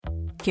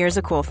Here's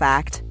a cool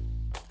fact.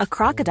 A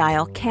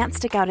crocodile can't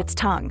stick out its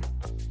tongue.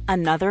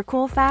 Another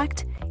cool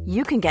fact,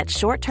 you can get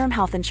short-term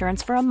health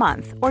insurance for a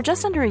month or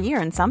just under a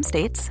year in some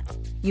states.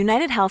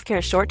 United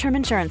Healthcare short-term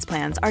insurance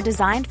plans are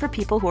designed for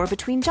people who are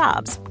between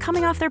jobs,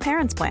 coming off their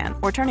parents' plan,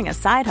 or turning a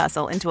side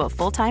hustle into a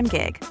full-time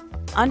gig.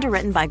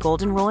 Underwritten by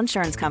Golden Rule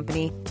Insurance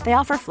Company, they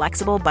offer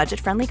flexible,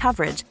 budget-friendly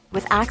coverage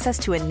with access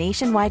to a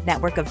nationwide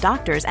network of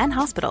doctors and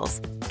hospitals.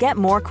 Get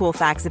more cool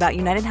facts about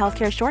United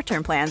Healthcare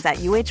short-term plans at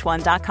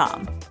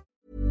uh1.com.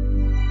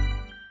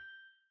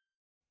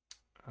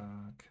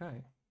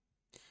 Okay.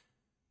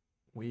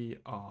 We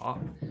are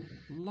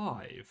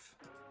live.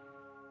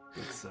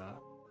 It's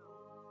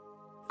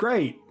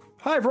Great.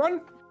 Hi,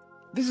 everyone.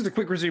 This is the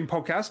Quick Resume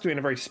podcast, doing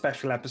a very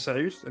special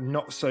episode, a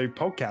not so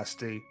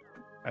podcasty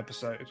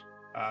episode.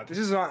 This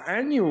is our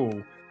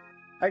annual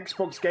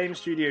Xbox Game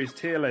Studios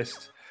tier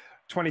list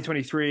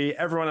 2023.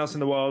 Everyone else in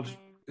the world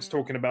is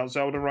talking about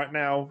Zelda right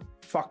now.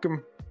 Fuck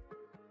them.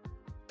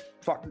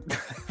 Fuck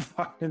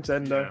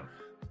Nintendo. yeah.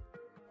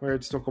 We're here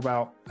to talk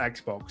about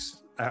Xbox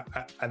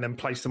and then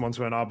place them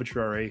onto an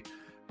arbitrary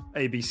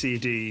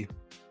ABCD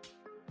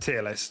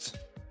tier list,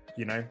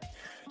 you know?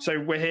 So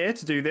we're here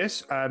to do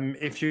this.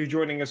 If you're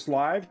joining us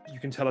live, you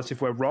can tell us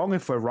if we're wrong,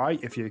 if we're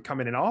right. If you're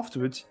coming in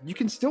afterwards, you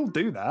can still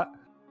do that.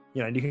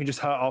 You know, and you can just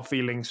hurt our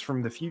feelings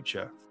from the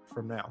future,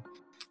 from now.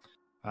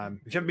 If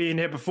you haven't been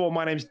here before,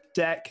 my name's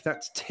Deck.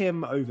 That's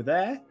Tim over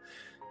there.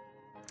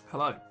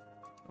 Hello,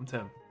 I'm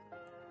Tim.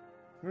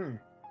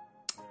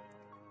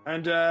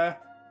 And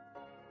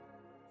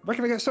we're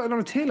going to get started on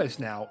a tier list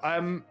now.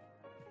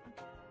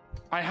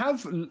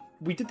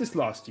 We did this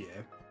last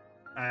year,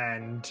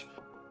 and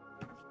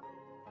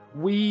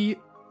we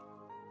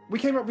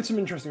came up with some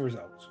interesting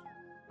results.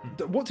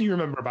 What do you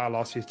remember about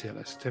last year's tier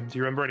list, Tim? Do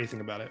you remember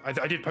anything about it?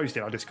 I did post it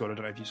on Discord. I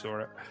don't know if you saw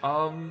it.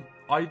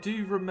 I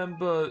do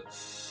remember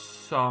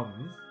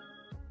some.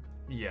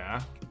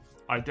 Yeah,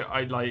 I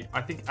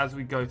think as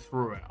we go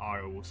through it,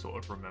 I will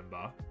sort of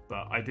remember.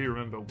 But I do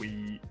remember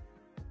we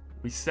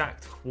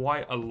stacked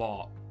quite a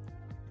lot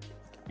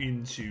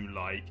into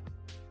like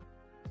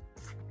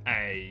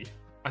A.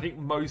 I think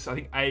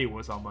A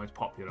was our most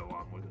popular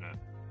one, wasn't it?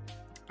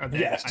 And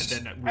then, yes,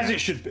 and then as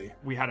it should be.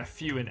 We had a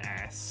few in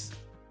S,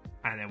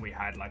 and then we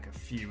had like a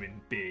few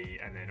in B,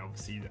 and then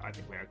obviously I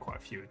think we had quite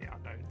a few in the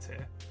unknown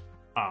tier.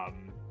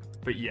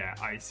 But yeah,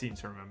 I seem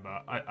to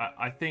remember.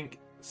 I think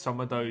some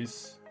of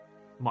those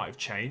might have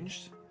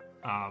changed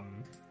for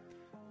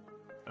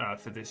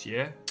this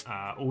year.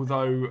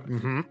 Although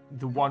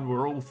the one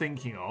we're all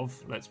thinking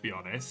of, let's be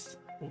honest,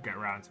 we'll get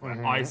around to it.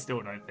 I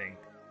still don't think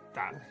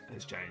that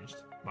has changed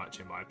much,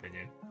 in my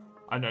opinion.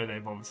 I know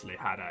they've obviously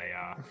had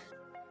a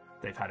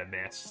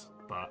miss,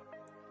 but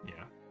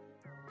yeah.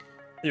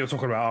 You're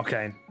talking about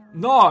Arcane.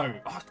 No!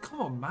 Oh,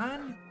 come on,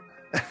 man.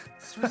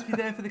 It's supposed to be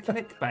there for the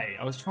clickbait.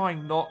 I was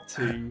trying not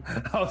to.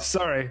 Oh,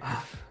 sorry.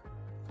 I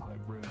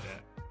ruined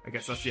it. I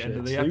guess that's the end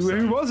of the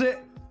episode. Who was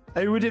it?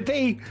 Who would it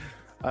be?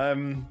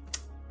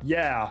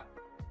 Yeah.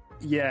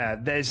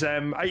 There's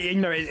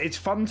it's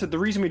fun to. The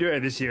reason we do it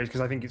this year is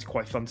because I think it's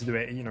quite fun to do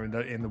it. You know,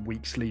 in the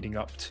weeks leading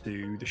up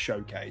to the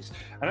showcase.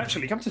 And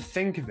actually, come to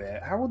think of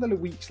it, how will the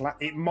weeks?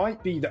 It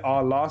might be that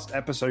our last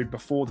episode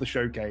before the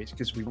showcase,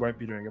 because we won't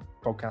be doing a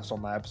podcast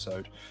on that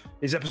episode,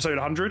 is episode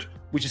 100,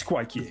 which is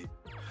quite cute.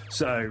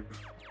 So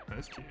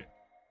that's cute.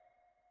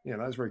 Yeah,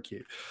 that's very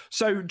cute.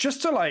 So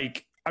just to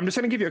I'm just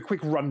going to give you a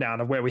quick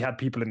rundown of where we had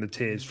people in the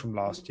tiers from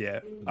last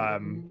year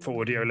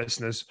for audio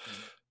listeners.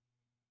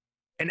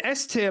 In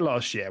S tier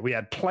last year, we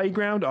had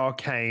Playground,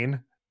 Arcane,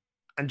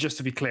 and just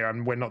to be clear,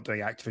 we're not doing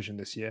Activision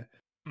this year,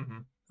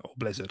 or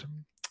Blizzard.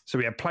 So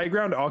we had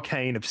Playground,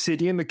 Arcane,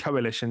 Obsidian, The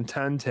Coalition,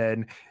 Turn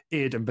 10,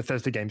 id, and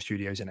Bethesda Game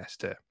Studios in S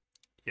tier.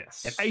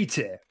 Yes. In A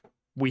tier,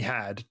 we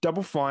had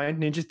Double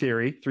Fine, Ninja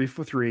Theory,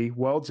 343,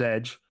 World's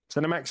Edge,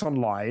 Cinemax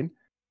Online,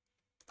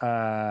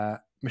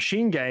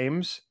 Machine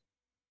Games,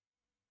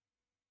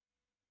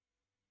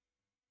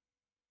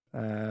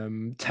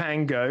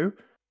 Tango.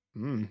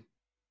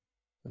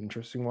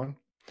 Interesting one.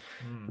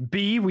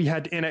 B, we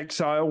had In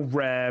Exile,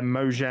 Rare,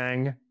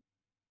 Mojang.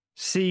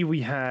 C,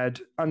 we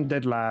had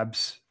Undead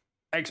Labs,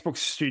 Xbox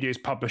Studios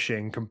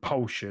Publishing,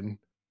 Compulsion.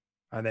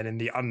 And then in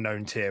the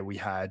unknown tier, we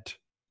had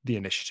The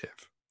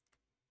Initiative.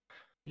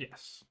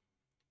 Yes.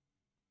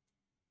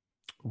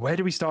 Where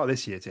do we start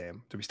this year,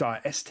 Tim? Do we start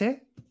at S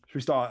tier? Should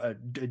we start at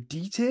a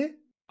D tier?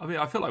 I mean,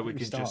 I feel like we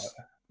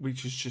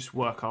just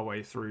work our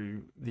way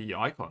through the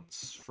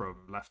icons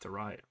from left to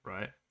right,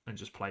 and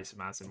just place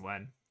them as and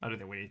when. I don't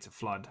think we need to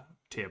flood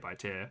tier by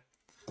tier.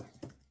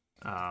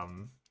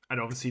 And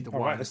obviously the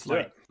ones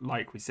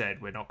like we said,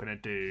 we're not going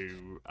to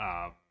do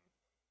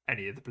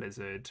any of the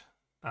Blizzard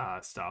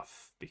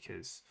stuff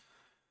because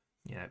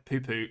poo,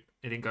 it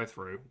didn't go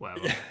through.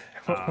 Whatever.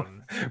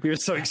 We were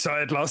so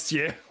excited last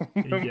year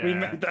when we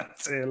made that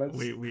tier list.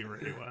 We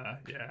really were,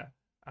 yeah.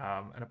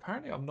 And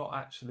apparently I'm not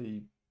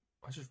actually.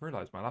 I just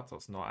realised my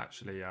laptop's not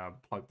actually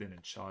plugged in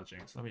and charging.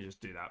 So let me just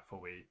do that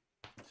before we.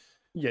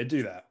 Yeah,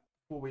 do that.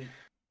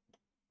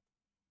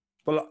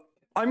 Well,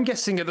 I'm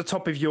guessing at the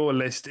top of your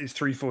list is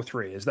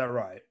 343. Is that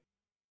right?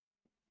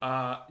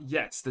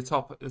 Yes, the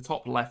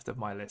top left of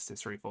my list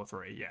is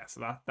 343. Yeah,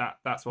 so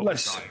that's what we're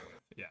Let's starting with.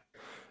 Yeah.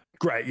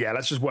 Great, yeah,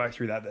 let's just work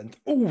through that then.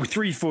 Oh,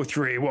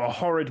 343, what a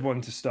horrid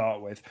one to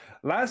start with.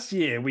 Last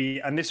year,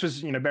 and this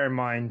was, bear in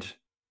mind,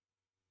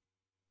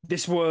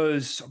 this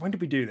was, when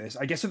did we do this?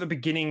 I guess at the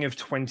beginning of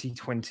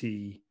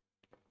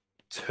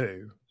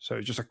 2022.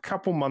 So just a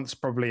couple months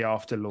probably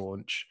after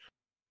launch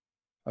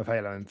of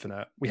Halo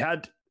Infinite. We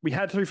had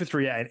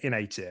 343 in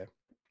A tier.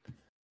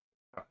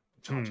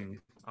 I'm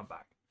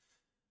back.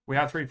 We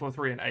had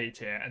 343 in A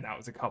tier, and that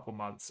was a couple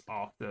months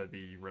after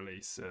the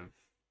release of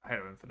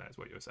Halo Infinite, is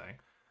what you were saying.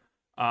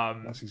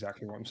 That's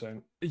exactly what I'm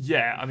saying.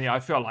 Yeah, I mean,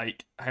 I feel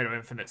like Halo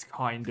Infinite's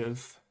kind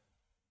of,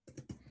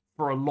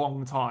 for a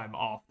long time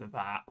after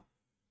that,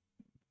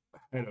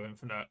 Halo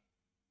Infinite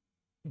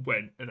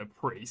went in a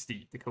pretty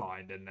steep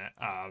decline, didn't it?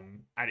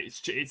 And it's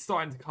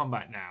starting to come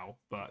back now,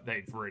 but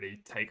they've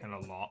really taken a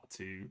lot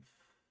to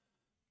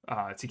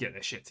get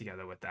their shit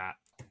together with that.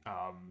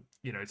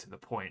 To the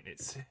point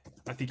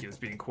I think it was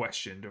being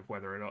questioned of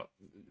whether or not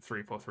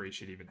 343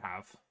 should even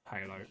have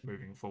Halo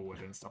moving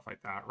forward and stuff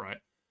like that, right?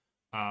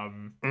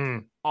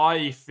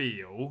 I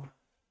feel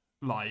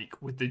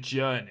like with the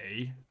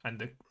journey and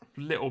the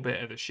little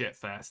bit of the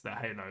shitfest that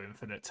Halo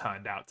Infinite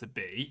turned out to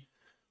be,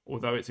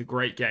 although it's a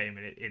great game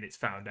in its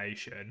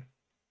foundation,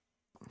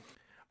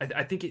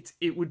 I think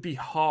it would be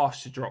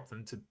harsh to drop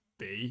them to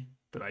B,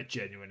 but I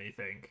genuinely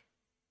think,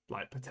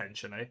 like,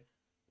 potentially,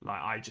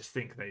 like, I just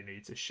think they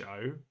need to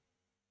show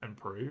and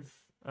prove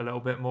a little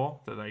bit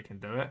more that they can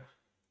do it.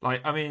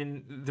 Like, I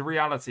mean, the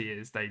reality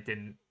is they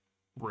didn't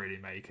really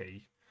make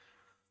a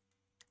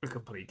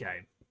complete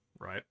game,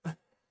 right?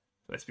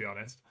 Let's be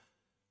honest.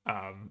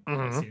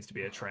 That seems to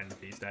be a trend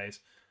these days.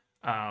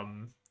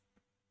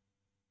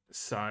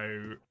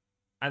 So,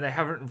 and they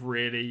haven't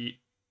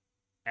really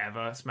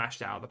ever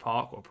smashed it out of the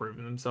park or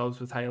proven themselves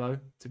with Halo,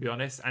 to be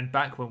honest. And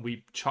back when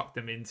we chucked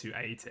them into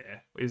A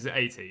tier, it was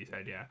A tier, you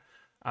said, yeah.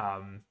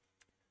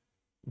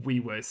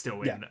 We were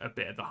still in a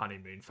bit of the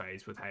honeymoon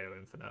phase with Halo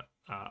Infinite,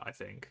 I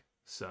think.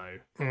 So,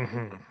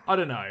 I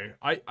don't know.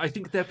 I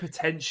think their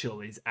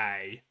potential is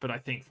A, but I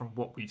think from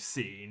what we've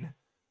seen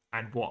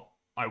and what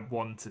I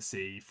want to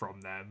see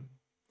from them,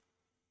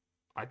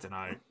 I don't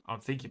know. I'm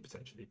thinking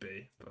potentially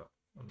B, but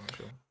I'm not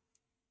sure.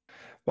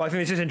 Well, I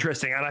think this is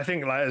interesting, and I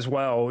think, like, as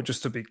well,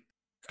 just to be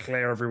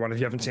clear, everyone, if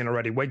you haven't seen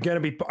already, I'm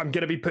going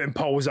to be putting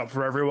polls up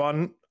for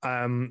everyone,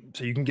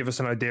 so you can give us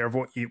an idea of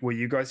what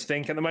you guys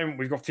think. At the moment,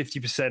 we've got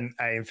 50%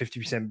 A and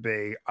 50%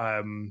 B.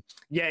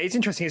 Yeah, it's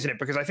interesting, isn't it?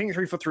 Because I think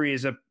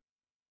 343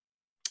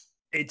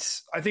 I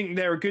think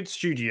they're a good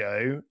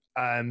studio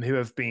who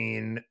have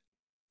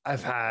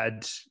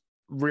had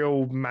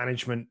real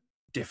management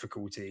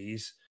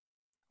difficulties,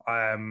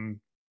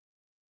 and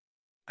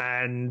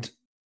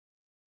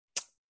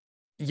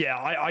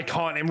yeah, I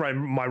can't in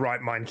my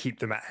right mind keep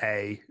them at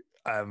A,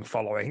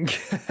 following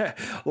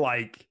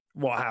like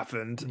what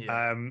happened.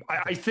 Yeah.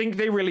 I think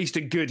they released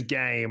a good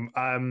game.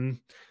 I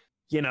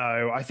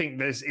think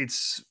the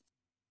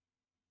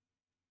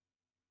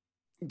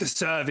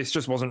service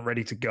just wasn't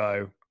ready to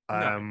go.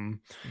 No.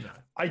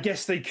 I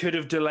guess they could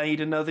have delayed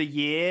another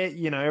year,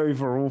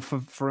 overall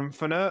for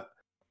Infinite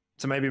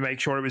to maybe make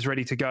sure it was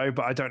ready to go,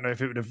 but I don't know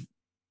if it would have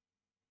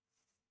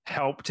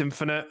helped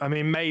Infinite. I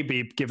mean,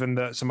 maybe, given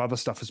that some other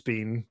stuff has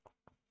been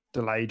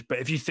delayed. But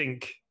if you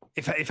think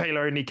if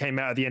Halo only came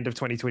out at the end of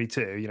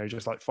 2022,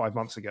 just like 5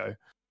 months ago,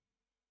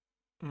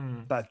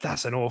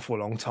 that's an awful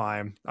long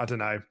time. I don't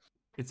know.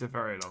 It's a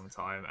very long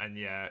time, and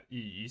yeah,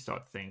 you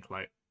start to think,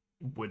 like,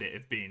 would it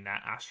have been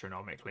that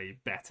astronomically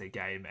better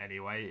game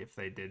anyway if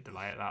they did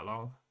delay it that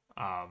long?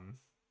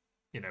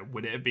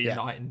 Would it have been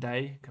night and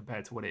day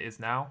compared to what it is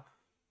now?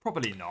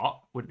 Probably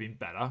not. Would have been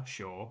better,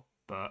 sure,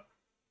 but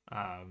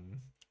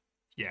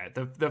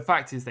the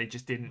fact is they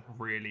just didn't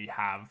really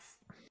have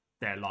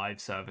their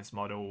live service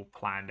model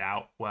planned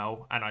out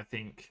well, and I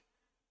think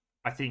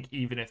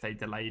even if they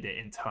delayed it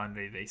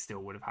internally, they still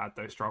would have had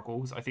those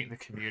struggles. I think the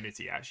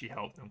community actually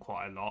helped them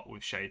quite a lot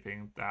with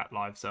shaping that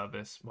live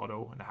service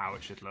model and how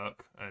it should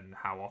look and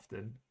how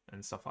often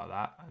and stuff like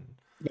that. And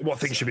what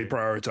things should be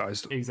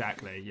prioritized.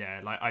 Exactly,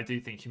 yeah. Like, I do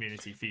think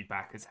community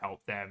feedback has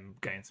helped them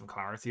gain some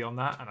clarity on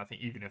that. And I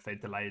think even if they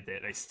delayed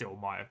it, they still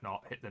might have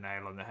not hit the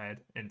nail on the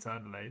head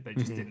internally. They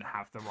just didn't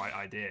have the right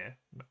idea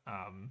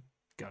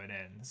going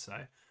in. So,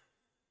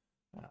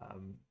 I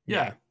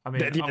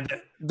mean...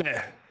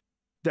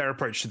 Their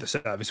approach to the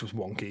service was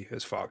wonky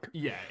as fuck.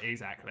 Yeah,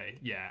 exactly.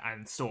 Yeah,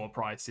 and store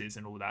prices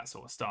and all that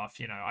sort of stuff.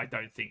 I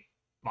don't think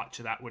much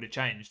of that would have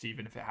changed,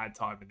 even if it had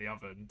time in the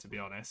oven, to be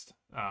honest.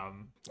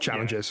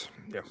 Challenges.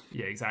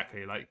 Yeah,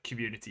 exactly. Like,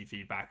 community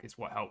feedback is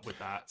what helped with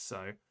that.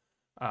 So,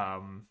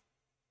 I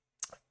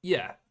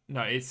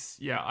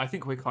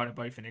think we're kind of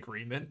both in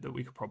agreement that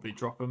we could probably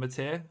drop them a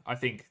tier. I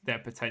think their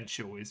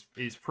potential is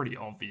pretty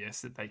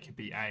obvious that they could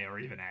be A or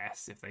even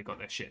S if they got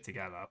their shit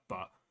together,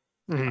 but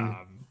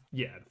the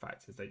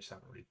fact is they just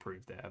haven't really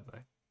proved it, have they?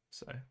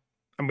 So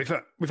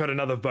and we've had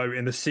another vote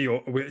in the C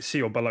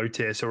or below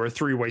tier, so we're a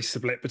three-way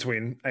split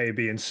between A,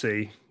 B, and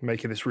C,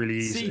 making this really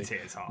easy. C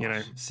tier's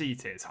harsh. C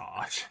tier's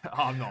harsh.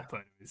 I'm not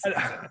putting it in C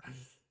tier.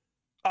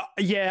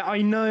 Yeah,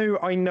 I know.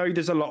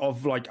 There's a lot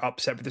of like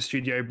upset with the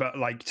studio, but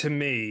like to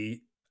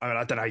me, I mean,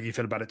 I don't know how you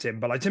feel about it, Tim,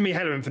 but like to me,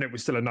 Halo Infinite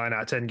was still a 9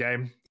 out of 10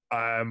 game.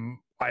 I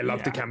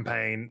loved the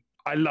campaign.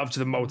 I loved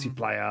the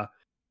multiplayer,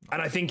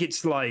 and I think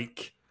it's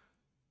like.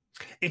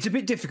 It's a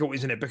bit difficult,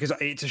 isn't it? Because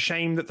it's a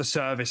shame that the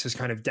service has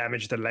kind of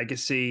damaged the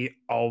legacy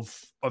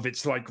of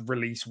its like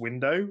release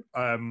window.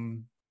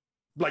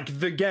 Like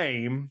the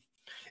game,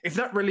 if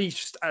that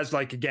released as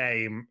like a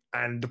game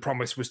and the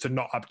promise was to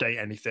not update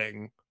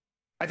anything,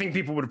 I think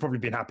people would have probably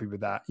been happy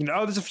with that.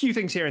 There's a few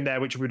things here and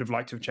there which we would have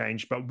liked to have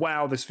changed, but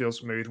wow, this feels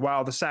smooth.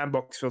 Wow, the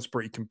sandbox feels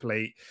pretty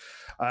complete.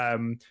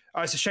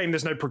 It's a shame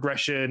there's no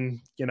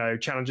progression.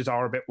 Challenges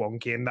are a bit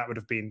wonky, and that would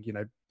have been,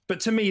 But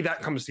to me,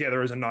 that comes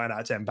together as a 9 out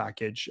of 10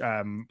 package.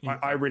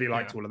 I really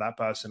liked all of that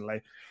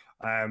personally.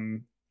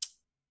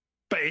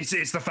 But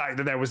it's the fact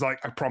that there was like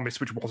a promise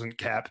which wasn't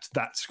kept.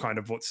 That's kind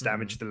of what's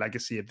damaged the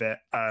legacy a bit.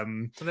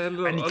 And there are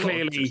a lot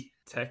of just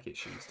tech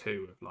issues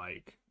too, with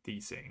like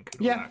desync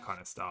and all that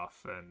kind of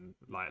stuff, and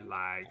like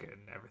lag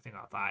and everything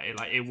like that.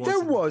 It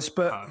wasn't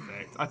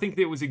perfect. I think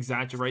it was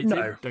exaggerated.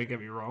 No. Don't get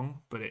me wrong,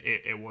 but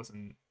it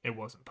wasn't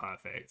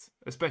perfect,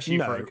 especially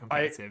for a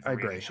competitive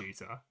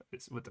shooter.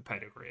 It's with the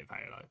pedigree of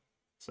Halo.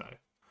 So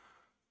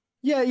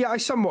yeah, I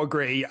somewhat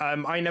agree.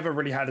 I never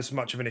really had as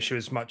much of an issue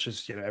as much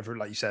as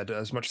like you said,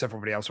 as much as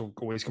everybody else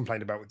always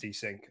complained about with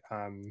desync.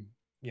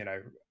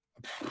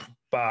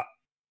 But.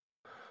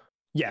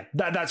 Yeah,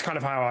 that's kind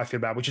of how I feel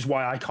about it, which is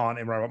why I can't,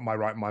 in my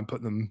right mind,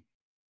 put them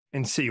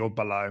in C or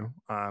below.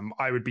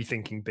 I would be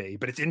thinking B,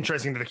 but it's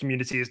interesting that the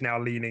community is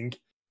now leaning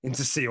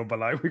into C or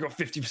below. We got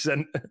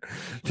 50%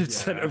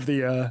 of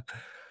the.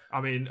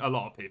 I mean, a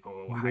lot of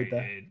people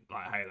hated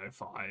like Halo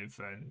 5,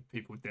 and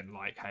people didn't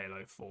like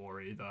Halo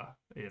 4 either.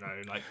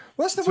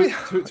 That's the way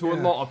to a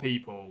lot of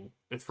people,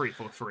 the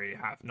 343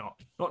 have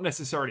not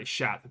necessarily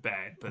shat the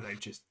bed, but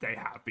they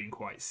have been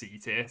quite C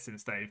tier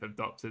since they've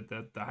adopted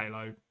the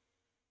Halo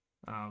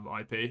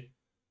IP,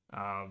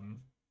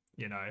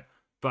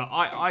 but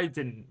I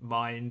didn't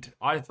mind.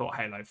 I thought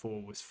Halo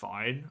 4 was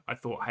fine. I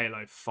thought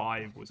Halo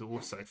 5 was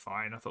also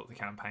fine. I thought the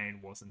campaign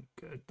wasn't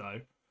good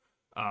though.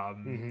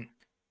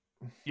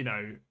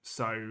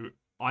 So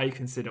I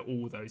consider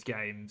all those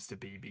games to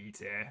be B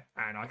tier,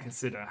 and I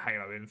consider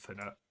Halo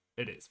Infinite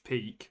at its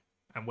peak,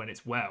 and when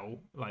it's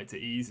well, like to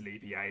easily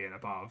be A and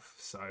above.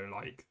 So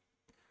like,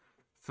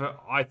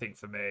 I think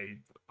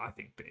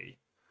B.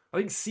 I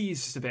think C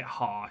is just a bit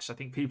harsh. I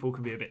think people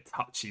can be a bit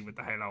touchy with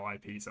the Halo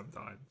IP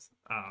sometimes.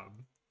 I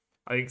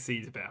think C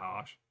is a bit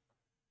harsh.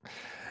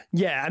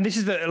 Yeah, and this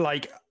is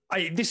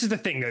the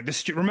thing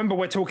that remember,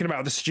 we're talking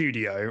about the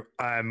studio.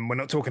 We're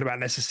not talking about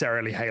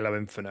necessarily Halo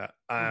Infinite.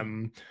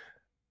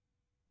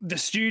 The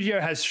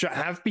studio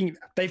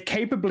they've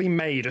capably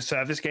made a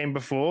service game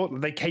before.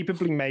 They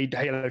capably made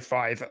Halo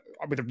 5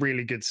 with a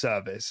really good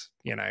service.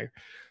 The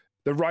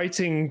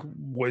writing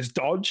was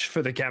dodge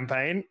for the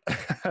campaign.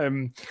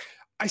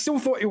 I still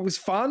thought it was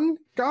fun,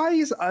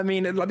 guys. I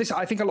mean, like this,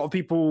 I think a lot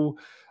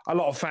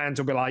of fans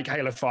will be like,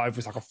 Halo 5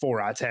 was like a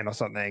 4 out of 10 or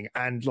something.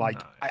 And like,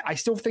 no. I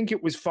still think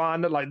it was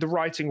fun. Like the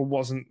writing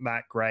wasn't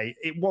that great.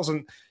 It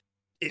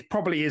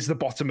probably is the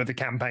bottom of the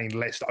campaign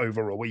list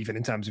overall, even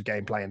in terms of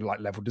gameplay and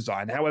like level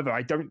design. However,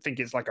 I don't think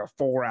it's like a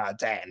 4 out of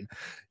 10,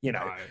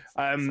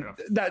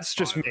 that's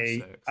just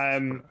me.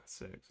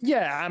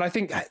 Yeah. And I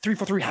think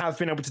 343 have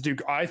been able to do,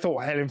 I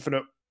thought Halo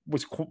Infinite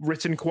was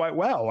written quite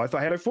well. I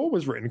thought Halo 4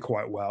 was written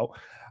quite well.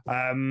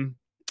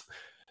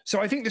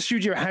 So I think the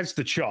studio has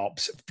the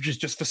chops,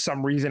 just for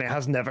some reason it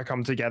has never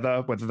come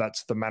together, whether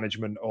that's the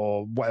management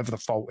or whatever the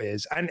fault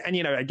is. And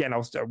again,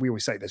 we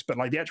always say this, but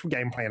like the actual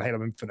gameplay in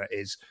Halo Infinite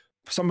is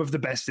some of the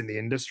best in the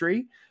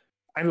industry.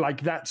 And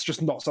like that's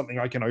just not something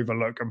I can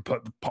overlook and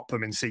pop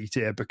them in C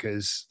tier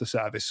because the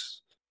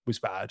service was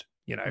bad.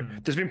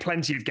 There's been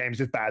plenty of games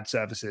with bad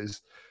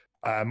services,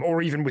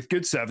 or even with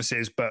good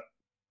services, but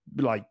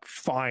like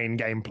fine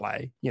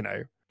gameplay,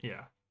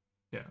 Yeah.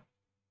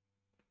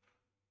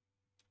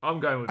 I'm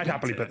going with I'd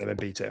happily put them in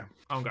B tier.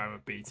 I'm going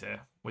with B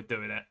tier. We're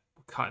doing it.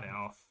 We're cutting it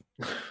off.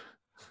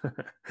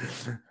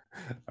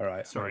 All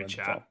right. Sorry,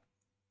 chat.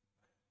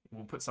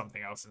 We'll put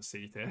something else in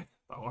C tier.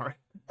 Don't worry.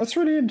 That's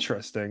really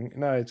interesting.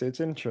 No, it's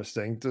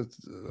interesting to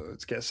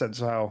get a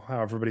sense of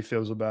how everybody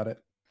feels about it.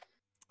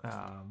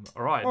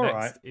 All right.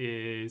 Next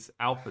is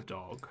Alpha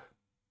Dog.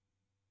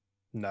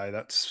 No,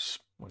 that's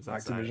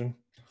Activision.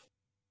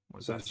 What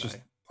does that say? Just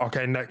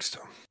Arcane next.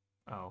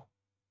 Oh,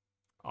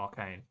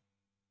 Arcane.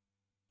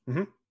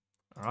 Mm-hmm.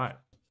 All right.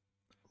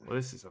 Well,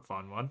 this is a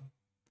fun one.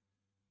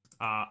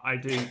 I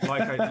do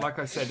like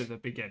I said at the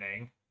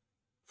beginning.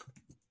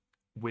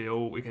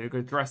 We can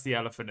address the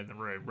elephant in the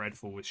room.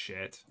 Redfall was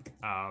shit.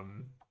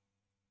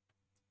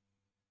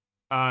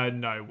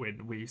 No,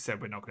 we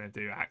said we're not going to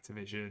do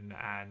Activision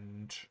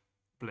and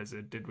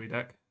Blizzard, did we,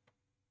 Deck?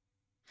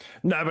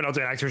 No, we're not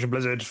doing Activision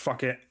Blizzard.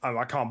 Fuck it.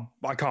 I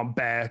can't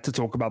bear to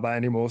talk about that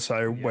anymore.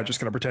 So we're just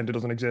gonna pretend it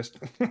doesn't exist.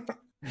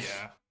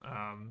 Yeah.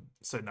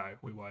 So no,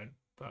 we won't.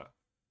 But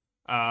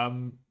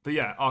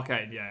yeah,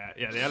 Arcane. Yeah.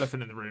 The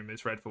elephant in the room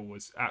is Redfall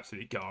was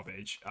absolutely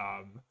garbage.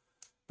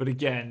 But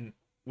again,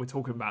 we're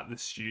talking about the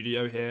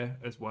studio here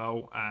as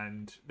well,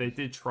 and they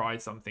did try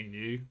something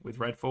new with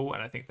Redfall,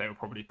 and I think they were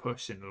probably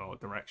pushed in a lot of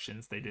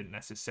directions they didn't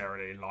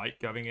necessarily like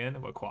going in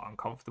and were quite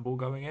uncomfortable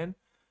going in.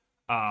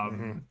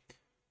 And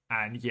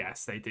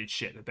yes, they did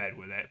shit the bed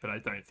with it, but I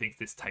don't think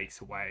this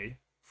takes away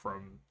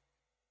from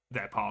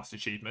their past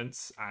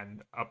achievements.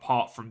 And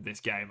apart from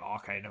this game,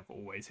 Arcane have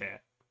always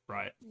hit,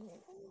 right?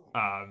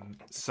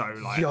 So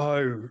like,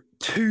 yo,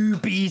 2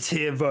 B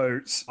tier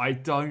votes. I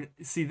don't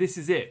see. This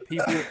is it.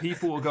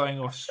 People are going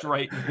off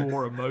straight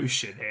raw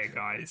emotion here,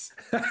 guys.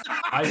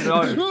 I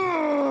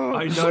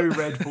know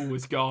Redfall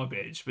was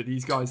garbage, but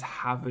these guys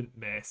haven't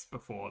missed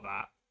before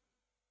that.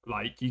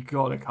 Like, you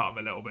gotta cut them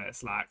a little bit of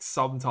slack.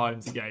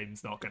 Sometimes the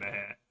game's not gonna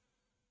hit.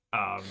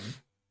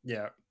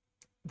 Yeah.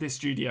 This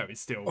studio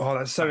is still. Oh,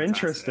 that's so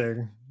fantastic.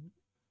 interesting.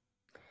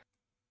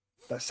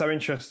 That's so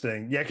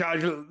interesting. Yeah,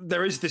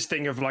 there is this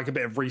thing of like a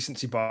bit of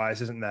recency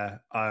bias, isn't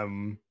there?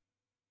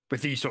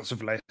 With these sorts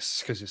of lists,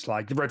 because it's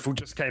like the Redfall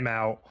just came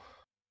out,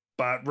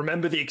 but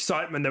remember the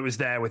excitement that was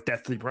there with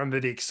Deathloop.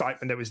 Remember the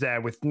excitement that was there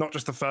with not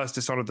just the first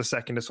Dishonored, the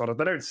second Dishonored.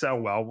 They don't sell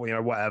well,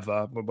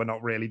 whatever. But we're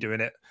not really doing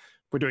it.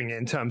 We're doing it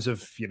in terms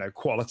of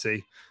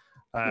quality.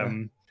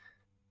 The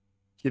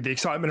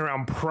excitement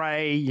around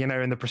Prey,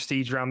 and the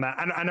prestige around that,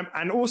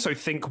 and also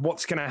think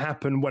what's going to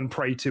happen when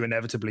Prey 2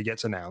 inevitably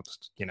gets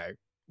announced.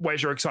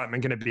 Where's your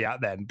excitement going to be at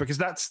then? Because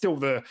that's still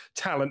the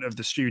talent of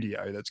the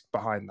studio that's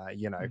behind that.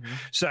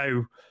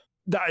 So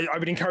I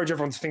would encourage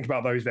everyone to think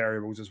about those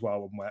variables as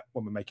well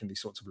when we're making these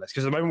sorts of lists.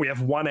 Because at the moment we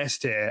have 1 S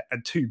tier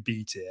and 2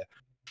 B tier.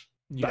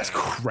 Yeah. That's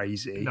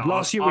crazy. No,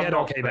 Last year we had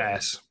Arcane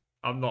S.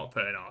 I'm not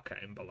putting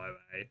Arcane below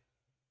A.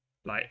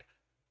 Like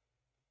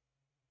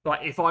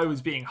if I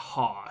was being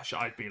harsh,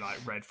 I'd be like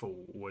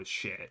Redfall was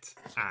shit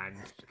and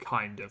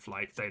kind of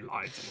like they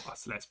lied to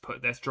us.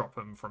 Let's drop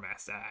them from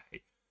SA.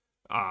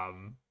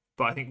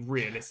 But I think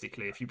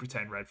realistically, if you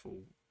pretend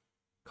Redfall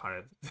kind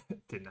of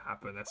didn't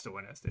happen, they're still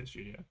an S tier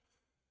studio.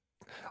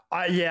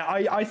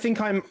 I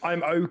think I'm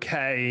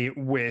okay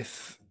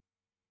with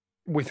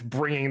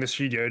bringing the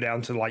studio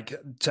down to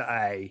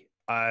A,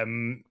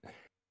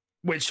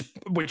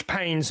 which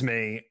pains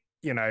me.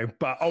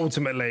 But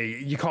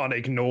ultimately you can't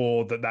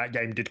ignore that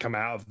game did come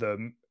out of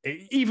them,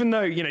 even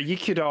though, you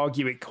could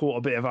argue it caught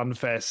a bit of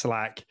unfair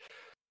slack.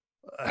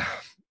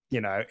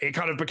 It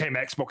kind of became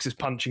Xbox's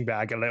punching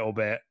bag a little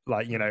bit.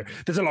 Like,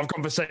 there's a lot of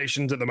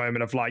conversations at the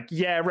moment of like,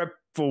 yeah,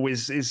 Redfall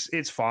is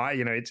it's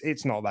fine.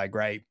 It's not that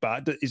great,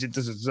 but does it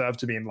deserve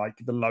to be in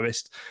like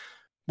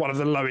one of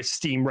the lowest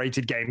Steam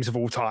rated games of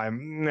all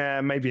time?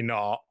 Nah, maybe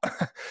not.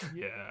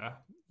 Yeah.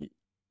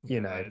 It's a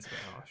bit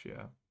harsh,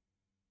 yeah.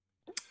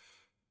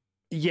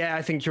 Yeah,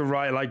 I think you're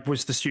right. Like,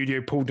 was the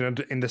studio pulled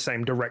in the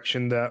same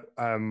direction that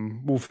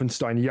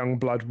Wolfenstein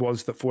Youngblood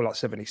was, that Fallout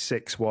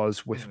 76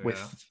 was with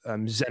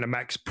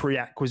ZeniMax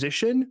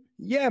pre-acquisition?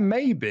 Yeah,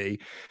 maybe.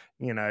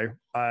 But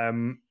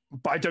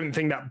I don't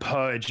think that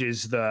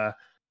purges the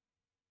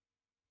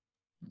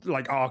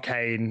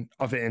Arcane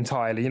of it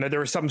entirely.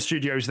 There are some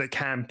studios that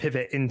can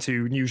pivot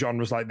into new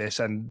genres like this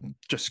and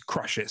just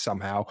crush it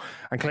somehow.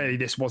 And clearly,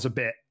 this was a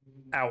bit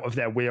out of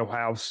their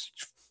wheelhouse.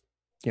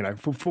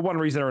 For one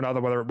reason or another,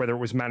 whether it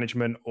was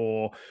management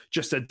or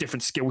just a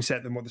different skill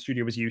set than what the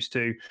studio was used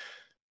to.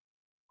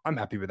 I'm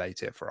happy with A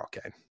tier for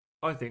Arcane.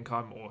 I think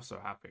I'm also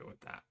happy with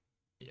that.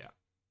 Yeah.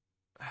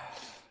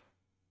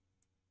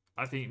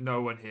 I think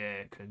no one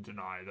here can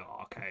deny that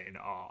Arcane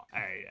are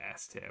A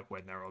S tier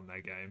when they're on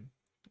their game,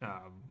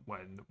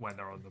 when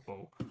they're on the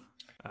ball.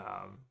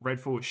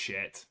 Redfall is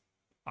shit.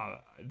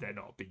 They're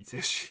not B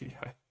tier studio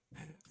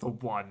for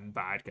one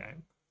bad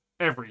game.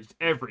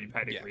 Every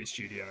pedigree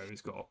studio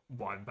has got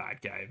one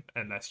bad game,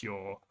 unless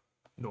you're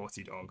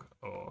Naughty Dog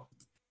or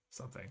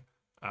something.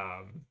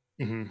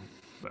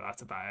 But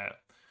that's about it.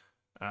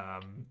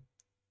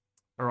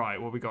 All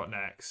right, what we got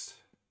next?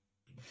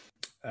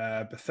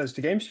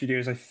 Bethesda Game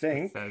Studios, I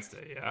think. Bethesda,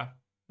 yeah.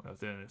 I was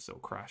doing this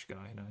little crash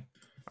guy,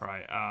 All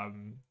right,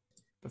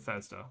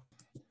 Bethesda.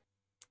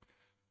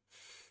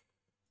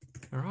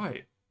 All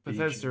right.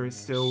 Bethesda is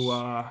still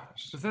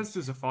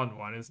Bethesda's a fun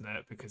one, isn't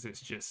it? Because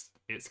it's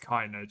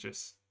kind of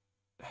just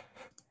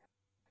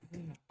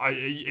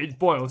it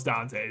boils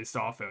down to, is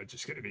Starfield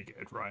just going to be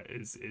good, right?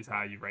 Is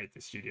how you rate the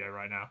studio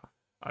right now.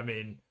 I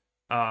mean,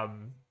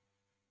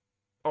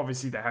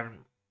 obviously they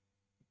haven't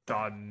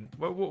done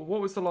what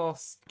was the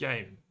last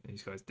game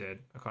these guys did?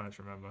 I can't just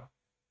remember.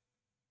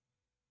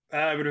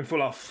 It would have been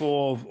Fallout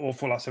 4 or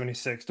Fallout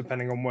 76,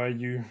 depending on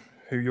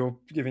who you're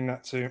giving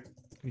that to.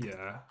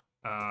 Yeah.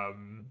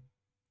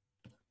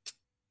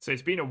 So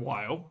it's been a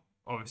while,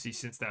 obviously,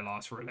 since their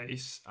last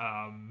release.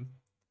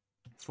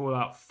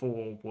 Fallout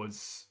 4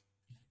 was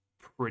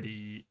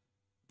pretty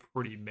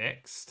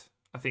mixed.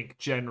 I think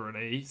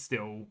generally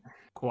still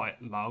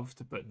quite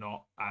loved, but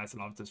not as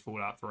loved as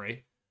Fallout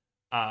 3.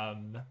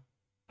 And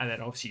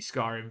then obviously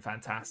Skyrim,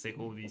 fantastic.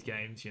 All these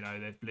games,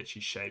 they've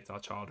literally shaped our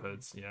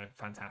childhoods.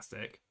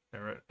 Fantastic.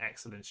 They're an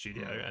excellent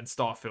studio, and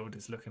Starfield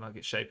is looking like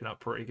it's shaping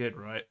up pretty good,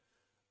 right?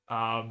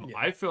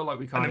 I feel like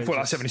we kind of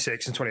Fallout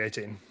 76 in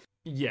 2018.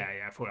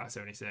 Yeah, Fallout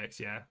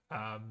 76, yeah.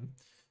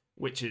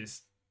 Which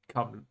is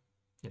come,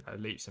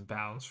 leaps and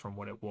bounds from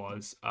what it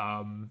was.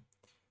 Elder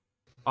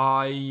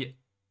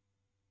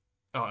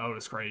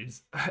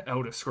Scrolls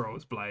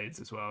Blades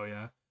as well,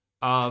 yeah.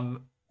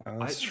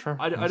 That's true.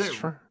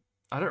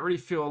 I don't really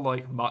feel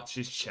like much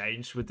has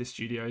changed with the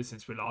studio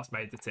since we last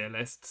made the tier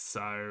list,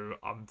 so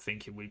I'm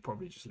thinking we'd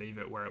probably just leave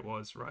it where it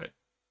was, right?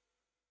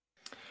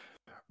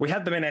 We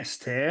had them in S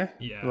tier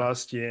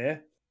last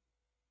year.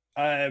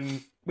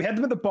 We had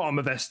them at the bottom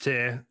of S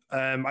tier.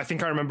 I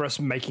think I remember us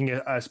making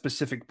a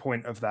specific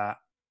point of that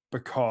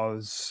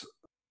because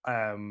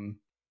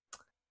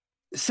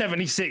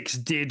 76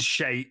 did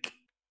shake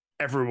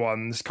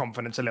everyone's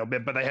confidence a little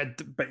bit, but there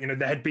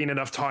had been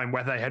enough time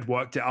where they had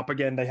worked it up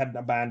again. They hadn't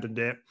abandoned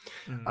it.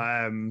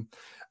 And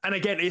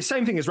again, it's the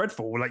same thing as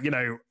Redfall. Like,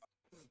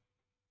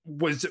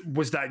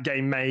 was that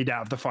game made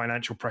out of the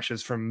financial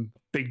pressures from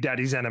Big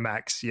Daddy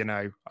ZeniMax?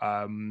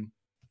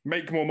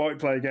 Make more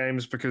multiplayer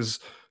games because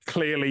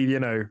clearly,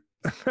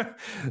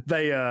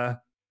 they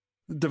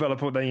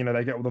develop what they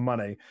get all the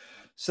money.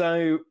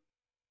 So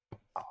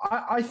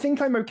I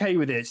think I'm okay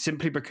with it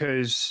simply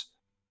because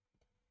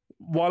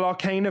while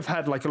Arcane have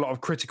had like a lot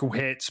of critical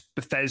hits,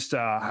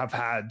 Bethesda have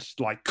had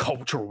like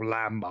cultural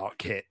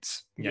landmark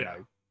hits, you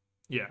know,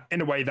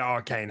 in a way that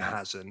Arcane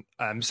hasn't.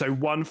 So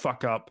one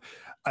fuck up,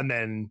 and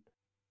then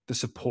the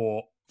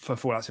support for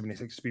Fallout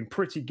 76 has been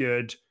pretty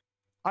good.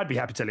 I'd be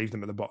happy to leave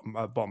them at the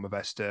bottom of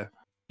S tier.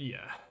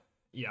 Yeah,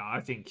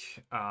 I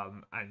think,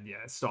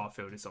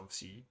 Starfield is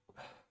obviously,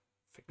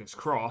 fingers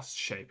crossed,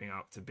 shaping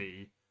up to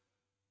be,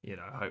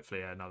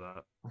 hopefully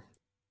another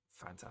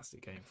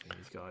fantastic game for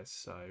these guys.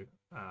 So,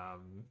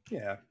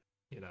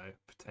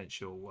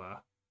 potential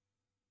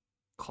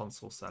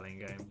console selling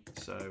game.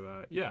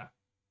 So,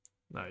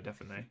 no,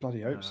 definitely.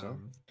 Bloody hope so.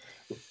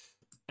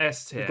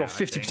 S tier. We've got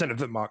 50% of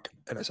the mark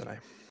in SNA.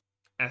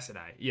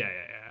 SNA, yeah.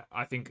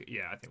 I think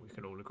we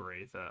can all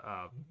agree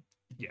that,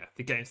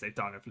 the games they've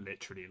done have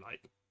literally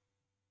like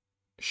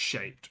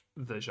shaped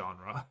the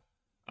genre.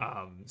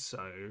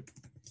 So,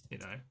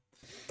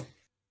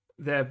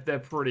 they're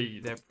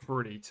pretty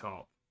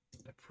top.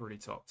 They're pretty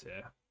top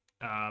tier.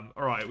 All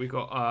right, we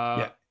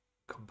got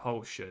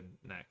Compulsion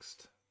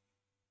next.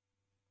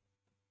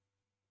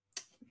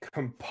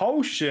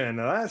 Compulsion,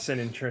 that's an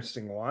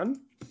interesting one.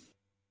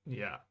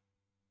 Yeah.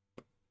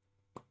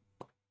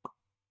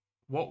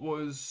 What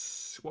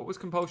was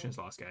Compulsion's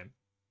last game? I'm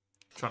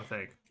trying to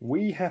think.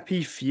 We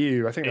Happy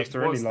Few. I think that's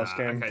their only last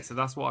game. Okay, so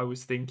that's what I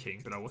was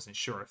thinking, but I wasn't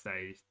sure if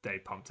they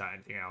pumped out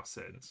anything else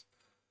since.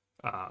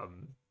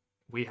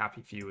 We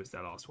Happy Few was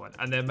their last one,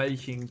 and they're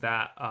making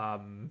that.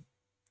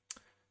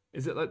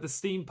 Is it like the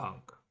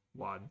steampunk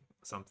one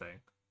or something?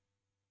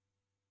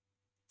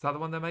 Is that the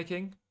one they're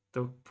making?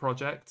 The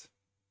project?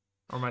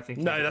 Or am I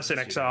thinking? No, that's in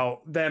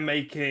Exile. They're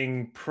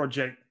making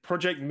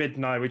Project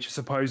Midnight, which is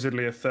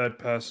supposedly a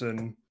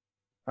third-person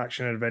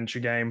action adventure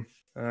game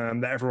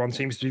that everyone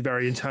seems to be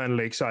very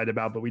internally excited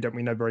about, but we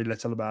know very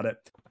little about it.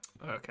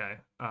 Okay.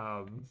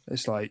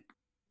 It's like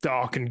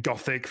dark and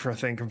gothic for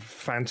and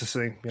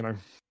fantasy, Okay.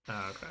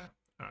 All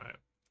right.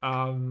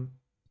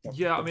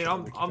 Yeah, I mean,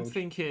 I'm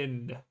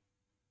thinking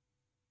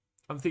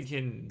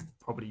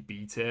probably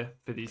B tier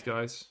for these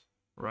guys,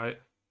 right?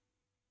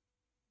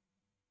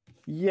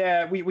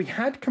 Yeah, we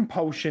had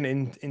Compulsion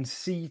in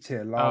C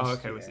tier last year. Oh,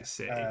 okay, was it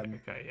C?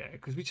 Okay, yeah,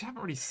 because we just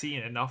haven't really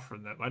seen enough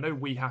from them. I know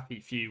We Happy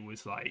Few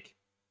was like,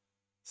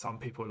 some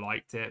people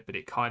liked it, but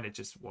it kind of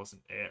just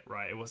wasn't it,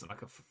 right? It wasn't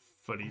like a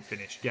fully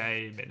finished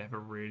game. It never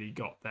really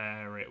got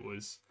there. It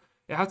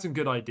had some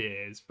good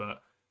ideas,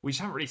 but we just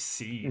haven't really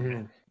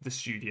seen the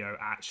studio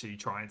actually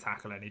try and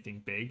tackle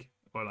anything big,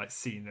 or like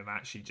seen them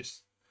actually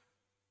just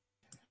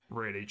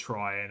really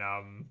try and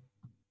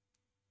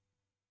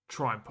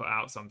put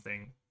out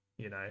something,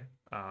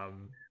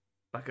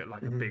 like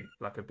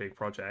a big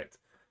project.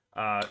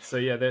 So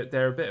yeah,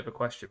 they're a bit of a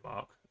question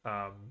mark,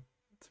 to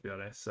be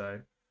honest. So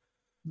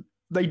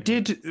they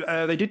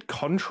did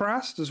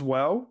Contrast as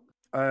well,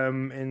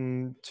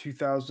 in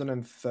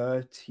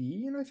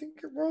 2013, I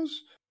think it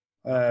was.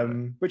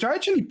 Which I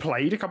actually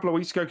played a couple of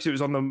weeks ago because it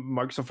was on the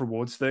Microsoft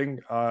Rewards thing.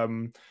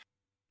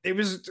 It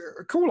was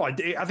a cool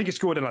idea. I think it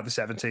scored in like the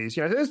 70s.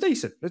 It was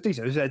decent.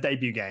 It was their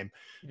debut game.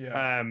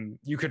 Yeah.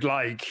 You could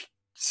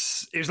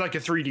it was like a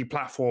 3D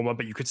platformer,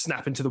 but you could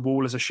snap into the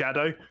wall as a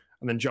shadow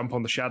and then jump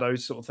on the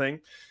shadows, sort of thing.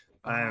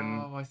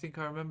 I think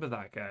I remember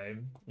that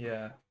game.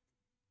 Yeah.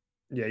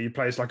 Yeah, you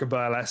play as like a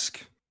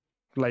burlesque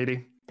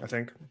lady, I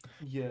think.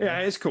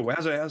 Yeah, it's cool. It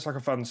has like a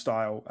fun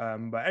style.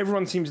 But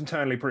everyone seems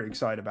internally pretty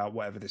excited about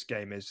whatever this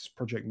game is,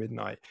 Project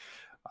Midnight.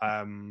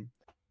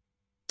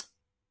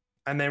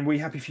 And then We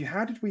Happy Few.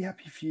 How did We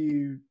Happy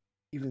Few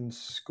even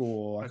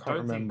score? I can't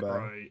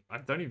remember. I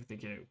don't even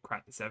think it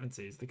cracked the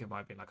 70s. I think it might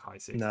have been like high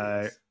 60s.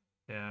 No.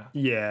 Yeah.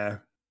 Yeah.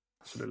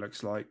 That's what it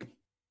looks like.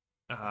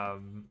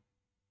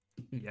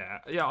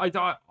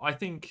 I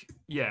think,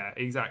 yeah,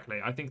 exactly.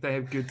 I think they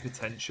have good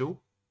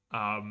potential,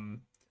 but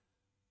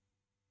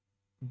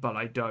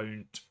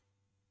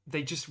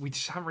we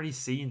just haven't really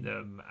seen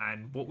them,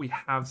 and what we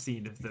have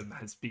seen of them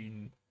has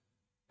been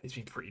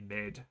pretty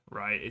mid,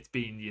 right? It's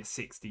been your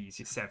 60s,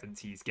 your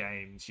 70s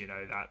games,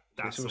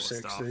 that sort of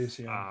 60s, stuff.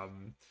 Yeah.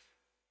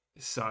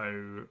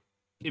 So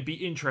it'd be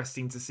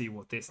interesting to see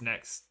what this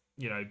next,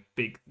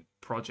 big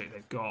project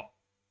they've got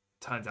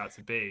turns out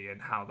to be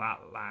and how that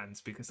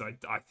lands, because I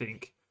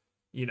think,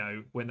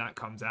 when that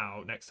comes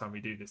out next time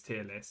we do this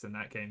tier list and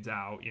that game's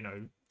out,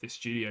 the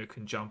studio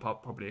can jump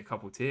up probably a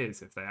couple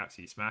tiers if they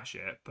actually smash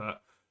it.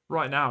 But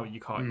right now you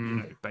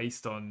can't,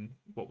 based on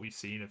what we've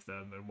seen of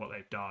them and what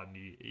they've done,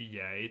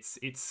 it's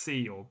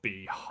C or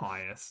B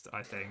highest,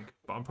 I think.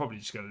 But I'm probably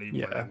just going to leave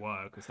it where they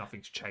were, because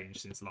nothing's changed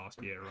since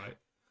last year, right?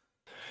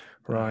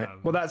 Right.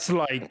 Well, that's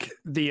like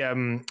the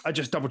I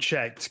just double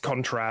checked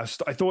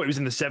Contrast. I thought it was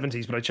in the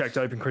 70s, but I checked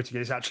Open Critic.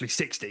 It's actually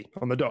 60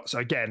 on the dot. So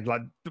again,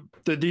 like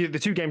the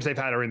two games they've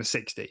had are in the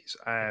 60s.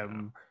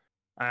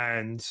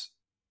 And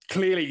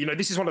clearly,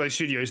 this is one of those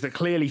studios that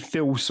clearly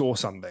Phil saw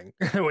something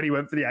when he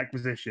went for the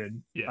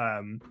acquisition.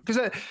 Yeah.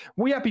 Because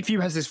We Happy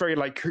Few has this very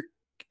like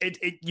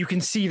you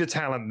can see the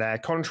talent there.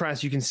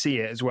 Contrast, you can see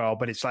it as well,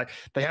 but it's like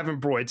they haven't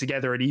brought it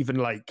together and even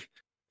like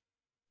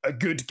a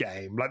good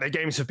game. Like their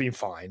games have been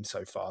fine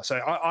so far. So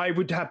I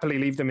would happily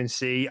leave them in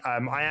C.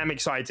 I am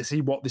excited to see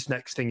what this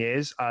next thing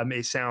is.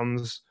 It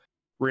sounds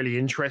really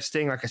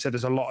interesting. Like I said,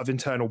 there's a lot of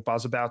internal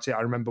buzz about it.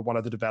 I remember one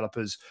of the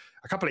developers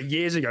a couple of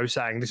years ago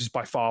saying this is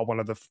by far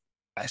one of the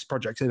best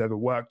projects they've ever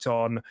worked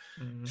on.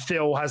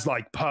 Phil has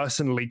like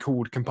personally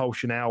called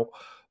Compulsion out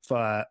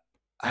for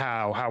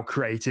how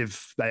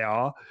creative they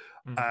are.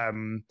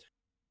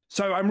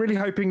 So I'm really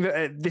hoping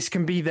that this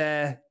can be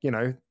their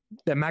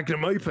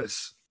magnum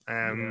opus.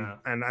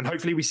 And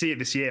hopefully we see it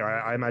this year.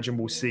 I imagine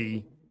we'll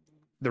see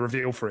the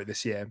reveal for it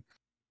this year.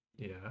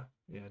 Yeah,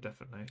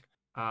 definitely.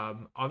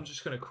 I'm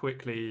just going to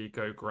quickly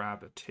go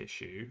grab a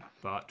tissue,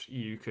 but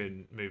you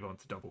can move on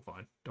to Double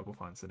Fine. Double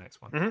Fine's the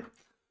next one.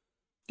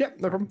 Yep,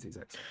 no problem.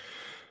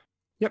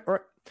 Yep, all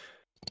right.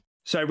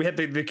 So we had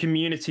the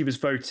community was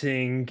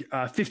voting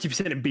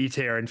 50% in B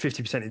tier and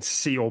 50% in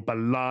C or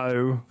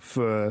below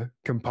for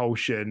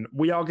Compulsion.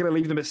 We are going to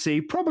leave them at C,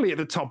 probably at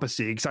the top of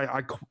C, because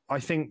I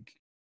think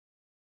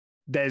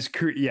there's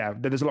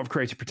a lot of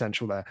creative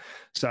potential there.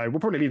 So we'll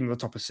probably leave them at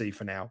the top of C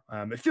for now.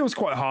 It feels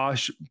quite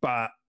harsh,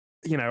 but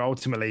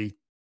ultimately,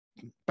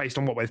 based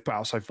on what we've put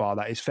out so far,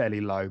 that is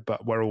fairly low.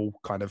 But we're all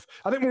I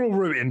think we're all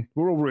rooting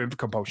for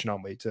Compulsion,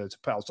 aren't we, to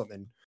put out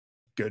something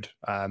good.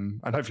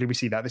 And hopefully we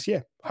see that this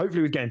year.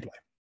 Hopefully with gameplay.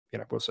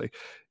 We'll see.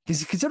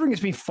 Because considering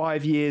it's been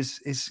 5 years,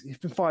 it's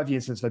been 5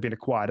 years since they've been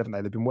acquired, haven't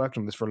they? They've been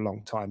working on this for a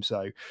long time.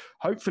 So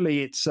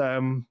hopefully it's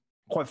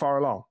quite far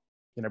along.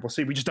 We'll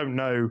see. We just don't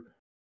know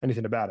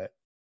anything about it,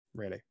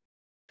 really.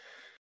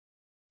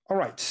 All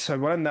right, so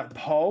we'll end that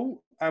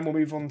poll and we'll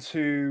move on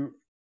to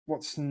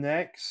what's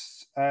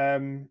next.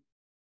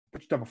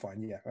 Which Double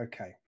Fine? Yeah,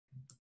 okay.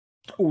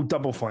 Oh,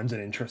 Double Fine's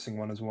an interesting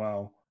one as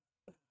well.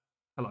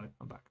 Hello,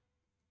 I'm back.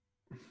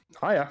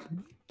 Hiya.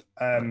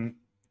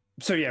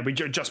 So yeah, we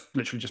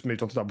literally just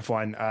moved on to Double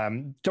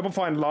Fine. Double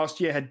Fine last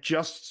year had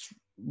just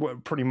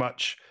pretty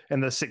much in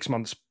the 6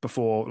 months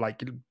before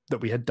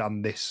that we had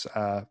done this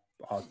our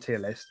tier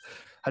list,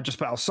 had just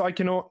put out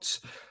Psychonauts.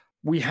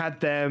 We had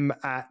them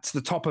at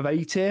the top of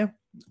A tier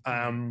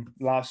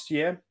last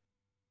year.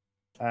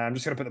 I'm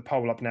just going to put the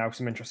poll up now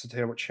because I'm interested to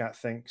hear what chat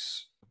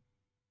thinks.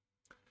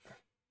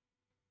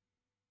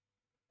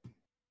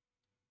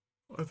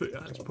 I think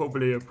that's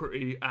probably a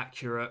pretty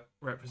accurate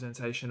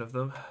representation of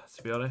them,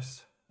 to be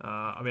honest.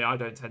 I mean, I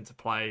don't tend to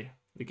play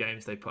the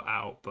games they put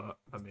out, but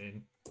I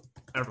mean,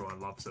 everyone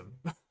loves them.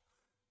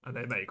 And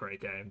they make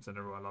great games and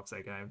everyone loves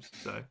their games.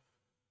 So,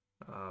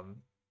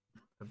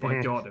 and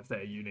by God, if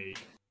they're unique.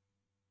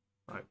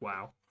 Like,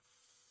 wow.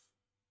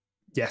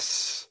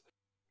 Yes.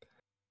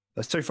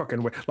 That's so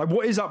fucking weird. Like,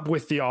 what is up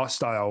with the art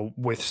style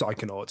with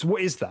Psychonauts?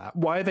 What is that?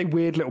 Why are they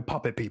weird little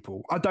puppet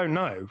people? I don't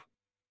know.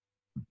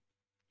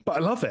 But I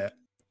love it.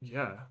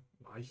 Yeah.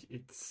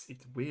 It's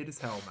weird as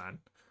hell, man.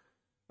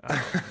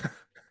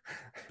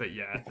 But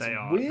yeah, they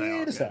are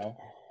weird as hell.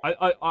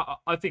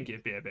 I think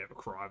it'd be a bit of a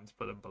crime to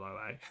put them below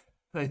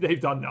A. They've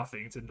done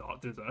nothing to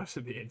not deserve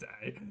to be into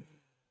A.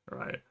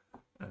 Right.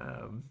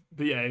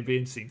 But yeah, it'd be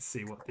interesting to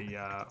see what the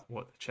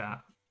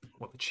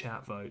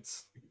chat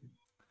votes.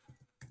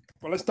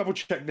 Well, let's double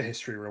check the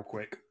history real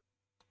quick.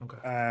 Okay.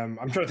 I'm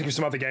trying to think of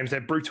some other games. They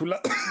had Brutal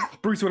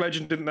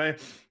Legend, didn't they?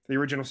 The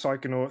original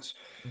Psychonauts.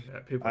 Yeah,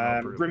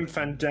 people Grim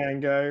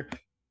Fandango.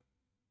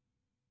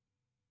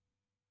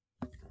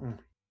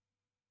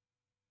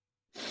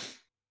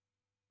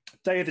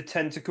 Day of the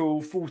Tentacle,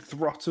 Full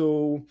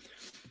Throttle.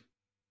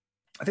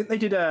 I think they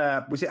did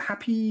was it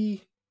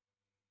Happy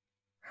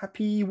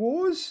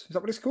Wars? Is that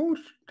what it's called?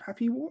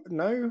 Happy War?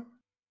 No.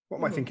 What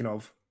am I thinking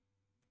of?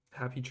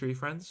 Happy Tree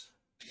Friends?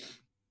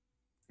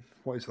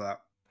 What is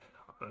that?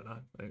 I don't know.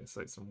 I think it's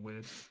like some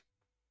weird.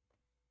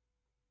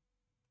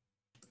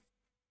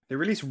 They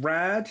released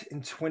Rad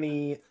in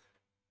 20.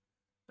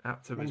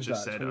 Aptimus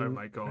just said, "Oh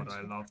my god,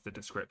 I love the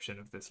description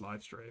of this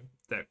live stream."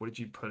 Deck, what did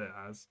you put it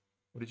as?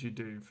 What did you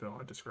do for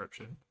our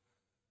description?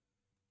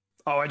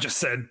 Oh, I just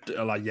said,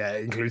 like, yeah,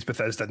 it includes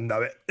Bethesda.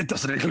 No, it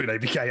doesn't include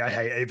ABK. I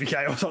hate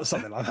ABK or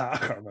something like that. I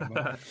can't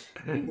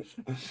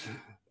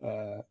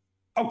remember.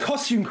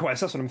 Costume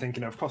Quest. That's what I'm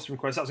thinking of. Costume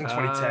Quest. That was in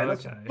 2010.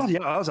 Okay. Bloody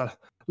hell, that was a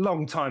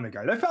long time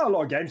ago. They've had a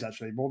lot of games,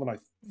 actually, more than I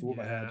thought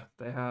they had.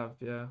 They have,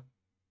 yeah.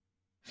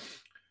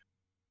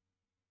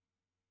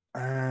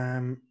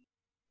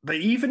 They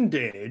even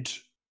did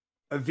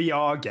a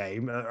VR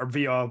game, a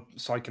VR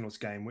Psychonauts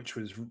game, which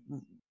was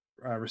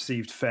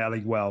received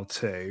fairly well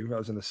too. That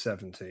was in the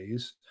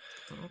 70s.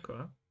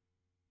 Okay.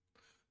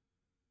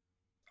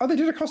 Oh, they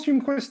did a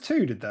Costume Quest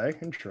too, did they?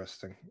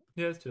 Interesting.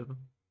 Yeah, it's two of them.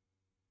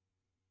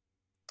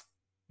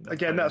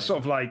 Again, that's sort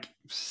of like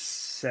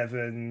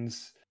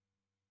sevens.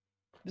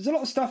 There's a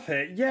lot of stuff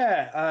here.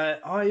 Yeah,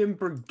 Iron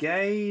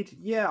Brigade.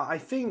 Yeah, I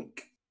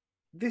think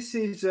this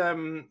is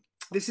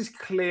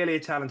clearly a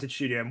talented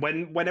studio, and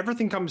when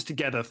everything comes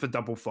together for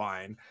Double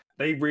Fine,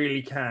 they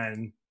really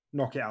can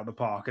knock it out of the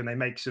park, and they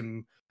make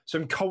some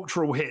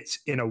cultural hits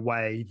in a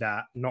way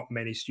that not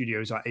many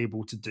studios are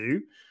able to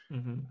do.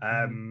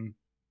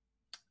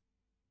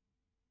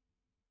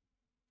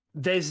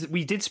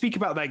 We did speak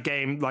about that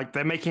game. Like,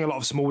 they're making a lot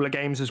of smaller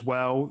games as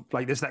well.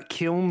 Like, there's that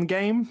Kiln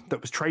game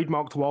that was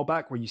trademarked a while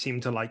back where you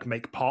seem to like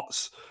make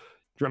pots. Do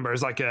you remember? It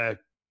was like a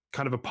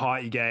kind of a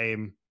party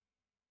game.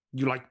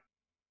 You like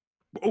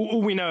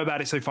all we know about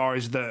it so far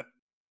is that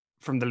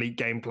from the leaked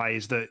gameplay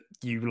is that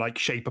you like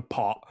shape a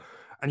pot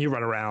and you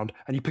run around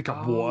and you pick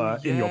up water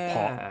in your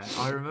pot.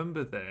 I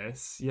remember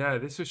this. Yeah,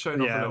 this was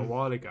shown off a little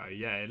while ago.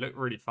 Yeah, it looked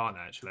really fun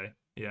actually.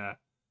 Yeah.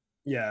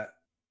 Yeah.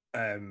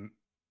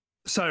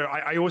 So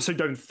I also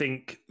don't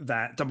think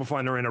that Double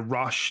Fine are in a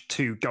rush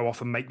to go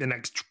off and make the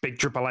next big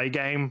AAA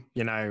game.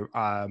 You know,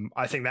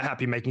 I think they're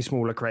happy making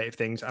smaller creative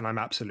things, and I'm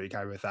absolutely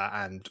okay with that.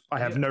 And I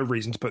have no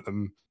reason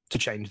to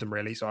change them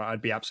really. So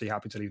I'd be absolutely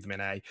happy to leave them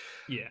in A.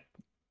 Yeah,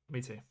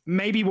 me too.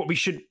 Maybe what we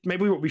should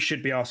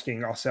be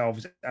asking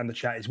ourselves and the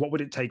chat is, what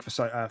would it take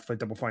for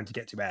Double Fine to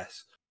get to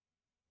S?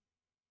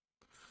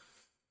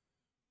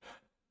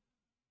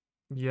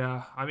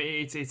 Yeah, I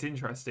mean, it's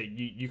interesting.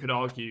 You could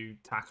argue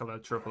tackle a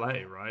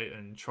AAA, right,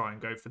 and try and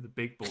go for the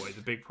big boy,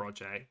 the big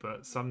project,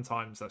 but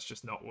sometimes that's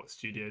just not what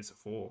studios are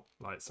for.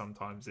 Like,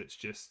 sometimes it's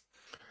just,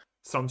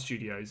 some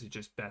studios are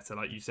just better,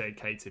 like you said,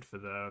 catered for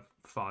the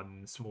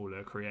fun,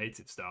 smaller,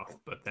 creative stuff,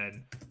 but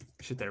then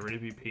should they really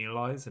be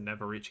penalized and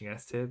never reaching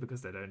S tier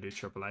because they don't do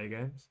AAA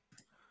games?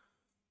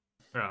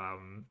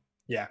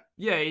 Yeah,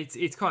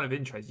 it's kind of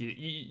interesting.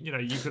 You know,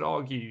 you could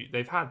argue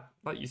they've had,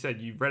 like you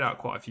said, you read out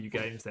quite a few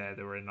games there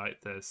that were in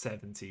like the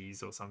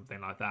 70s or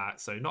something like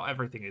that. So not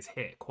everything is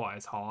hit quite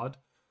as hard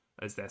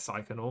as their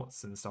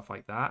Psychonauts and stuff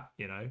like that.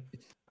 You know,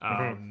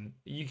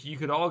 you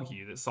could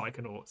argue that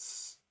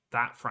Psychonauts,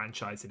 that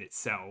franchise in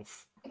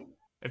itself,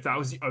 if that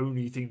was the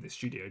only thing the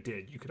studio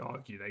did, you could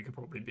argue they could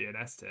probably be an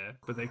S tier.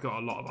 But they've got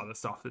a lot of other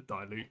stuff that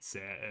dilutes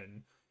it,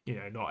 and you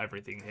know, not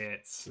everything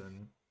hits,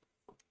 and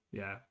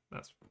yeah,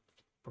 that's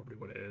probably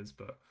what it is.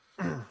 But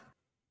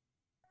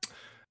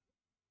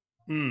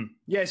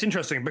yeah, it's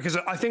interesting because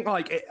I think,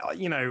 like,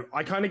 you know,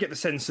 I kind of get the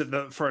sense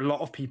that for a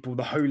lot of people,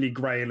 the holy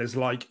grail is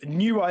like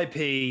new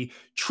IP,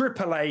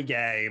 AAA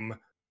game.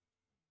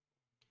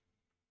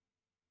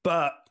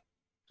 But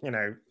you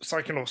know,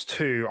 Psychonauts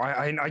 2,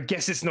 I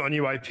guess it's not a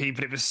new IP,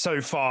 but it was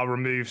so far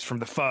removed from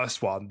the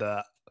first one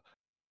that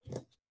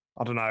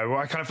I don't know.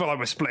 I kind of feel like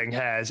we're splitting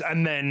hairs.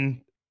 And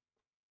then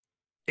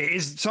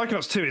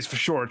Psychonauts 2 is for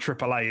sure a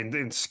AAA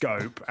in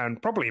scope and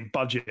probably in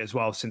budget as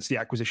well, since the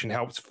acquisition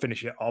helped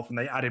finish it off, and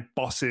they added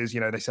bosses.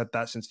 You know, they said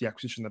that since the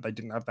acquisition that they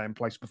didn't have that in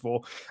place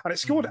before, and it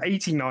scored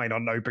 89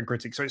 on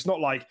OpenCritic. So it's not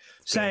like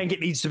saying it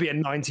needs to be a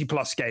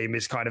 90+ game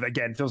is kind of,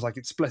 again, feels like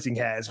it's splitting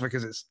hairs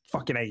because it's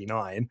fucking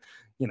 89.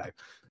 You know.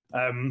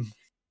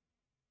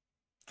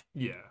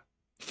 Yeah.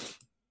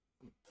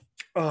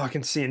 Oh, I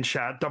can see in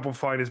chat, Double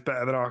Fine is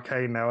better than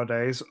Arcane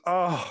nowadays.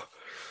 Oh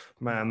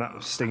man,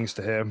 that stings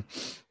to hear.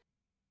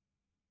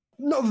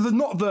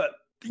 Not that,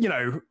 you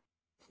know,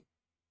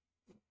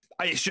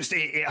 it's just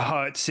it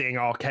hurts seeing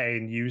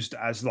Arcane used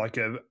as like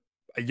a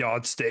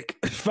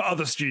yardstick for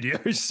other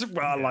studios.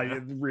 Well, like,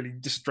 it really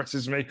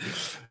distresses me.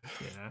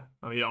 Yeah,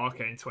 I mean,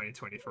 Arcane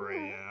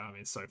 2023. Yeah, I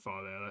mean, so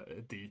far they're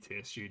a D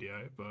tier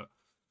studio, but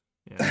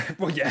yeah.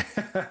 Well, yeah.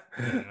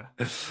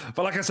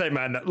 But like I say,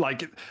 man,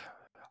 like,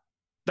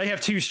 they have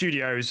two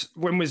studios.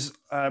 When did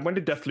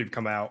Deathloop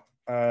come out?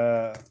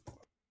 Because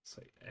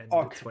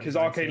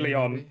Arcane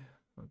Leon. Maybe?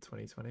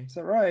 2020. Is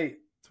that right?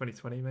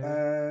 2020, maybe.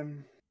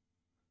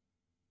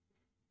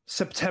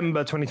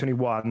 September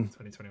 2021.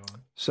 2021.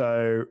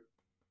 So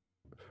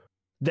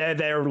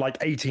they're like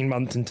 18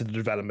 months into the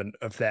development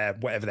of their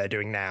whatever they're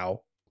doing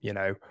now, you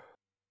know.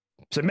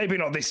 So maybe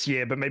not this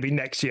year, but maybe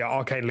next year,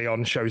 Arcane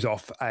Leon shows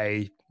off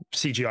a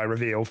CGI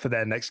reveal for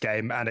their next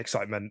game, and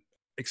excitement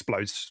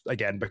explodes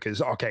again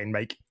because Arcane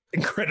make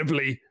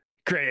incredibly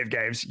creative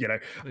games, you know.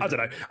 I don't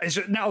know. It's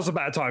just, now's a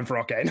bad time for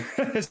Arcane,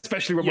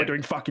 especially when we're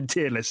doing fucking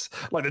tier lists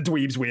like the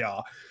dweebs we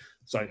are.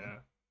 So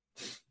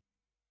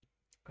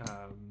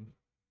yeah.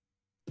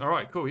 All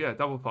right, cool. Yeah,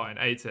 Double Fine,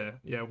 A tier.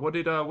 Yeah, what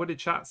did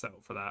chat sell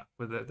for that?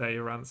 Were they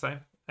around the same?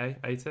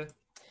 A tier?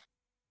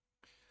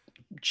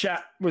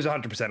 Chat was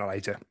 100% on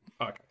A tier.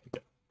 Okay,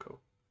 yeah, cool.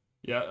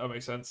 Yeah, that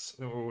makes sense.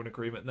 I think we're all in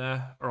agreement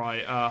there. All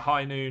right,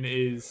 High Moon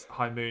is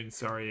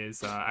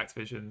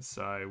Activision,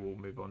 so we'll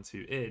move on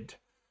to id.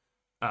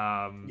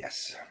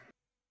 Yes.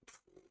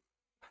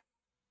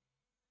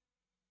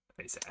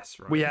 It's S,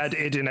 right? We had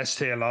id in S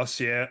tier last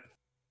year.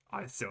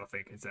 I still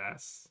think it's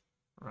S,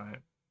 right?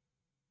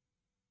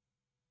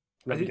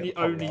 I think the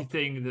only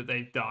thing that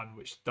they've done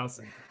which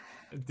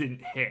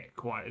didn't hit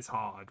quite as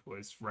hard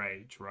was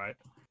Rage, right?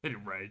 They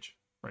did Rage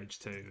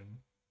 2, and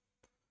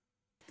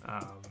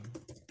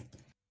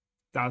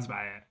that was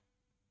about it.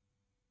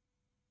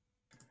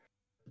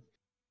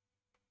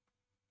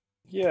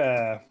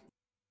 Yeah.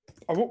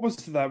 Oh, what was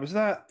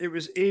that? It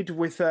was id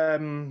with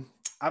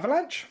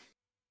Avalanche?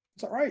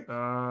 Is that right?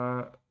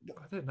 I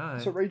don't know.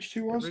 That's what Rage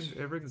 2 was?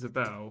 It rings a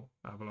bell,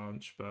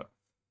 Avalanche, but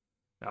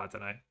I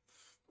don't know.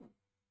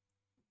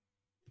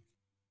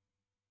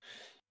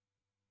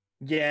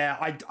 Yeah,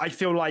 I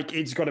feel like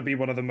it's got to be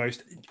one of the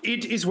most.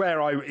 It is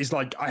where I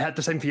had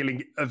the same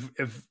feeling of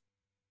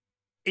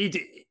it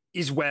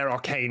is where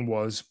Arcane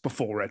was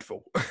before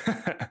Redfall.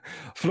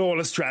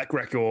 Flawless track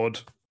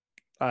record.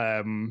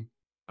 Some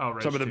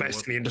of the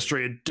best in the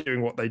industry are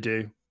doing what they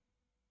do.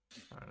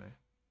 I don't know.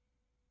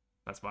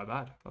 That's my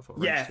bad. I thought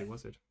Rage 2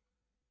 was it.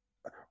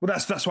 Well,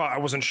 that's why I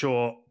wasn't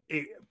sure.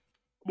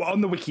 Well,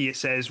 on the wiki, it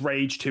says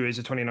Rage 2 is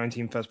a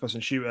 2019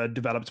 first-person shooter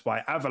developed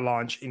by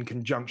Avalanche in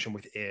conjunction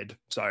with id.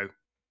 So,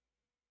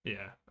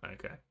 yeah,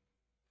 okay.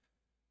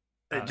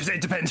 It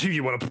depends who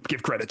you want to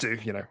give credit to,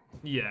 you know.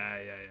 Yeah,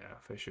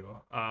 for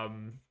sure.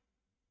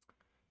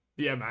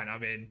 Yeah, man. I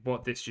mean,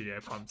 what this studio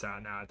pumps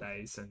out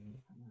nowadays, and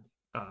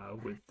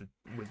with the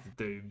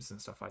Dooms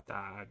and stuff like that,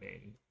 I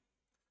mean,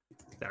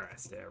 they're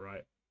S tier,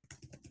 right?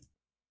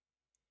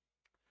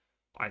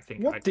 I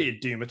think. What did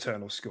Doom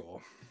Eternal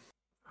score?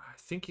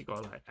 I think it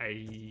got like I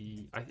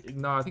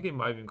think it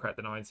might have even cracked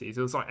the 90s.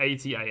 It was like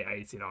 88,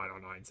 89, or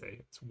 90.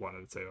 It's one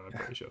of the two, I'm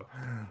pretty sure.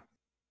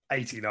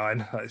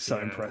 89. That is so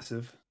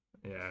impressive.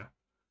 Yeah.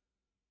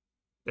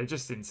 They're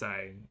just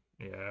insane.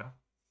 Yeah.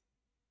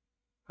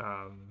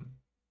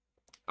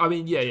 I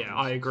mean, yeah,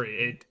 I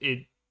agree.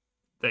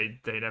 They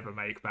never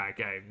make bad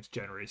games,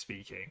 generally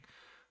speaking.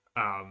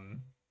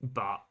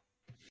 But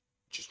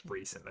just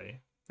recently,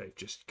 they've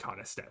just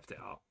kind of stepped it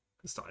up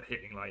and started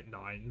hitting like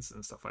 9s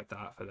and stuff like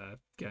that for their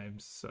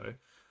games. So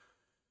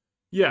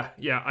yeah,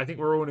 I think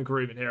we're all in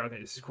agreement here. I think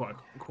this is quite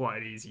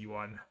an easy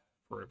one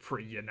for a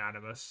pretty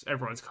unanimous.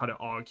 Everyone's kind of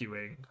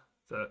arguing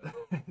that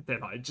they're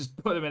like, just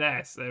put them in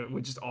S. We're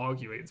just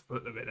arguing to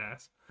put them in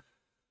S.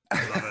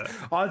 I love it.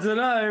 I don't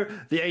know.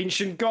 The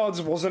Ancient Gods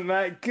wasn't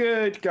that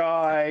good,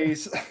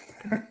 guys.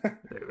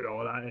 Dude,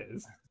 all that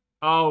is.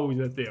 Oh,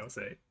 the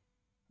DLC.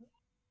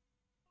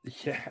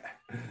 Yeah,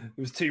 it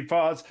was 2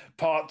 parts.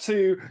 Part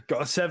 2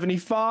 got a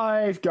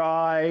 75,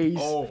 guys.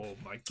 Oh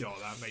my god,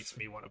 that makes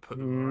me want to put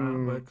them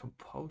around where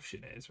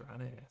Compulsion is,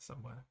 around here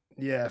somewhere.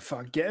 Yeah,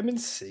 fuck, get them in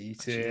C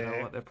tier. You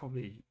know what? They're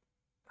probably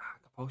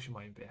Compulsion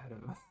might even be ahead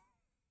of them.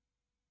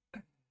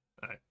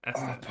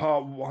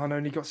 Part 1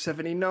 only got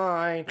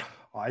 79.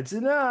 I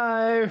don't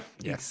know.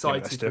 Yeah,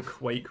 excited for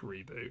Quake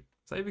reboot.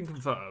 Is that even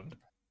confirmed?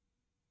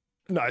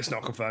 No, it's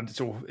not confirmed. It's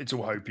all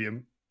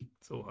hopium.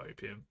 It's all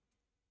hopium.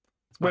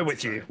 We're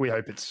with you. We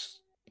hope it's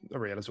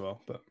real as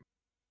well. But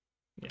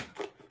yeah,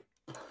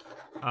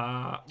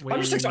 I'm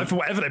just excited for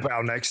whatever they put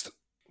out next.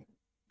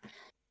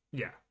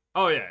 Yeah.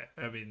 Oh yeah.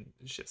 I mean,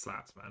 shit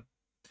slaps, man.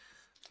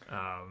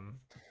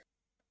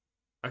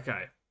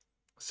 Okay.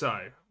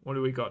 So, what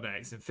do we got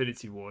next?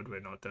 Infinity Ward. We're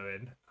not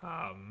doing.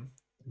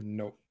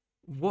 Nope.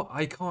 What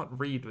I can't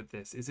read with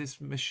this is this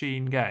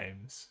Machine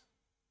Games.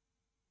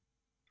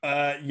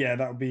 Yeah,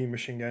 that would be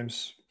Machine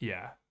Games.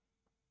 Yeah.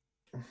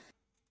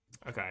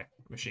 Okay,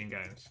 Machine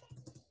Games.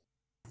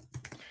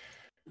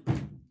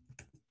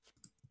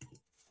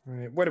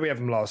 Right, where do we have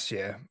them last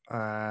year?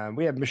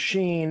 We had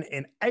Machine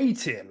in A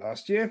tier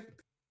last year.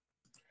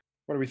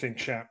 What do we think,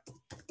 chat?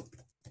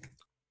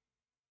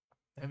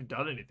 They haven't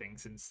done anything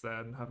since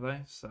then, have they?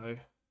 So,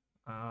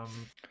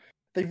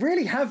 they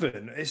really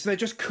haven't. They're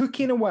just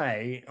cooking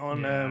away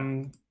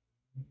on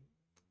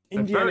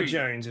Indiana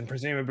Jones and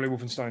presumably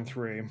Wolfenstein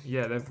 3.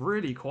 Yeah, they're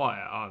really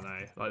quiet, aren't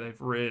they? Like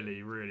they've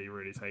really, really,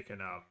 really taken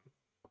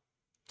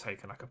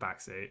like a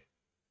backseat.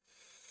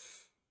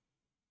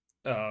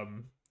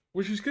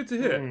 Which is good to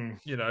hear.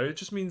 You know, it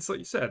just means, like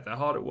you said, they're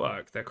hard at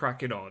work. They're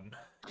cracking on.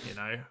 You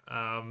know,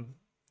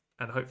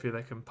 and hopefully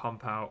they can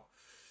pump out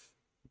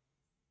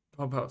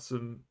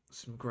some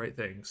great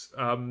things.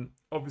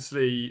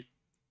 Obviously,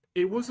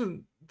 it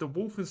wasn't the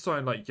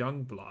Wolfenstein like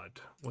Youngblood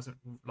wasn't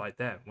like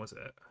them, was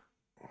it?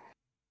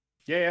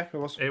 Yeah, it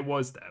was. It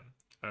was them.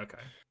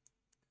 Okay.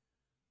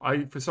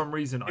 For some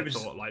reason I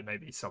thought like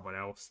maybe someone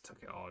else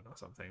took it on or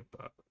something,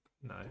 but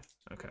No.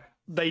 Okay.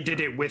 They did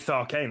it with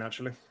Arcane,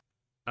 actually.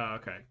 Oh,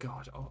 okay.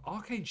 God,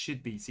 Arcane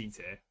should be C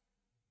tier.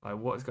 Like,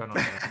 what is going on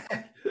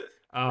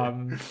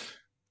here?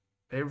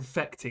 They're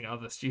infecting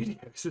other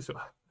studios as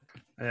well.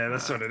 Yeah,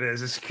 that's what it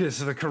is. It's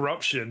because of the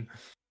corruption.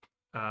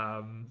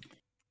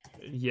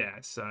 Yeah,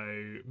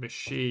 so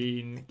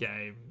machine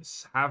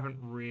games haven't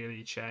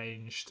really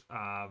changed.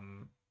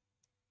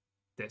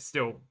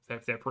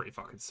 They're pretty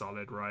fucking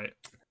solid, right?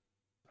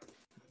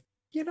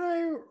 You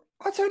know,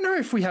 I don't know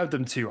if we have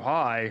them too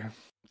high,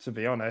 to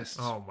be honest.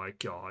 Oh my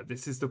god,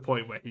 this is the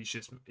point where he's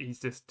just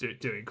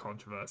doing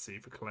controversy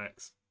for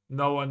clicks.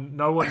 No one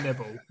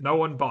nibble, no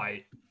one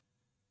bite.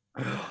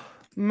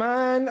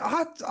 Man,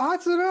 I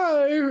don't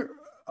know.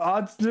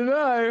 I don't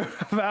know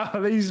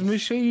about these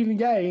machine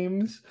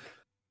games.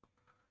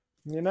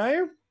 You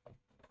know?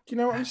 Do you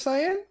know what I'm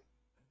saying?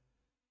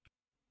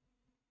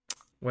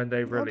 When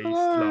they released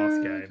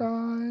last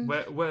game.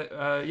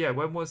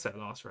 When was their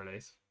last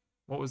release?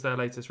 What was their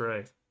latest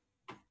release?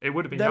 It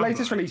would have been their Youngblood.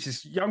 Latest release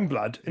is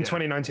Youngblood in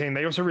 2019.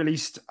 They also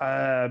released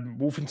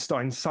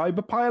Wolfenstein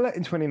Cyberpilot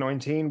in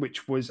 2019,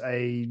 which was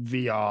a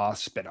VR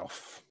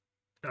spin-off.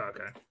 Oh,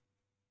 okay.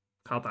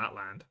 How'd that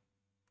land?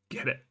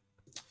 Get it?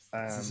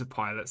 This is a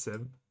pilot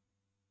sim.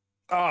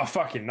 Oh,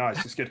 fucking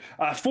nice. It's good.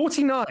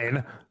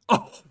 49.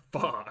 Oh,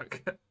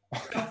 fuck.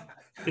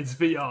 It's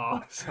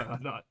VR. So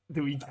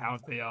do we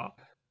count VR?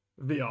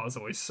 VR is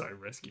always so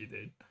risky,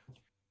 dude.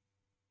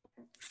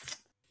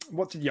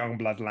 What did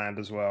Youngblood land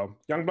as well?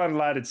 Youngblood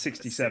landed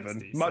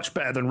 67. Much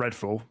better than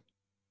Redfall.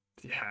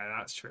 Yeah,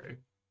 that's true.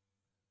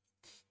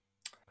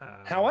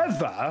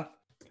 However,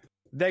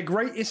 their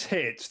greatest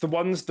hits, the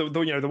ones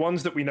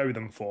that we know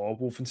them for,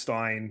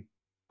 Wolfenstein,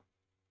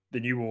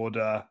 The New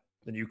Order,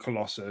 The New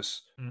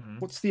Colossus. Mm-hmm.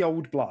 What's the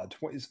Old Blood?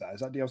 What is that?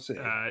 Is that DLC?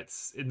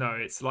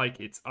 It's like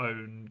its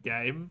own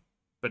game,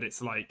 but it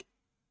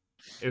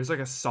was like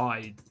a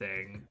side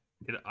thing.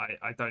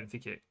 I don't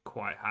think it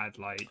quite had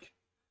like.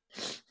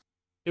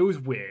 It was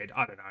weird.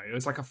 I don't know. It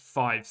was like a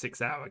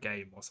 5-6 hour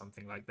game or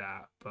something like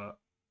that. But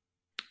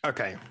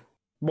okay,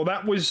 well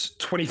that was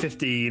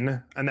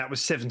 2015, and that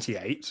was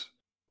 78.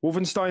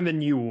 Wolfenstein: The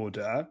New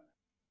Order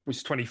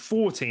was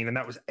 2014, and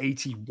that was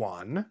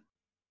 81.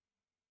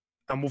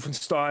 And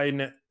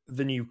Wolfenstein: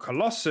 The New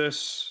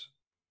Colossus,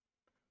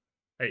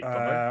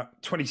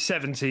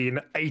 2017,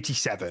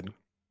 87.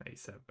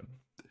 87.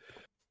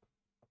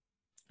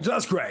 So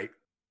that's great.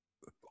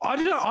 I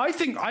don't know. I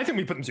think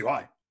we put them too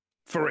high.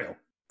 For real.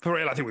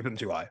 I think we put them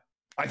too high.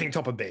 I think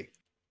top of B.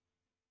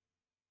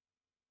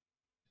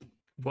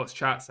 What's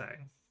chat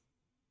saying?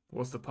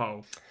 What's the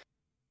poll?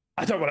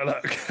 I don't want to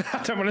look.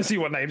 I don't want to see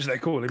what names they're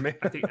calling me.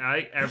 I think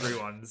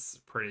everyone's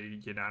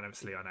pretty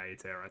unanimously on A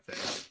tier, I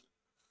think.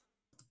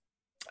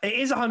 It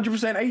is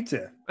 100% A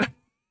tier.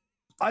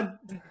 I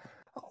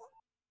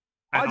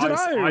don't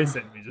know. I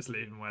said we just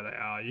leave them where they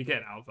are. You're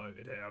getting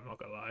outvoted here, I'm not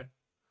going to lie.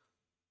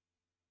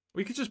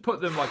 We could just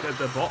put them like at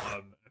the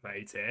bottom of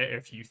A tier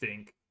if you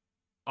think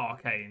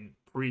Arcane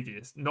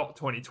previous, not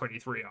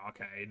 2023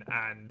 Arcane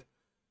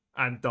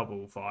and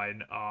Double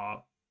Fine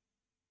are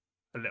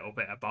a little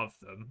bit above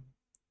them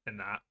in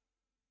that.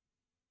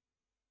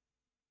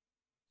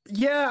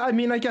 Yeah, I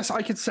mean, I guess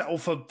I could settle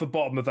for the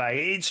bottom of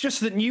A. It's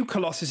just that New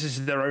Colossus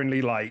is their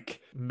only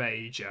like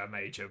major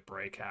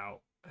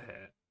breakout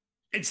hit.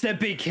 It's their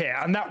big hit,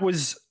 and that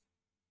was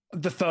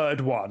the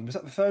third one. Was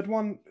that the third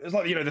one? It's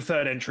like the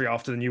third entry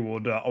after the New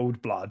Order,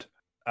 Old Blood.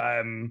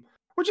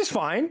 Which is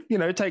fine.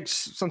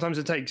 Sometimes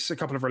it takes a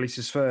couple of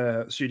releases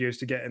for studios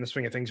to get in the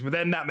swing of things. But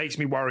then that makes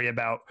me worry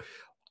about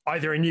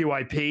either a new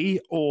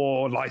IP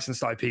or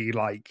licensed IP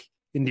like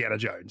Indiana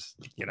Jones.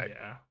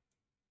 Yeah.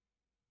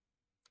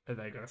 Are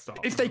they going to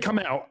stop? If they come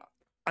out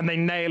and they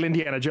nail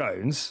Indiana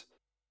Jones,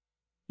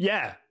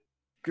 yeah,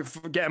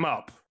 get them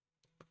up.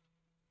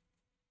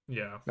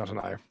 Yeah. I don't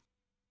know.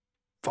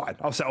 Fine,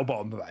 I'll settle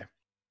bottom of A.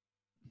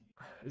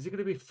 Is it going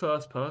to be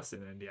first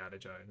person Indiana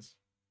Jones?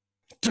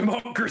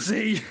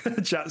 Democracy,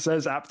 chat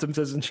says. Aptum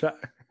says in chat.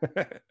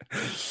 I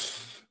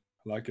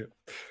like it.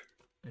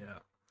 Yeah.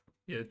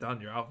 You're done.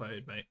 You're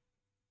outvoted, mate.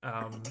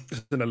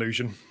 It's an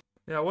illusion.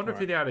 Yeah, I wonder if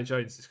Indiana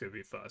Jones is going to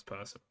be first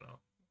person or not.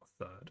 Or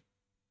third.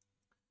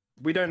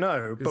 We don't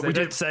know, but we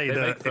did say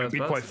that it would be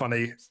quite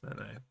funny.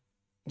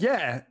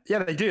 Yeah,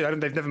 they do.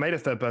 They've never made a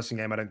third person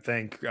game, I don't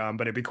think.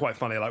 But it'd be quite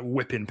funny, like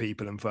whipping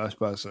people in first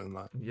person.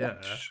 Like, yeah.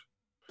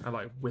 And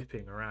like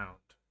whipping around.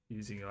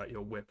 Using like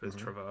your whip as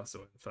traversal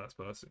in first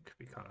person could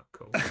be kind of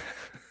cool.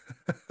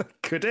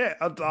 Could it?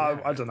 I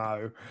don't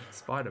know.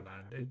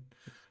 Spider-Man, dude.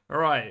 All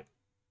right.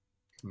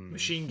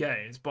 Machine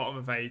games, bottom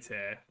of A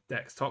tier.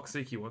 Dex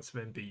Toxic, you want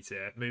some in B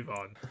tier. Move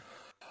on.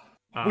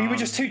 We were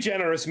just too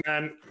generous,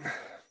 man.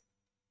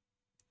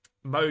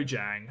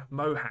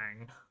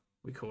 Mohang,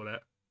 we call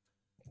it.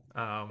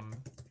 Where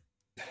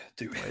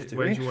do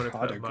you want to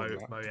put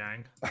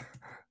Mojang?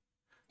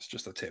 It's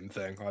just a Tim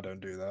thing. I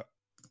don't do that.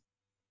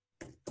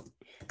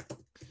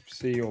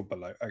 C or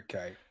below.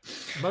 Okay.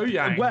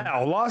 Mojang.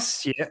 Well,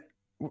 last year.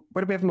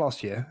 Where did we have them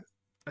last year?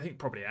 I think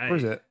probably A. Where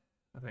is it?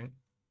 I think.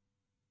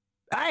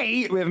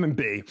 A? We have them in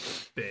B.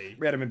 B.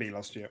 We had them in B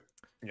last year.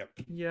 Yep.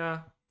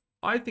 Yeah,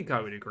 I think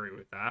I would agree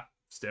with that.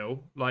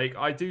 Still, like,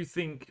 I do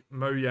think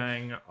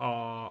Mojang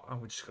are.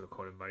 I'm just gonna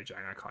call him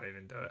Mojang. I can't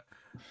even do it.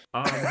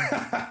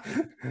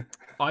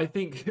 I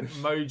think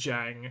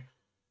Mojang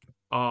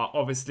are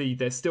obviously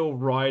they're still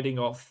riding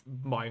off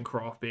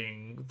Minecraft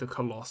being the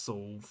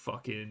colossal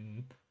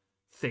fucking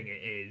thing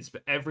it is,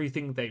 but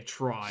everything they've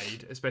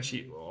tried,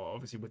 especially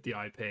obviously with the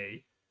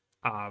IP,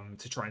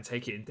 to try and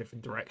take it in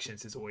different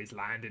directions, has always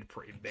landed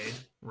pretty mid,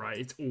 right?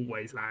 It's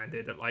always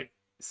landed at like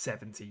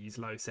 70s,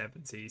 low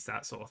 70s,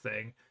 that sort of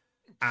thing.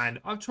 And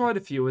I've tried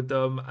a few of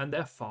them and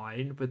they're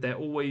fine, but they're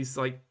always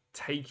like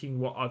taking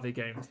what other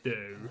games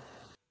do,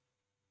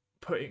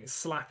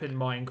 slapping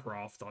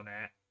Minecraft on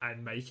it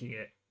and making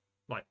it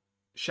like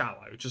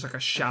shallow, just like a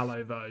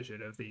shallow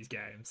version of these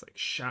games,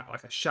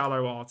 like a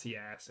shallow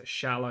RTS, a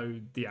shallow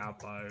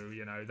Diablo,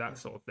 you know, that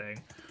sort of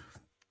thing.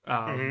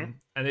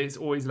 And it's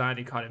always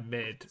landing kind of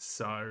mid.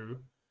 So,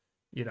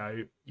 you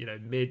know,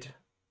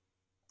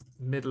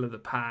 middle of the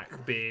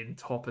pack being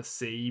top of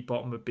C,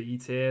 bottom of B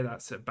tier.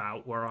 That's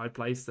about where I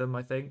place them,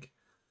 I think.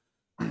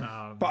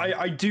 But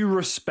I do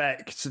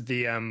respect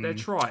the they're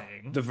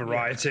trying the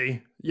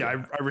variety.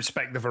 Yeah. I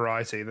respect the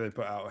variety they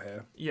put out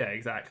here. Yeah,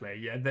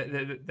 exactly. Yeah,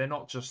 they're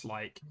not just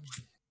like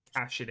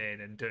cashing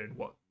in and doing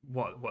what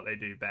they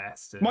do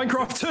best. And,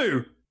 Minecraft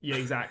 2. Yeah,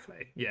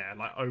 exactly. Yeah,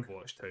 like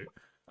Overwatch 2.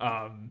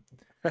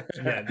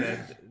 Yeah,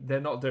 they're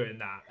not doing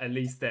that. At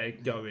least they're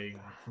going.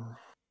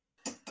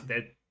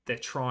 They're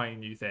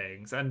trying new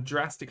things and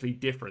drastically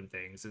different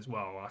things as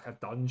well, like a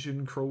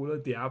dungeon crawler,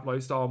 Diablo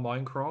style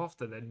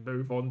Minecraft, and then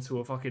move on to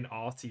a fucking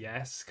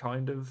RTS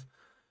kind of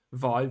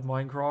vibe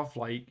Minecraft.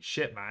 Like,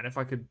 shit, man, if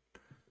I could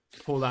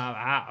pull that out of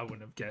the hat, I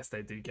wouldn't have guessed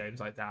they'd do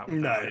games like that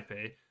with that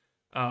IP.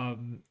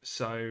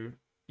 So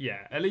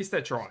yeah, at least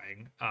they're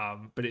trying.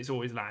 But it's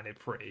always landed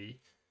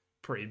pretty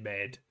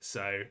mid.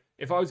 So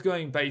if I was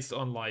going based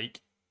on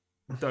like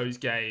those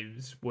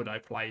games, would I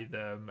play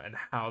them and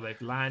how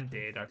they've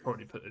landed, I'd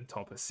probably put them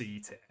top of C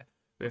tier.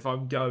 But if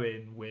I'm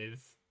going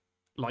with,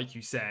 like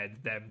you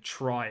said, them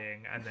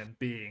trying and then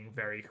being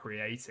very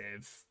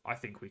creative, I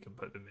think we can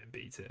put them in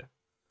B tier.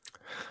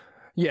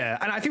 Yeah,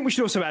 and I think we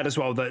should also add as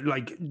well that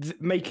like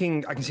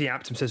making, I can see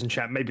Aptum says in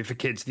chat, maybe for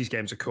kids these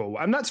games are cool,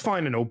 and that's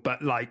fine and all,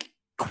 but like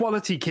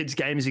quality kids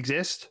games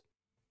exist.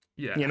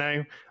 Yeah, you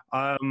know,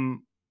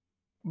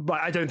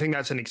 but I don't think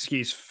that's an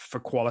excuse for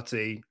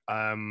quality.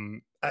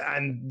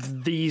 And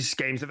these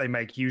games that they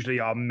make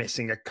usually are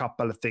missing a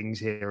couple of things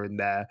here and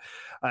there.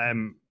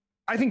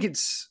 I think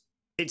it's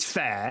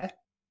fair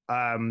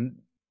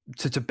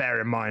to bear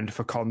in mind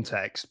for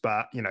context,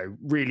 but you know,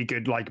 really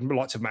good, like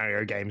lots of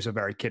Mario games are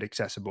very kid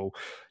accessible.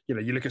 You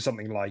know, you look at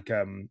something like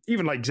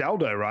even like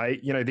Zelda, right?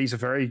 You know, these are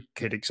very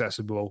kid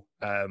accessible,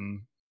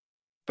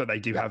 but they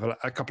do have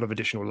a couple of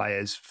additional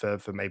layers for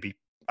maybe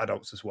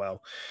adults as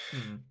well.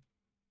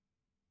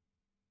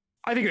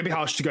 I think it'd be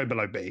harsh to go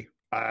below B.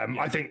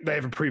 I think they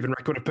have a proven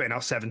record of putting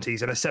out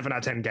 70s, and a 7 out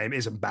of 10 game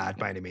isn't bad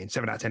by any means.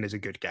 7 out of 10 is a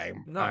good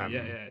game. No,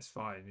 it's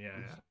fine.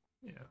 Yeah.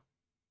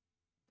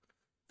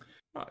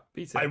 Right,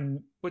 B tier.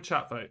 Would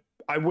chat vote?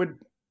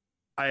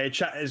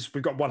 Chat is,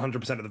 we've got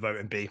 100% of the vote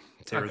in B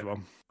tier as well.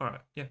 All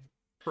right, yeah,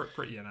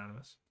 pretty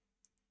unanimous.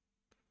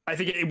 I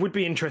think it would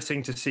be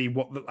interesting to see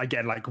what would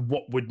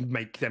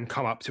make them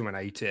come up to an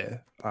A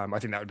tier. I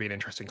think that would be an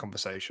interesting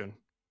conversation.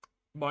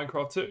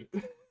 Minecraft 2.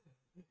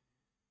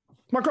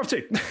 Minecraft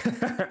 2.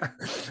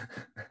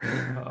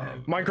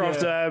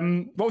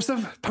 Minecraft, what was the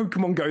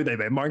Pokemon Go they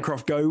made?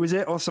 Minecraft Go, was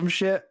it? Or some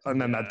shit? And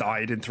then that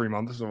died in 3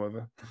 months or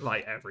whatever.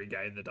 Like every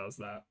game that does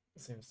that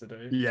seems to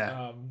do.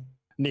 Yeah.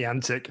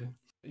 Niantic.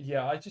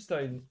 Yeah, I just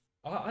don't...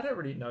 I don't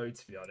really know,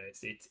 to be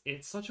honest.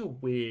 It's such a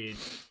weird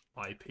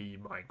IP,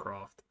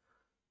 Minecraft.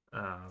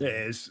 It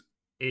is.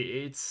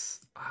 It's...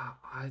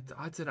 I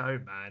don't know,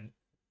 man.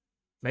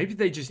 Maybe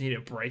they just need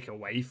to break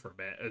away from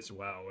it as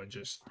well and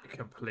just a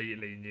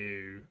completely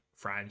new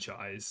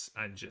franchise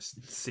and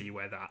just see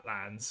where that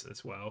lands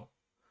as well.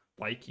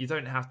 Like, you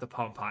don't have to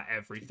pump out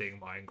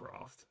everything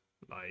Minecraft.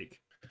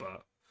 Like,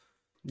 but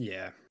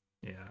yeah,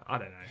 I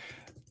don't know.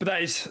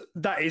 But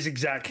that is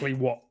exactly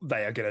what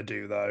they are going to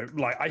do, though.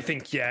 Like, I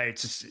think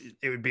it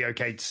would be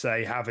okay to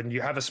say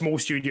you have a small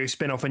studio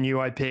spin off a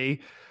new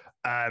IP,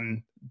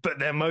 but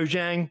they're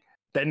Mojang.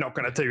 They're not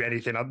going to do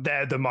anything.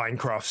 They're the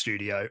Minecraft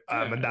studio,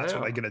 and that's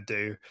what they're going to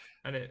do.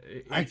 And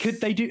could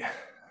they do?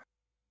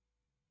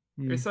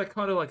 It's like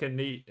kind of like a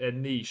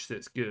niche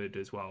that's good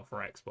as well for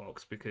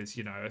Xbox, because,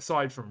 you know,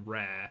 aside from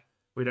Rare,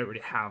 we don't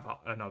really have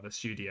another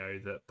studio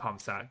that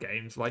pumps out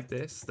games like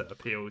this that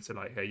appeal to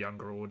like a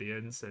younger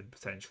audience and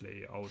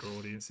potentially older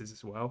audiences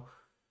as well.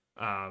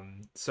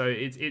 So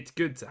it's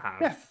good to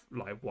have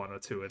like one or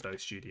two of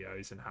those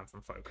studios and have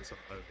them focus on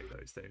only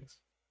those things.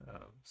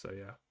 So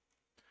yeah.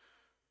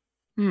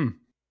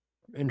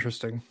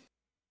 Interesting.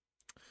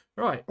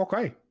 Right.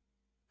 Okay.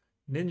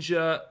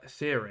 Ninja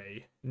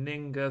Theory.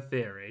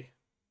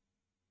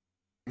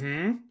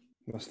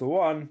 That's the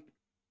one.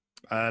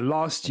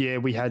 Last year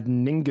we had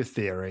Ninja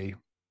Theory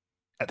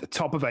at the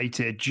top of A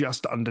tier,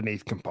 just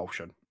underneath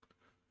Compulsion.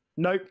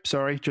 Nope,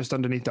 sorry, just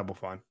underneath Double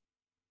Fine.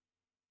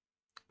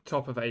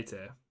 Top of A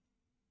tier.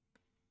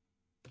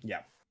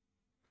 Yeah.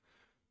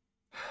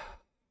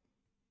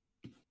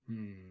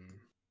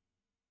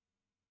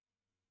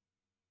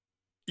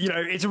 You know,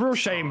 it's a real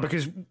shame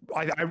because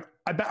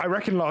I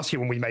reckon last year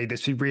when we made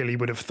this, we really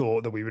would have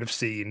thought that we would have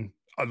seen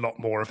a lot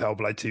more of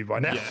Hellblade 2 by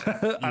now.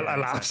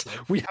 Alas,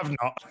 exactly. we have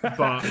not.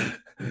 But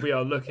we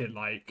are looking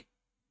like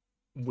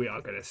we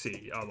are going to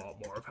see a lot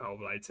more of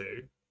Hellblade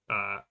 2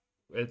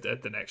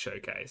 at the next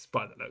showcase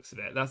by the looks of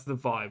it. That's the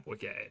vibe we're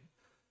getting.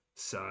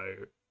 So,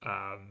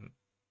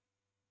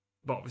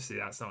 but obviously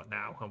that's not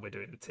now, and we're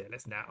doing the tier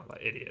list now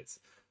like idiots.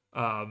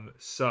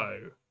 So,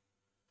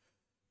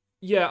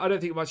 yeah, I don't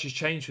think much has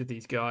changed with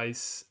these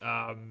guys.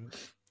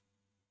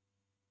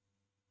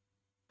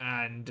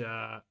 And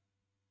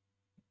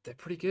they're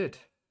pretty good.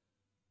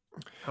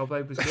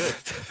 Hellblade was good.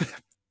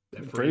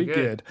 They're pretty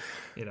good.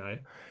 You know.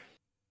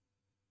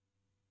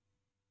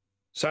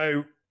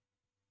 So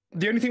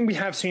the only thing we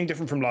have seen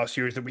different from last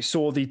year is that we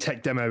saw the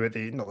tech demo at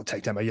the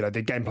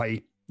the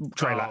gameplay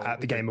trailer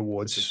at the Game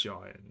Awards. With the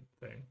giant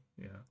thing,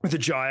 yeah. With the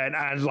giant,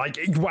 and like,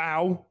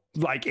 wow,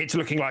 like it's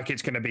looking like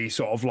it's going to be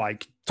sort of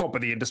like top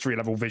of the industry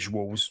level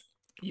visuals.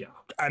 Yeah.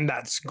 And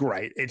that's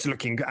great. It's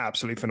looking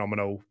absolutely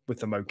phenomenal with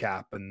the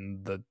mocap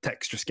and the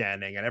texture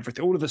scanning and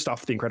everything, all of the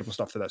stuff, the incredible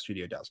stuff that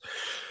studio does.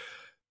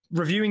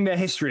 Reviewing their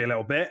history a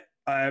little bit,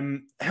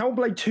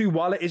 Hellblade 2,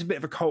 while it is a bit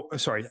of a cult,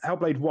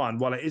 Hellblade 1,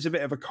 while it is a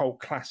bit of a cult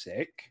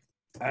classic,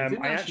 it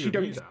didn't actually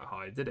don't that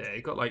high, did it?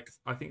 It got like,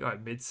 I think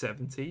like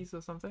mid-70s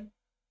or something.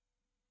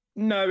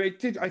 No, it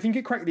did. I think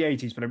it cracked the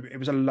 80s, but it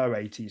was a low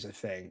 80s, I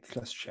think.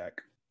 Let's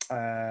check.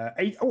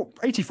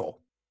 84.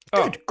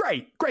 Good,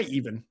 great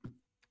even.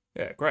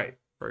 Yeah, great.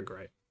 Very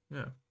great.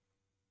 Yeah.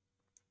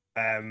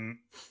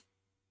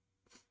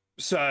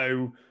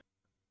 So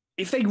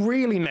if they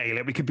really nail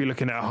it, we could be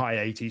looking at a high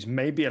 80s,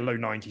 maybe a low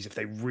 90s if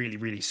they really,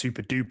 really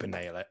super duper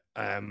nail it.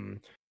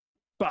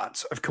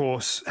 But of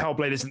course,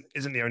 Hellblade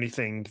isn't the only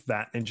thing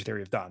that Ninja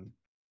Theory have done.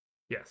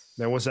 Yes.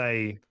 There was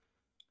a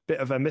bit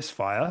of a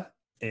misfire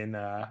in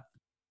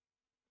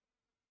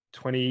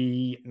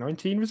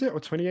 2019, was it? Or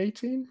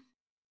 2018?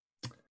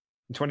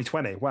 In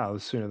 2020. Wow, it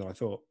was sooner than I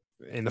thought.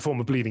 In the form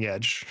of Bleeding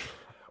Edge.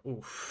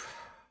 Oof.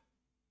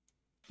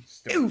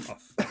 Still Oof.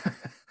 rough.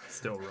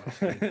 Still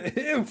rough.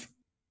 Oof.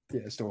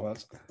 Yeah, it still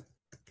hurts.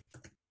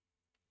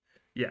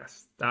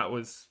 Yes, that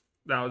was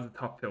a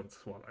tough pill to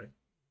swallow.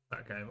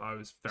 That game, I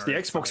was very.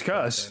 It's the Xbox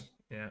curse.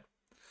 Yeah,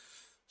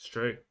 it's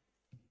true.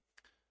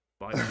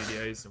 Buy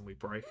studios and we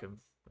break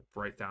them,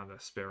 break down their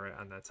spirit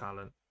and their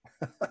talent.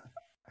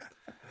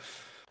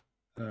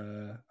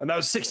 And that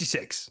was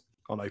 66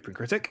 on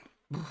OpenCritic.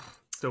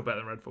 Still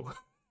better than Redfall.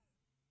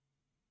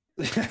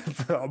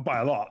 By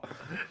a lot.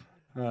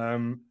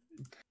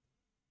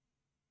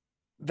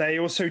 They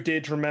also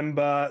did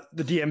remember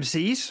the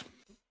DMCs.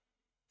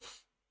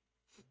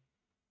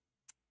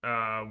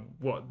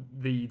 What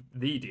the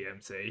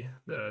DMC,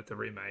 the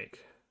remake,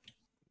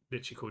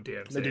 literally called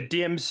DMC. They did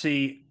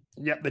DMC.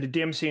 Yep, they did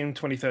DMC in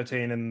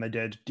 2013, and they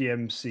did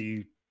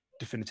DMC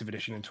Definitive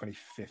Edition in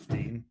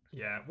 2015.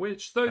 Yeah,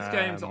 which those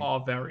games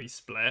are very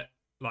split.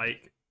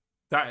 Like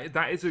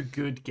that is a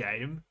good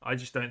game. I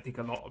just don't think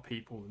a lot of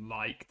people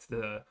liked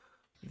the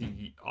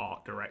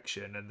art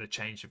direction and the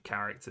change of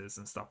characters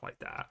and stuff like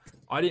that.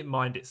 I didn't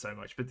mind it so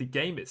much, but the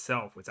game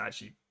itself was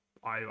actually,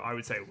 I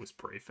would say it was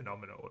pretty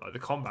phenomenal. Like the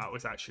combat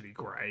was actually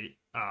great.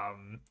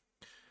 And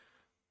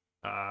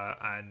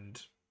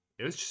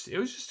it was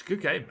just a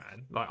good game,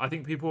 man. Like I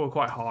think people were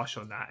quite harsh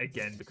on that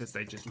again because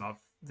they just love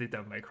the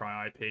Devil May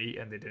Cry IP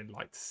and they didn't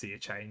like to see a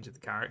change of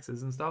the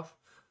characters and stuff.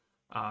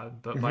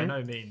 But by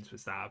no means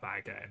was that a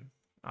bad game.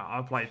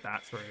 I played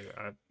that through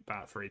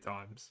about 3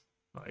 times.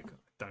 Like, I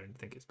don't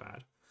think it's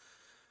bad.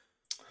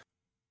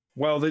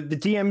 Well, the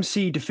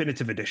DMC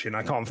Definitive Edition,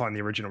 I can't find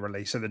the original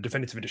release. So the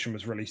Definitive Edition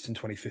was released in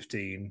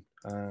 2015,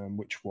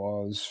 which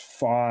was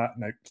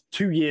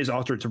 2 years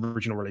after its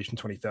original release in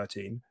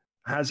 2013.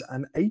 Has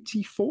an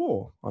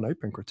 84 on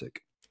OpenCritic.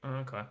 Oh,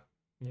 okay.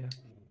 Yeah.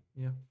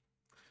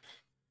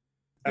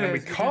 And then we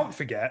can't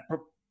forget,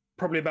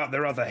 probably about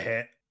their other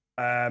hit,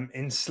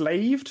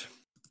 Enslaved.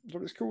 Is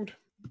what it's called?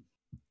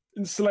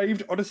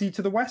 Enslaved Odyssey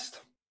to the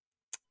West.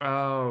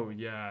 Oh,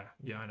 yeah.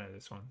 Yeah, I know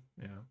this one.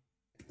 Yeah.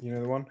 You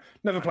know the one?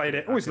 Never played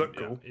it. Always looked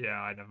cool.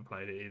 Yeah, I never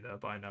played it either,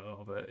 but I know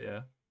of it,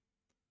 yeah.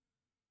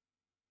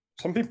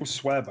 Some people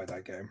swear by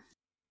that game.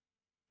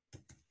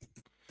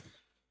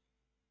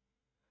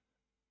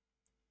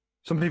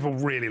 Some people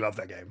really love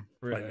that game.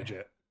 Really? Like,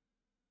 legit.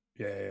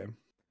 Yeah.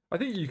 I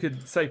think you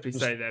could safely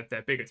say that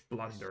their biggest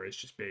blunder is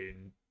just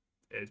being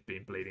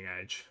Bleeding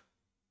Edge.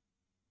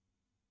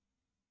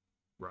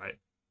 Right?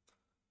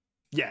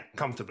 Yeah,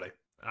 comfortably.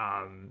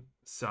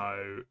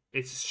 So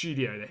it's a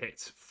studio that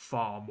hits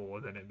far more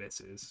than it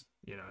misses,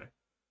 you know.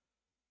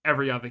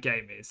 Every other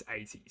game is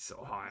 80s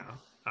or higher.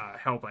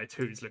 Hellblade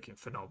 2 is looking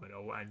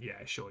phenomenal, and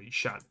yeah, sure, you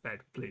shat the bed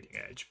with Bleeding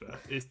Edge, but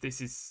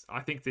I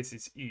think this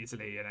is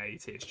easily an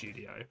A-tier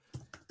studio.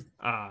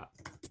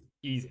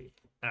 Easy.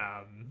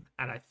 And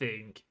I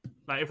think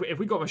like if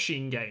we got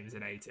machine games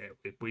in A tier,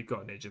 we've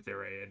got Ninja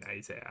Theory in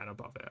A tier and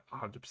above it,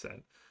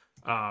 100%.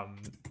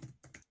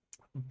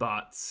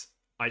 But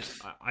I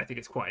think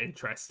it's quite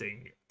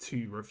interesting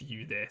to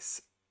review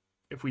this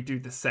if we do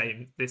the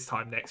same this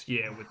time next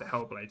year with the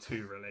Hellblade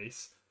 2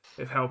 release.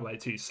 If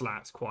Hellblade 2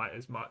 slaps quite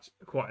as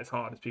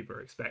hard as people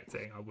are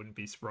expecting, I wouldn't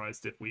be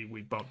surprised if we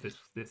bump this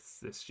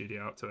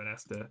studio up to an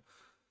S tier.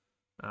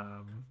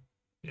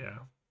 Yeah.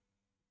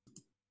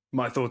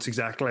 My thoughts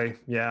exactly.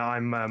 Yeah,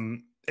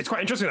 I'm. It's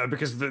quite interesting though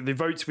because the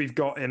votes we've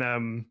got in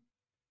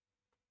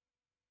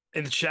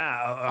the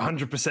chat are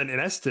 100% in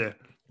S tier.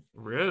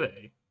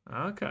 Really?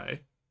 Okay.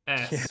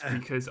 S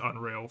because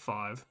Unreal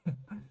 5.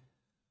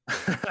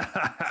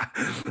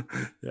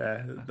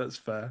 Yeah, that's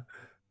fair.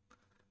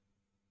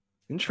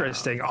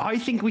 Interesting. I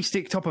think we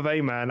stick top of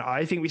A, man.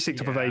 I think we stick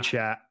top of A,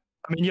 chat.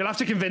 I mean, you'll have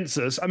to convince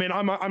us. I mean,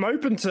 I'm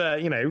open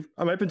to,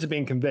 I'm open to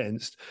being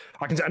convinced.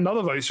 I can say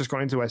another vote's just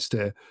gone into S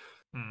tier.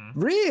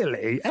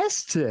 Really?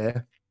 S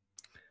tier?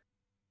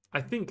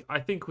 I think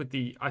with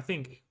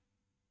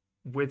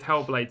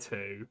Hellblade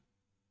 2,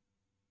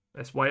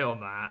 let's wait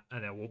on that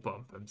and then we'll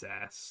bump them to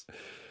S.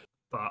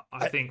 But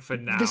I think for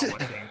now, I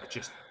think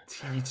just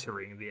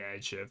teetering the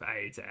edge of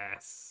A to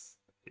S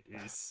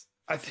is.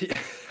 I think,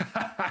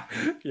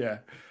 yeah.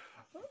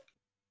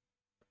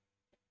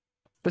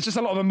 There's just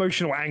a lot of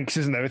emotional angst,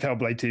 isn't there, with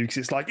Hellblade 2? Because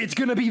it's like, it's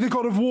going to be the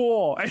God of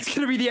War. It's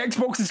going to be the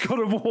Xbox's God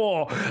of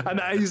War. And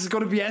that is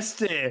going to be S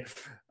tier.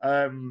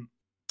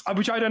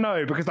 Which I don't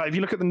know, because like if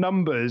you look at the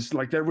numbers,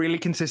 like they're really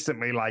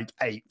consistently like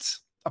 8,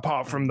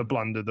 apart from the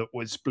blunder that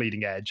was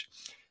Bleeding Edge.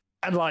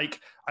 And like,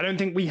 I don't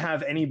think we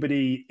have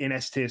anybody in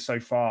S tier so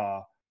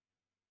far.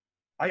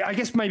 I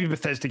guess maybe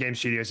Bethesda Game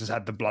Studios has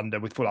had the blunder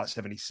with Fallout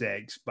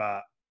 76,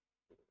 but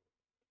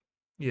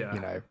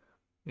yeah,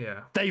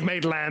 they've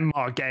made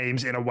landmark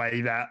games in a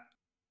way that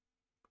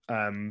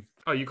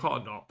you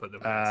can't not put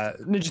them.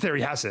 Ninja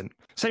Theory hasn't.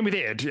 Same with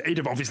id. id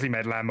have obviously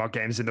made landmark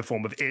games in the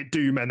form of id,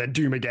 Doom, and then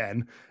Doom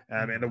again,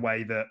 in a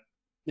way that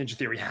Ninja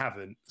Theory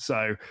haven't.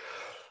 So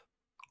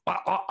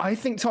I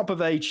think top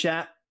of A,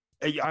 chat.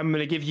 I'm going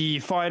to give you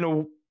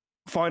final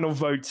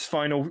votes,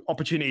 final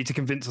opportunity to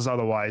convince us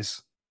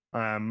otherwise.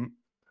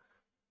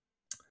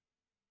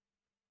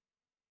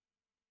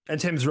 And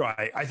Tim's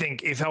right. I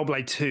think if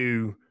Hellblade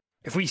 2,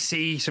 if we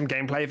see some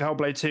gameplay of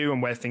Hellblade 2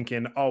 and we're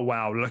thinking, oh,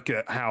 wow, look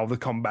at how the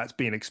combat's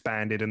being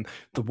expanded and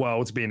the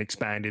world's being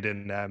expanded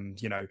and,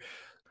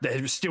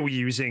 they're still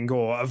using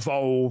or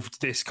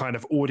evolved this kind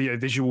of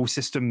audio-visual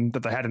system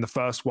that they had in the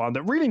first one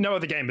that really no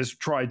other game has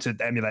tried to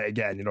emulate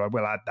again. I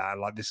will add that.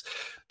 Like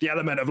the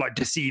element of like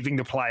deceiving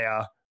the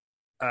player.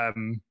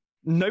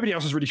 Nobody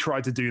else has really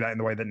tried to do that in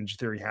the way that Ninja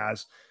Theory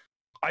has.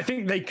 I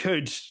think they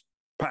could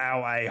put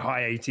out a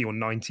high 80 or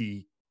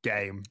 90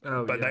 game,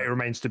 but it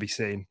remains to be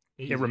seen.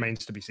 Easy. It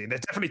remains to be seen. They're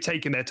definitely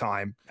taking their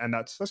time, and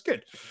that's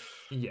good.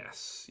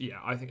 Yes, yeah,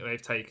 I think they've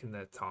taken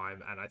their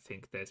time, and I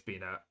think there's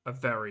been a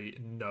very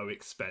no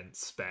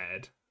expense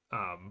spared,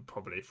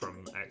 probably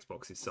from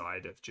Xbox's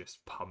side of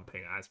just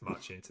pumping as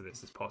much into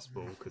this as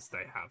possible because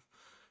they have.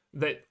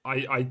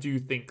 I do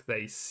think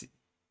they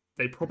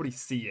probably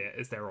see it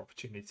as their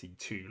opportunity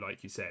to,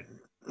 like you said,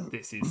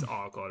 this is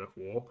our God of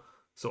War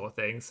sort of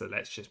thing. So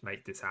let's just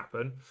make this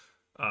happen.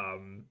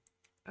 I'd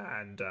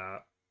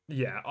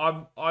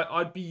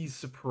be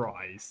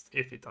surprised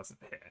if it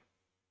doesn't hit.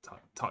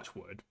 Touch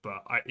wood,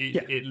 but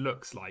it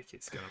looks like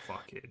it's gonna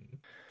fucking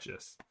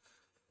just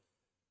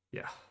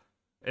it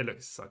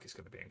looks like it's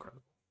gonna be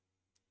incredible.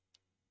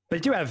 They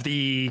do have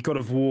the God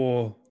of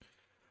War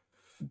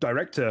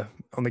director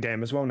on the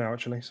game as well now,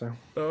 actually. So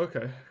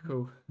okay,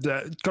 cool.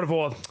 The God of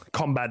War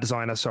combat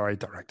designer,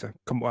 director.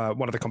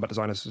 One of the combat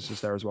designers is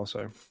there as well.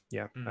 So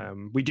yeah,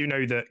 we do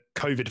know that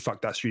COVID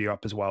fucked that studio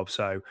up as well.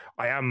 So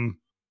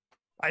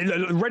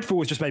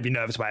Redfall has just made me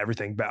nervous about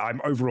everything, but I'm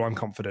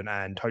confident,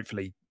 and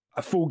hopefully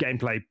a full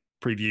gameplay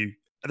preview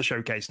at the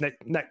showcase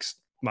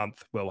next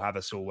month will have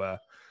us all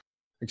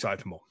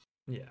excited for more.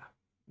 Yeah,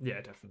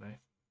 definitely.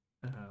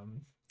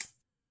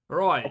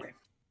 Right. Okay.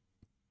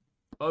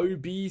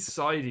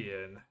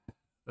 Obsidian.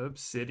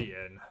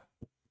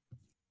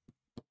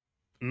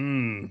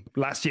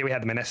 Last year we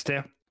had them in S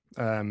tier,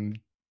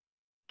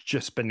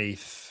 just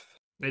beneath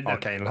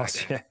Arcane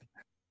last year.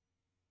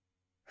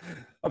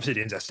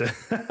 Obsidian's S tier.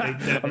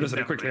 I'm just going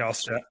to quickly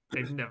ask you.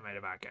 They've never made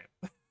a bad game.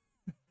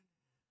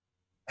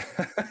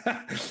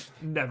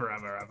 Never,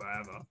 ever.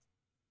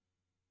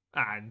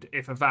 And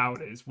if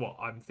Avowed is what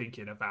I'm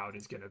thinking Avowed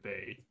is going to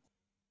be,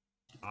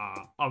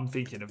 I'm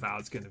thinking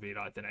Avowed's going to be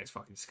like the next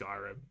fucking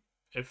Skyrim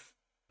if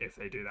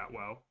they do that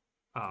well,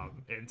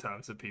 in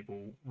terms of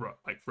people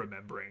like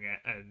remembering it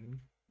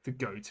and the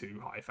go-to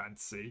high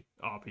fantasy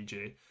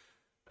RPG.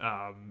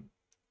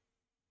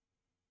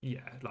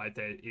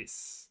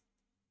 It's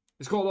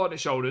got a lot on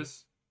its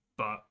shoulders,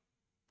 but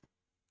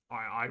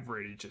I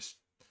really just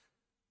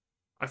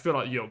I feel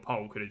like your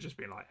poll could have just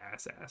been like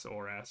SS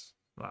or S.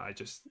 I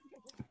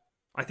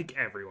think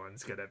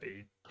everyone's gonna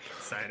be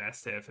saying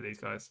S tier for these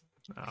guys.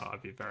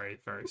 I'd be very,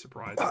 very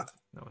surprised if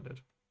no one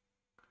did.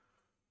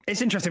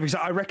 It's interesting because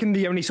I reckon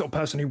the only sort of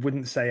person who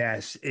wouldn't say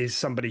yes is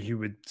somebody who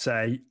would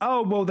say,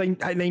 "Oh, well, they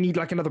need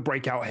like another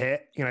breakout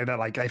hit." You know, they're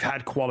like they've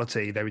had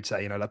quality. They would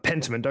say, you know, like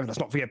Pentiment. Let's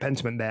not forget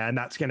Pentiment there, and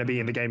that's going to be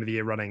in the Game of the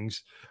Year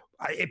runnings.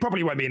 It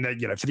probably won't be in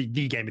the for the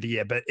Game of the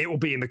Year, but it will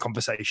be in the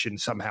conversation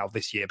somehow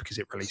this year because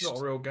it released. It's not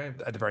a real game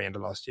at the very end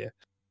of last year.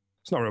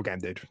 It's not a real game,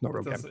 dude. Not a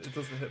real game. It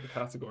doesn't hit the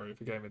category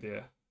for Game of the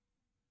Year.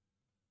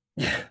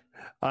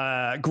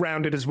 Yeah,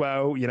 Grounded as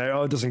well. You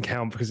know, it doesn't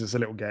count because it's a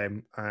little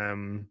game.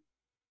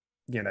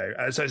 You know,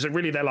 so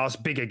really their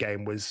last bigger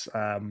game was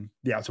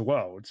The Outer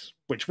Worlds,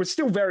 which was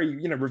still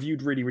very,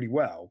 reviewed really, really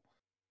well.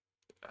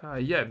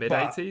 Yeah,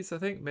 mid-80s, I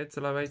think. Mid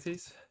to low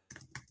 80s.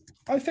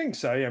 I think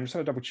so, yeah. I'm just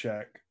going to double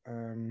check.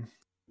 I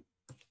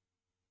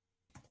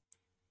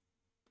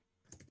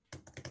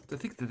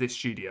think that this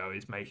studio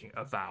is making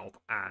Avowed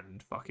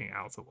and fucking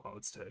Outer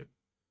Worlds too.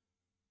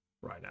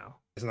 Right now.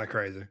 Isn't that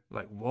crazy?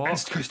 Like,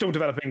 what? And still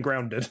developing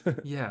Grounded.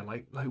 Yeah,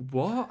 like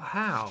what?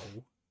 How?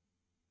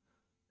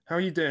 How are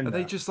you doing? Are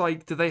they just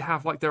like? Do they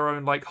have like their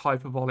own like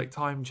hyperbolic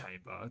time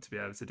chamber to be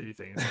able to do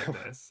things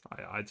like this?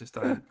 I just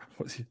don't.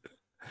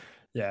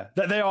 Yeah,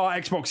 they are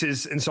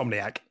Xbox's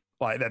Insomniac.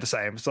 Like they're the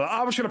same. So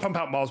I'm just gonna pump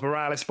out Miles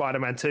Morales,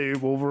 Spider-Man 2,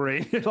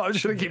 Wolverine. I'm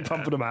just gonna keep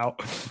pumping them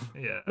out.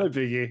 Yeah, no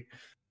biggie.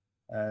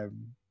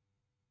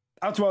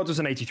 Outer Worlds was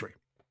an 83.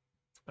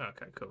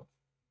 Okay, cool.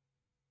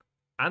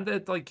 And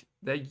they're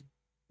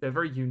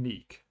very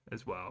unique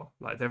as well.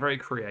 Like they're very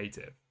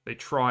creative. They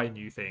try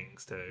new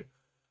things too.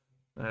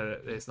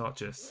 It's not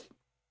just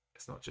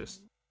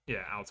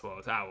Outer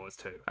Worlds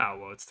 2, Outer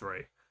Worlds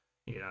 3.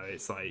 You know,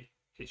 it's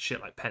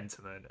shit like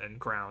Pentiment and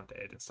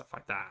Grounded and stuff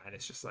like that. And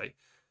it's just like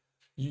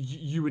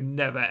you would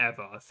never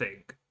ever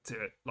think to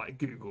like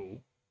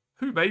Google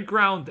who made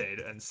Grounded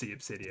and see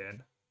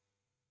Obsidian.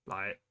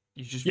 Like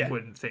you just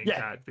wouldn't think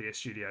that'd be a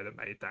studio that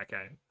made that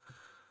game.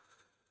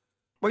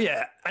 Well,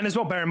 yeah, and as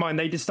well, bear in mind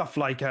they did stuff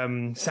like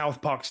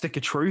South Park: Stick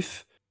of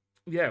Truth.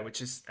 Yeah,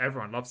 which is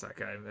everyone loves that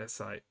game. It's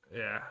like,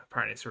 yeah,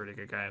 apparently it's a really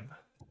good game.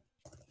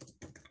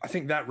 I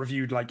think that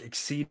reviewed like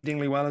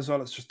exceedingly well as well.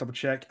 Let's just double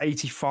check.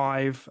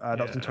 85. That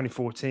was in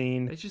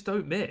 2014. They just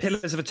don't miss.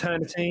 Pillars of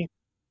Eternity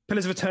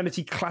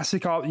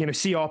classic,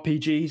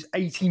 CRPGs.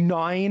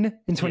 89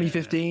 in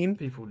 2015. Yeah,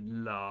 people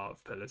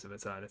love Pillars of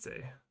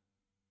Eternity,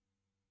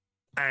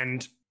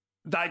 and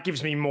that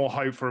gives me more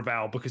hope for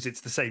Avowed because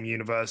it's the same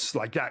universe.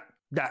 Like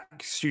that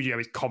studio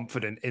is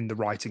confident in the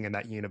writing in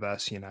that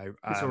universe,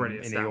 it's already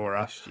in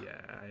Eora.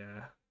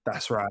 Yeah.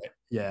 That's right.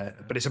 Yeah.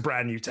 But it's a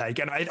brand new take.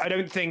 And I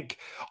don't think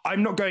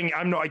I'm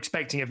not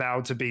expecting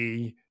Avowed to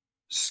be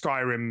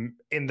Skyrim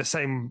in the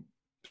same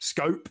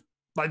scope.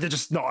 Like they're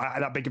just not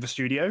that big of a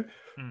studio.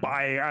 But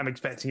I am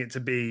expecting it to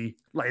be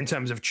like in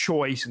terms of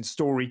choice and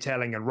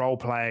storytelling and role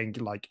playing,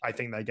 like I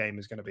think their game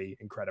is going to be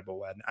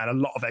incredible. And a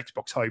lot of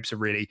Xbox hopes are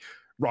really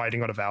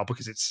riding on Avowed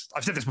because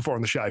I've said this before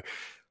on the show.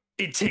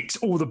 It ticks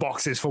all the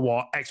boxes for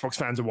what Xbox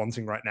fans are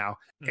wanting right now.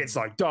 It's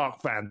like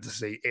dark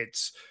fantasy.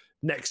 It's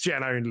next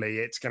gen only.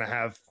 It's going to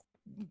have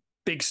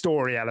big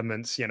story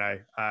elements,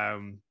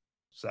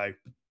 So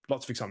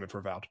lots of excitement for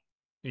Avowed.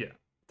 Yeah,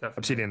 definitely.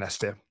 Obsidian S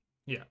tier.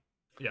 Yeah,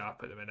 I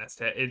put them in S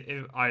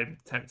tier. I'm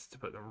tempted to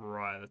put them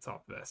right at the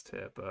top of S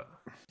tier, but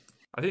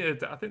I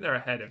think they're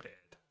ahead of it.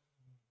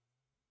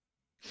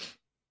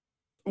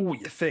 Oh,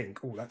 you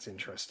think? Oh, that's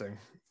interesting.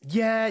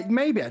 Yeah,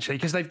 maybe actually,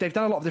 because they've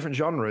done a lot of different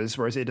genres,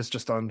 whereas it has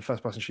just done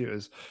first-person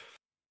shooters.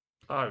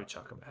 I would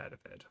chuck them ahead of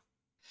it.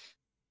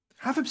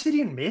 Have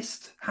Obsidian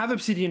missed?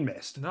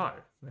 No,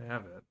 they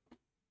haven't.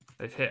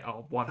 They've hit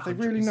 100% they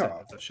really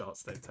of the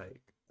shots they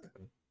take.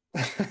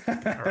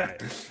 All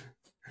right.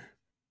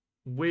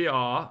 We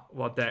are,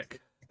 while Deck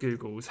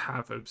Googles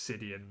have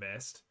Obsidian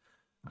missed,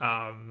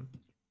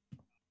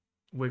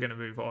 we're going to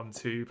move on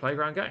to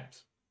Playground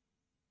Games.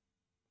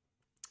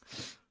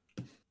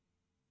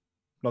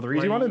 Another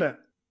easy one, isn't it?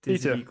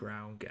 Disney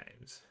Ground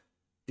Games.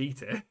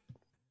 D-tier.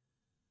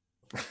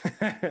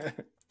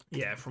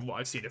 Yeah, from what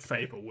I've seen of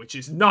Fable, which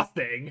is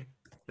nothing,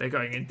 they're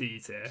going in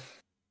D-tier.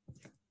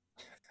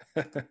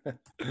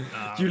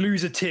 You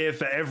lose a tier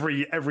for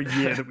every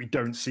year that we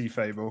don't see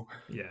Fable.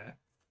 Yeah.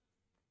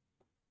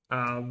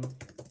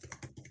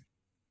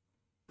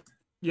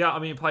 Yeah, I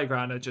mean,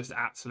 Playground are just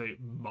absolute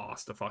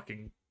master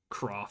fucking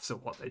crafts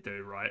at what they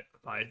do, right?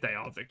 Like, they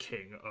are the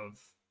king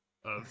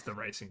of the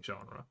racing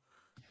genre.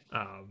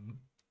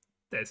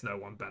 There's no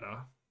one better.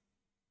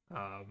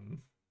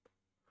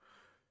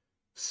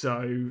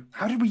 So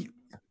how did we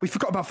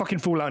forgot about fucking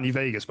Fallout New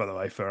Vegas, by the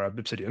way, for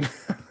Obsidian.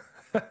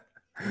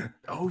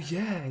 Oh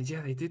yeah,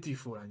 they did do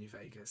Fallout New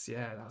Vegas.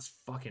 Yeah, that's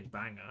fucking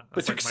banger.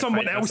 They took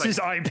someone else's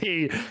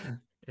IP.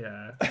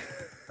 Yeah,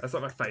 that's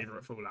like my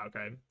favorite Fallout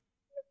game.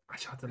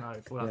 Actually, I don't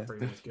know. Fallout 3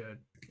 was good.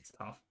 It's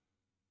tough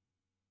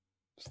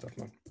stuff,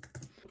 man.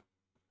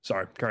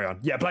 Sorry, carry on.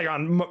 Yeah,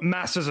 Playground,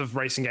 masters of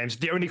racing games.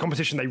 The only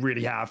competition they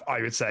really have,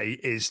 I would say,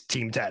 is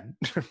Team 10.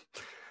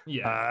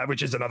 Yeah,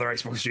 which is another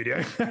Xbox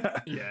studio.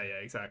 yeah,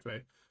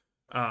 exactly.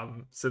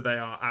 So they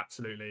are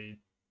absolutely,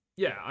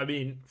 yeah. I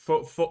mean,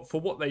 for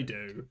what they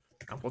do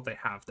and what they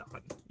have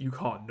done, you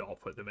can't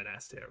not put them in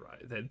S tier,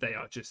 right? They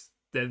are just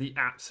they're the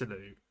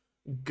absolute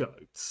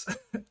goats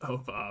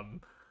of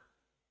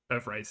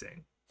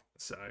racing.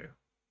 So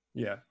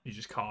yeah, you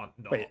just can't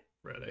not. Wait.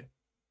 Really.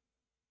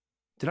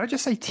 Did I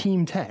just say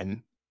Team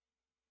 10?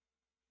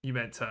 You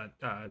meant turn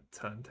 10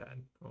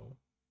 or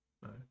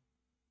no?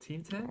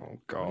 Team 10? Oh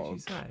God! What did you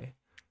say?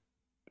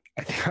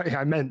 I think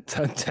I meant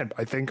turn 10.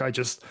 I think I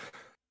just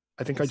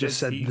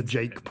said the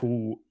Jake 10.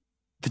 Paul,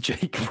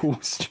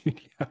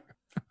 studio.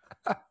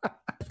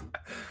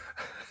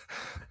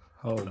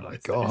 Oh my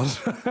God!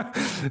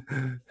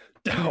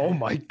 Oh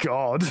my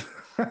God!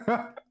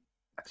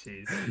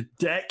 Jeez.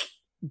 Deck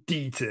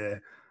D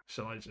tier.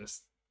 Shall I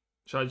just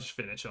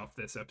finish off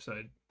this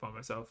episode by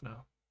myself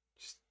now?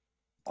 Just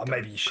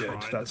maybe you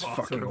should. That's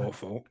fucking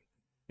awful.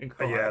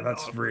 Yeah,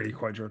 that's really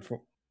quite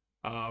dreadful.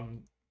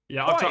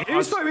 Yeah.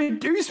 Who's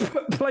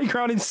put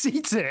Playground in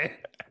C tier?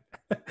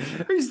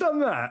 Who's done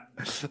that?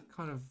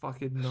 Kind of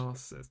fucking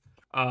narcissist.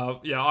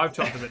 Yeah, I've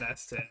chopped them in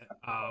S tier.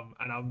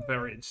 And I'm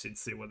very interested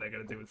to see what they're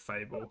going to do with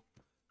Fable.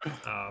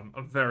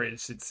 I'm very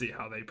interested to see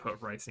how they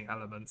put racing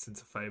elements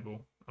into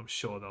Fable. I'm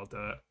sure they'll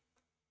do it.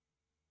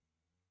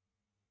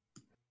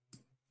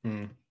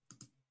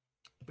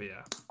 But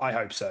yeah, I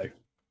hope so. Do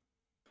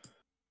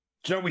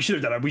you know what we should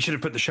have done? We should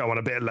have put the show on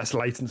a bit less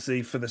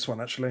latency for this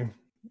one. Actually,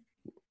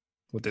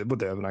 we'll do it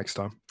the next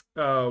time.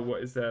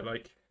 What is there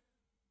like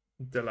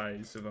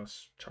delays of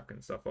us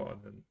chucking stuff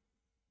on?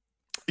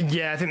 And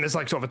yeah, I think there's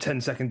like sort of a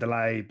 10-second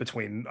delay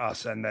between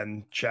us and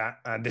then chat,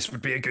 and this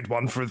would be a good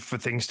one for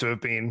things to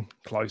have been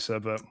closer.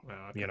 But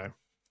you know,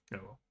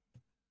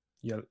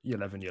 you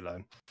live and you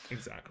learn.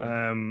 Exactly.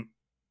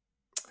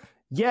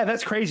 Yeah,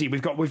 that's crazy.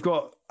 We've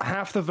got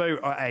half the vote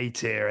at A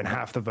tier and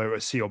half the vote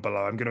at C or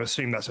below. I'm going to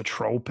assume that's a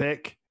troll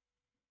pick.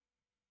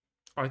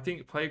 I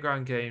think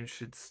Playground Games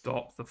should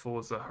stop the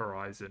Forza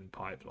Horizon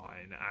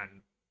pipeline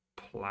and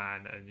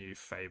plan a new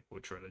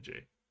Fable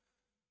trilogy.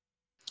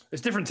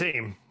 It's a different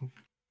team.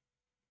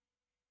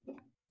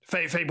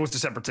 Fable's a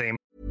separate team.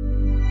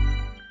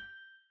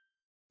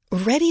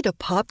 Ready to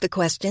pop the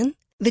question?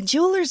 The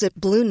jewelers at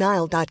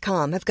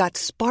BlueNile.com have got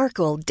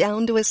sparkle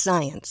down to a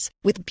science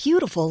with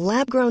beautiful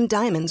lab-grown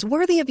diamonds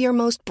worthy of your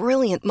most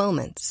brilliant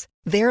moments.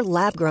 Their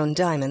lab-grown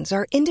diamonds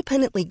are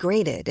independently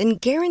graded and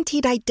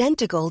guaranteed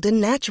identical to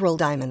natural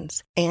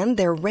diamonds, and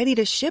they're ready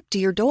to ship to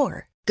your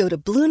door. Go to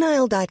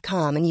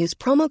BlueNile.com and use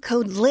promo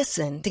code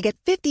LISTEN to get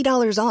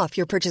 $50 off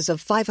your purchase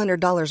of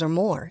 $500 or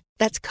more.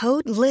 That's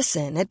code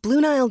LISTEN at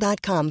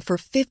BlueNile.com for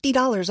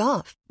 $50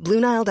 off.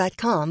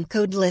 BlueNile.com,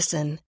 code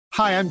LISTEN.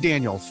 Hi, I'm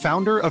Daniel,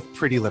 founder of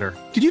Pretty Litter.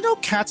 Did you know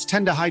cats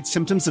tend to hide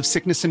symptoms of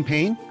sickness and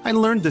pain? I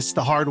learned this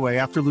the hard way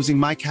after losing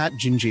my cat,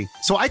 Gingy.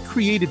 So I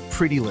created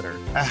Pretty Litter,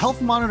 a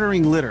health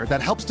monitoring litter that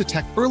helps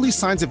detect early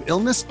signs of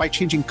illness by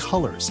changing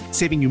colors,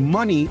 saving you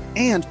money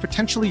and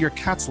potentially your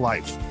cat's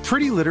life.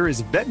 Pretty Litter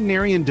is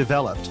veterinarian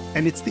developed,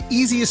 and it's the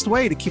easiest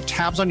way to keep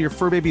tabs on your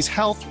fur baby's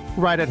health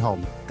right at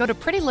home. Go to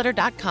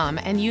prettylitter.com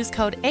and use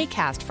code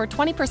ACAST for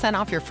 20%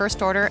 off your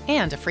first order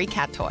and a free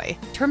cat toy.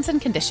 Terms and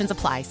conditions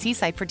apply. See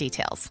site for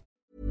details.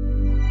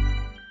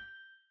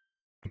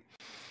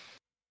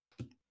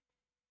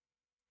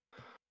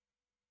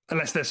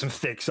 Unless there's some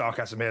thick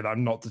sarcasm here that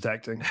I'm not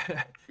detecting.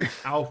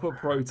 Alpha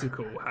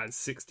Protocol has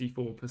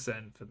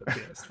 64% for the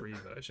PS3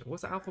 version.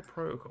 What's Alpha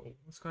Protocol?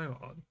 What's going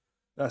on?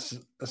 That's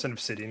an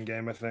Obsidian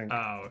game, I think.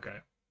 Oh, okay.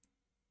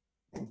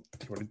 You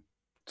wanted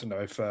to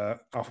know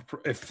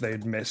if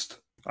they'd missed.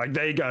 Like,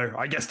 there you go.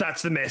 I guess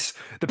that's the miss.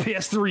 The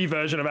PS3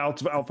 version of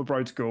Alpha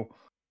Protocol.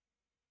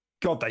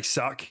 God, they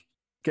suck.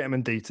 Get them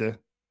in D tier.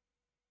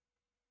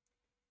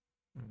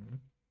 Mm-hmm.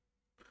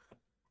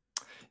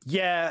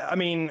 Yeah, I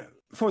mean,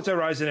 Forza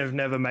Horizon have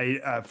never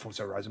made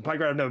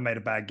Playground have never made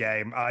a bad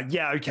game.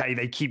 Yeah, okay,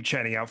 they keep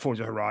churning out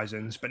Forza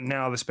Horizons, but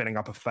now they're spinning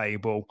up a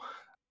Fable.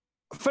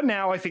 For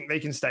now, I think they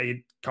can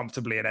stay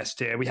comfortably in S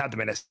tier. We had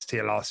them in S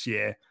tier last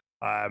year.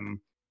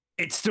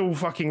 It's still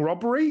fucking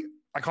robbery.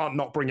 I can't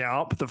not bring it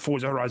up that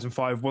Forza Horizon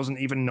 5 wasn't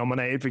even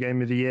nominated for Game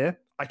of the Year.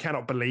 I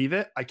cannot believe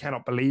it. I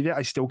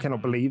still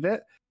cannot believe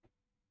it.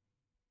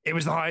 It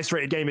was the highest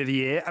rated Game of the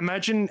Year.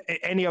 Imagine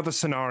any other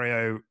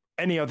scenario,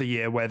 any other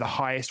year where the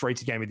highest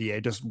rated Game of the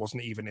Year just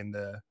wasn't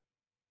even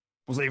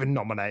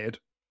nominated.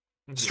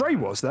 Yeah. Stray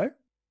was, though.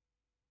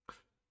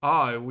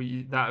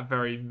 That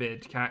very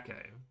mid cat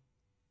game.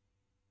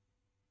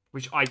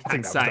 Which I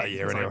can say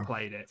because I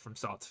played it from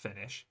start to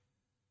finish.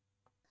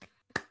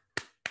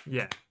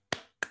 Yeah.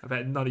 I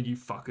bet none of you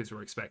fuckers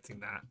were expecting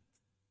that.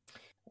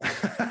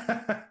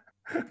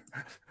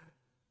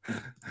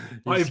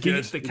 I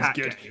beat the cat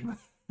game.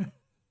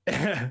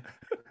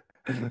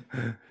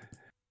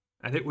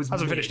 And it was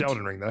hasn't finished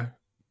Elden Ring, though.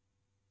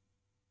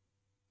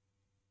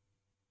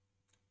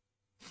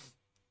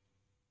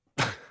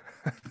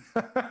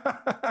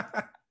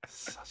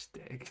 Such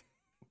dick.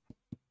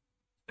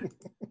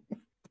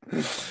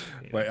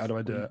 Wait, how do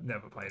I do it? You've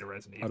never played a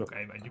Resident Evil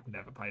game and you've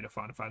never played a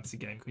Final Fantasy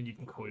game. You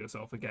can call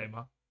yourself a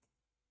gamer.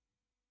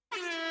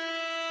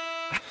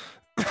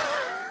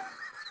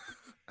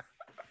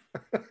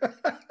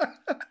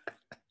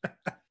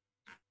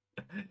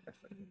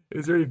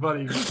 It's really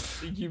funny.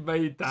 You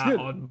made that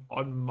on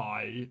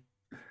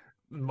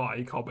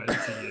my comment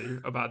to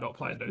you about not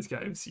playing those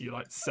games. So you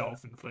like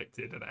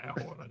self-inflicted an air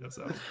horn on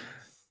yourself.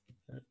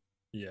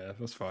 Yeah,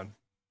 that's fine.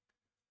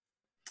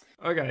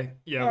 Okay,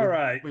 yeah. All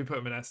right. We put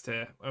them in S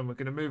tier, and we're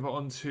going to move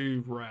on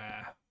to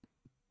Rare.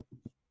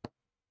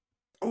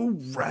 Oh,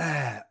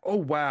 Rare. Oh,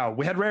 wow.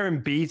 We had Rare in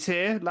B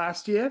tier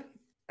last year.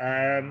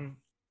 I'm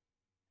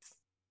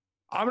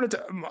gonna.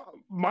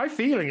 My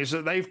feeling is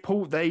that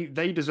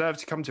they deserve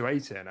to come to A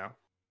tier now.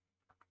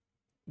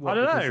 What, I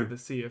don't because know. of the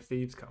Sea of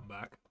Thieves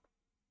comeback.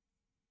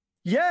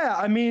 Yeah,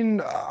 I mean,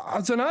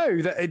 I don't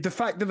know. The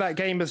fact that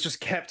game has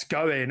just kept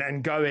going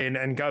and going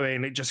and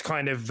going, it just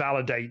kind of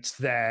validates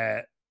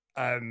their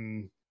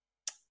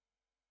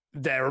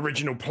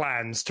original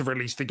plans to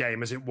release the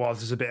game as it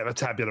was, as a bit of a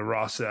tabula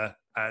rasa,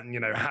 and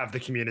have the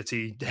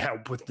community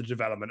help with the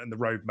development and the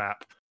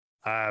roadmap.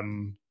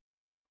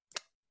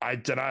 I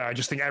don't know. I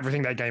just think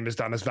everything that game has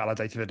done has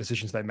validated the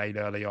decisions they made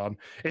early on.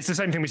 It's the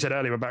same thing we said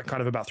earlier about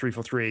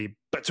 343,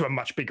 but to a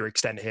much bigger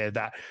extent here,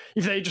 that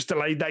if they just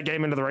delayed that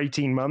game another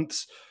 18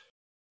 months,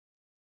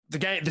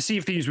 the Sea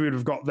of Thieves we would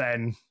have got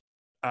then,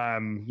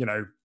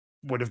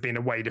 would have been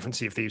a way different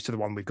Sea of Thieves to the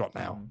one we've got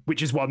now,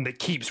 which is one that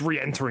keeps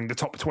re-entering the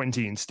top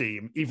 20 in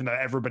Steam, even though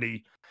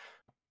everybody...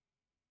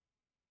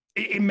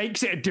 It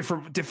makes it a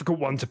difficult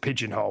one to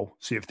pigeonhole,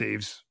 Sea of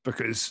Thieves,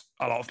 because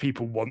a lot of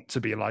people want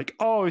to be like,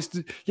 oh,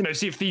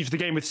 Sea of Thieves, the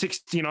game with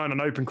 69 on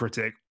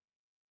OpenCritic,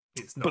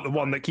 but the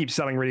one that keeps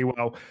selling really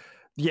well.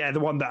 Yeah, the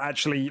one that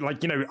actually,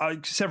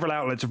 several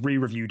outlets have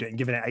re-reviewed it and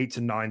given it 8s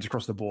and 9s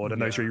across the board, and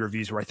those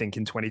re-reviews were, I think,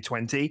 in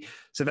 2020.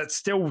 So that's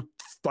still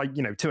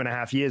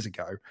 2.5 years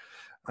ago.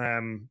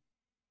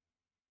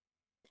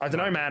 I don't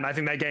know, man. I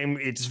think that game,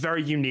 it's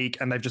very unique,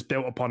 and they've just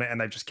built upon it,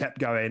 and they've just kept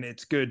going.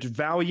 It's good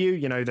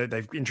value.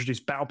 They've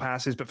introduced battle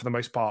passes, but for the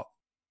most part,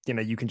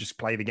 you can just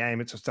play the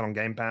game. It's still on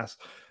Game Pass.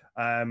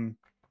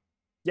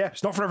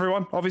 It's not for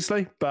everyone,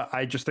 obviously, but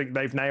I just think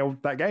they've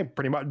nailed that game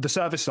pretty much. The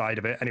service side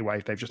of it,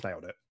 anyway, they've just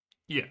nailed it.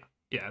 Yeah.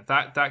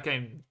 That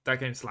game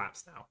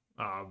slaps now.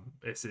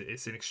 It's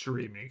an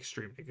extremely,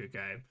 extremely good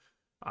game.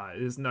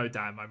 There's no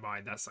doubt in my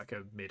mind that's like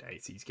a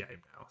mid-80s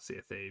game now, Sea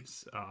of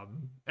Thieves.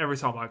 Every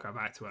time I go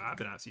back to it, I've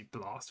been absolutely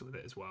blasted with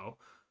it as well.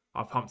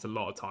 I've pumped a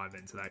lot of time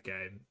into that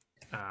game.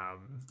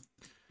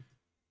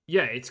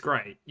 It's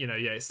great.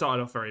 It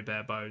started off very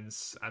bare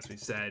bones, as we've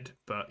said,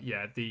 but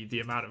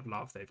the amount of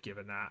love they've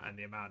given that, and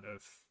the amount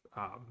of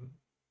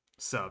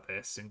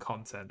service and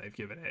content they've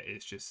given it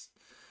is just,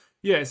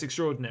 it's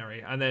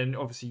extraordinary. And then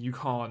obviously you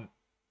can't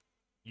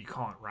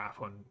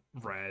rap on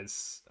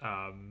Rare's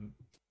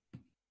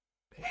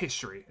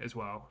history as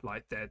well,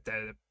 like their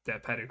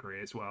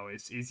pedigree as well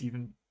is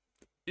even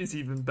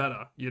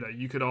better.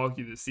 You could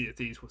argue that Sea of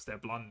Thieves was their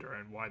blunder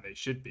and why they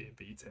should be in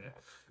B tier,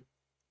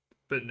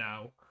 but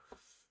now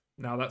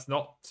that's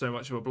not so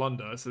much of a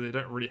blunder, so they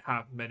don't really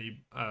have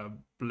many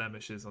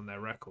blemishes on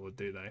their record,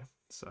 do they?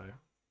 So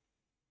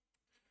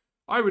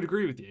I would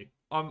agree with you.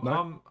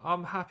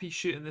 I'm happy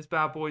shooting this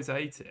bad boy's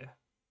A tier.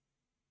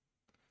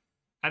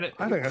 And I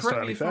think that's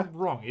correct me fair. if I'm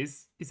wrong,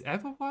 is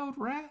Everwild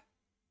Rare?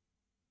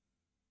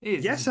 It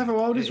is, yes,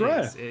 Everwild is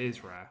Rare. It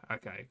is Rare.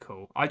 Okay,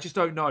 cool. I just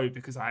don't know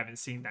because I haven't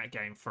seen that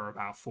game for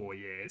about 4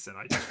 years, and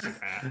I just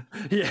forget.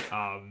 Yeah.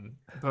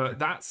 But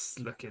that's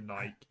looking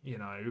like,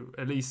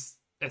 at least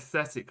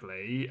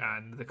aesthetically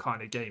and the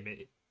kind of game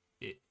it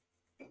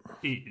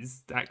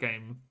is, that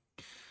game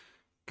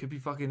could be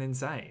fucking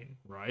insane,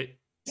 right?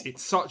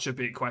 It's such a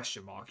big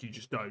question mark. You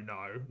just don't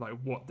know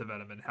what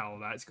development hell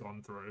that's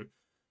gone through,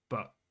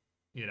 but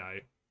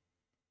it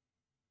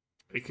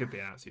could be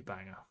an absolute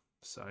banger.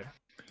 So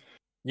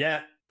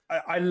yeah,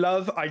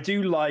 I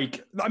do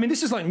like. I mean,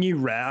 this is like new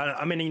Rare.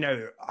 I mean,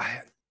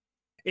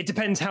 it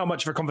depends how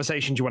much of a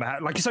conversation you want to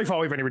have. Like, so far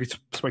we've only really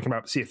spoken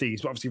about Sea of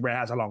Thieves, but obviously Rare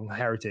has a long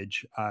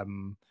heritage.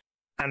 And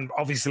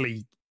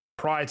obviously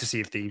prior to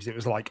Sea of Thieves, it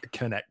was like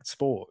Connect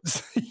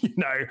Sports,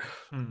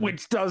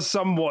 which does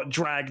somewhat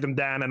drag them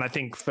down. And I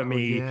think for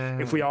me,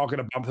 if we are going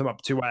to bump them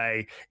up to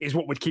A, is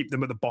what would keep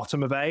them at the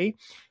bottom of A.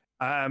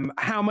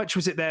 How much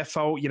was it their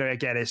fault?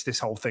 Again, it's this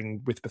whole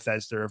thing with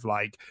Bethesda of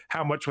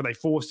how much were they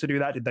forced to do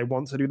that? Did they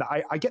want to do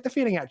that? I get the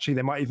feeling actually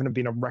there might even have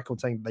been a record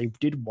saying they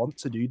did want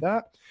to do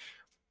that.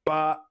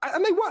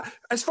 And they were,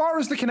 as far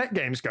as the Kinect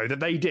games go, that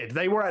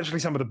they were actually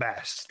some of the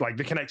best. Like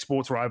the Kinect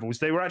Sports Rivals,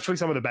 they were actually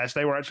some of the best.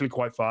 They were actually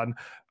quite fun.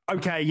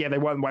 Okay, yeah, they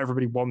weren't what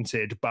everybody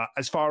wanted, but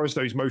as far as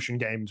those motion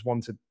games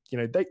wanted,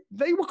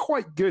 they were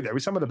quite good. They were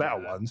some of the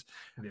better ones.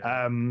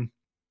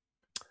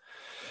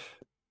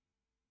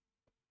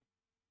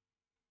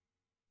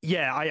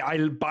 Yeah. I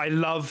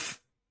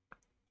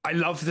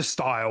love the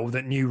style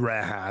that New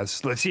Rare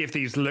has. Let's see if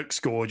Thieves looks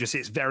gorgeous.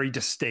 It's very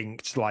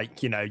distinct.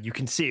 You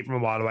can see it from a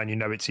mile away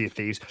and it's Sea of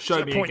Thieves.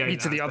 Show me point a game me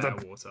to the other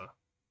water.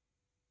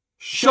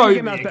 Show me a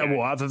game that's better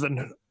water, other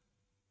than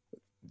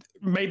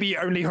maybe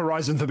only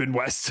Horizon Forbidden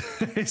West.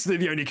 It's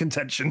the only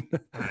contention.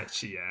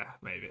 Actually, yeah,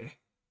 maybe.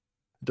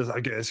 Does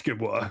that get it's good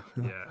water?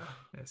 Yeah,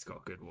 it's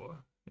got good water.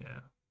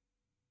 Yeah.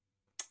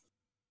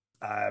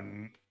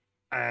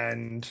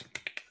 And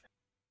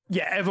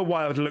yeah,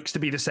 Everwild looks to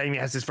be the same. It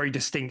has this very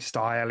distinct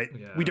style.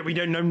 We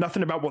don't know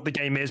nothing about what the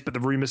game is, but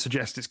the rumors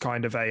suggest it's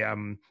kind of a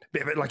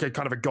bit of it like a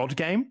kind of a god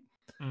game.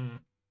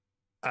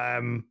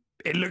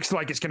 It looks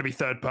like it's going to be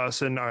third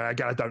person.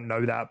 Again, I don't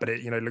know that, but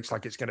it looks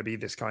like it's going to be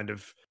this kind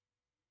of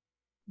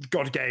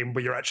god game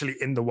where you're actually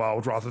in the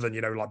world rather than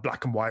like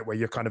black and white where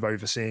you're kind of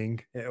overseeing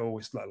it.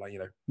 Always like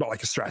not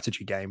like a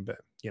strategy game, but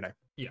Yeah.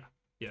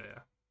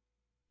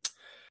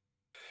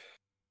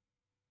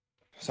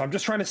 So I'm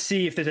just trying to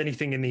see if there's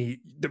anything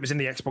that was in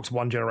the Xbox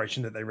One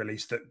generation that they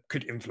released that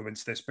could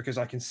influence this, because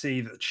I can see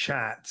that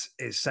chat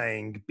is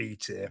saying B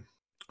tier.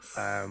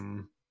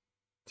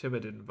 Timber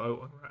didn't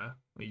vote on Rare.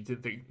 Well, you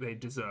did think they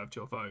deserved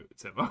your vote,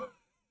 Timber.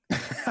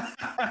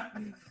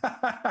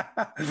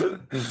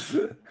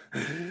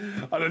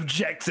 I'm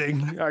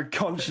objecting. I'm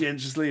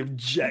conscientiously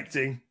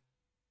objecting.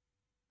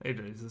 They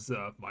don't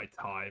deserve my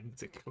time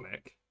to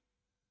click.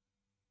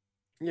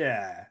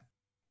 Yeah.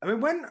 I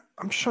mean,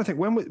 I'm just trying to think,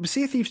 when was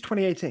Sea of Thieves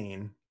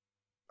 2018?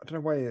 I don't know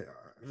why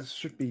this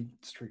should be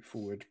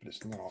straightforward, but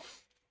it's not.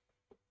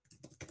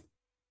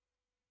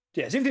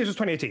 Yeah, Sea of Thieves was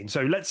 2018.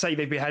 So let's say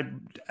they've had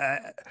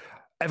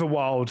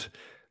Everwild.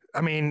 I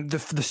mean,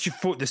 this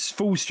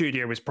full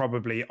studio was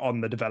probably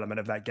on the development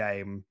of that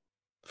game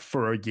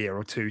for a year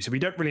or two. So we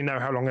don't really know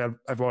how long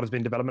Everwild has been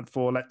in development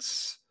for.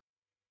 Let's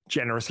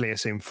generously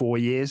assume 4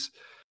 years.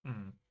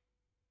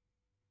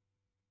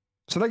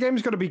 So that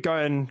game's got to be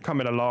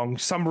coming along.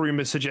 Some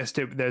rumors suggest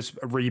there's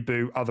a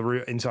reboot. Other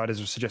insiders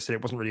have suggested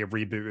it wasn't really a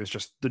reboot. It was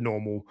just the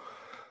normal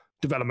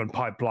development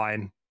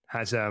pipeline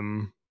has,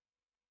 they've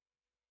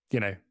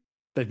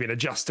been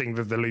adjusting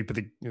the loop of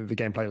the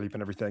gameplay loop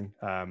and everything.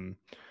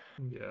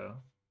 Yeah.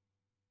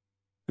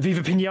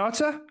 Viva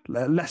Pinata,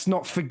 let's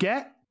not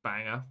forget.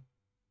 Banger.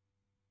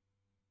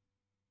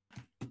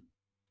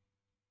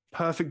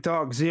 Perfect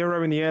Dark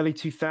Zero in the early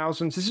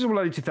 2000s. This is all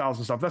early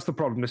 2000s stuff. That's the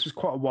problem. This was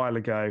quite a while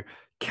ago.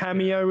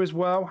 Cameo as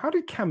well. How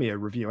did Cameo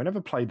review? I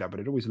never played that, but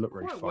it always looked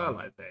really fun. Well,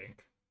 I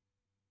think.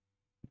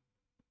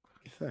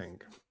 You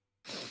think?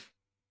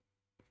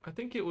 I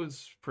think it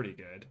was pretty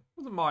good. It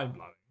wasn't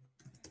mind-blowing,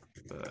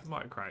 but it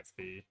might have cracked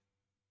the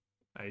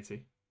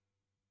 80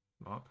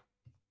 mark.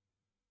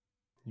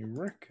 You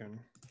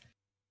reckon?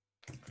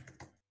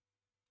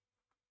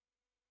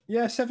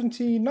 Yeah,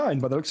 79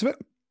 by the looks of it.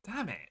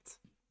 Damn it.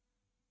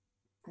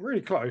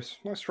 Really close.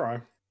 Nice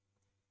try.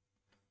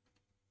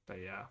 But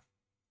yeah.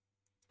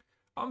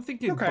 I'm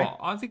thinking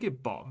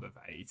bottom of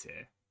 80.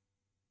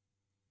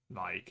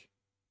 Like,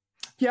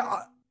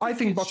 yeah, I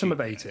think bottom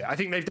of 80. I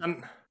think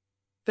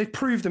they've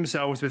proved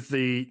themselves with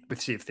Sea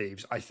of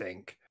Thieves, I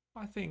think.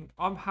 I think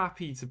I'm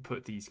happy to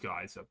put these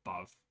guys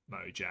above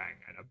Mojang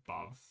and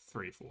above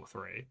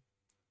 343.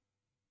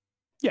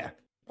 Yeah.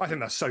 I think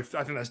that's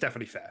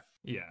definitely fair.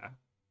 Yeah.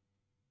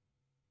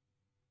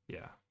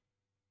 Yeah.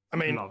 I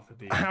mean,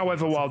 how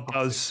Everwild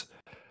does,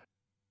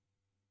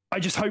 I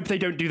just hope they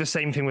don't do the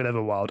same thing with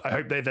Everwild. I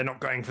hope they're not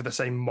going for the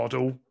same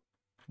model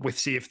with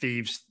Sea of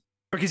Thieves,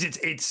 because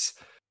it's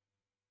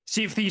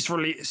Sea of Thieves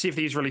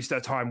released at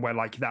a time where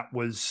like that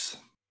was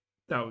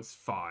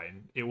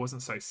fine. It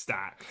wasn't so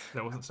stacked.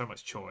 There wasn't so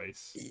much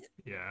choice.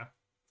 Yeah.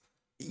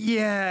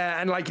 Yeah,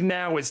 and like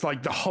now it's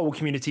like the whole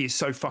community is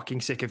so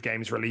fucking sick of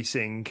games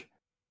releasing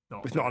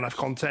with not enough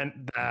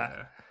content that.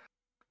 Yeah.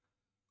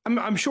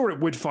 I'm sure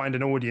it would find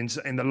an audience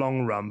in the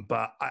long run,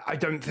 but I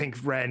don't think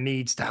Rare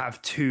needs to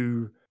have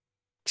 2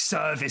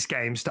 service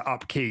games to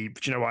upkeep.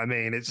 Do you know what I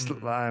mean? It's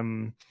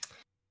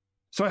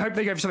so I hope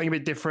they go for something a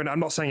bit different. I'm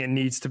not saying it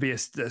needs to be a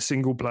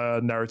single player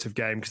narrative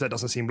game, because that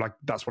doesn't seem like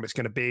that's what it's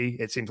going to be.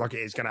 It seems like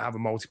it is going to have a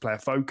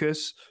multiplayer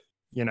focus,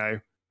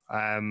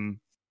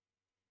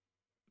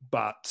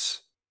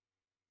 but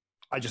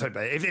I just hope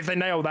if they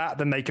nail that,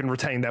 then they can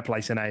retain their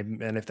place in A,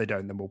 and if they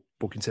don't, then we'll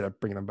consider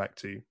bringing them back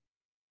to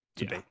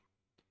B.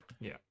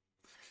 Yeah.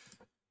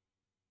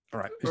 All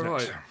right.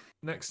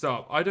 Next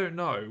up, I don't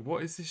know.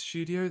 What is this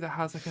studio that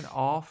has like an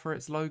R for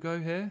its logo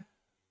here?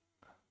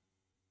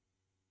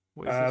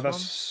 What is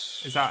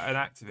this one? Is that an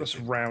Activision? That's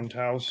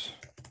Roundhouse.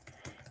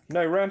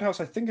 No, Roundhouse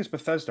I think is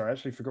Bethesda. I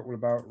actually forgot all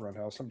about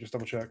Roundhouse. Let me just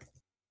double check.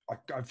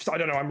 I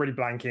don't know. I'm really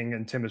blanking,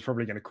 and Tim is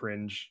probably going to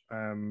cringe.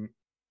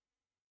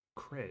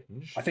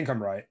 Cringe? I think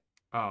I'm right.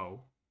 Oh.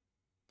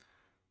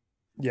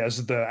 Yeah,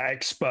 as the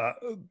expert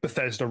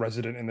Bethesda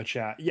resident in the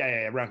chat.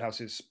 Yeah.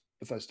 Roundhouse is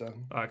Bethesda.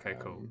 Okay,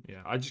 cool.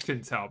 Yeah, I just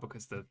couldn't tell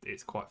because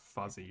it's quite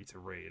fuzzy to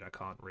read. I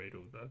can't read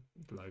all the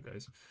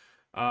logos.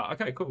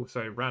 Okay, cool.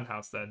 So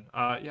Roundhouse then.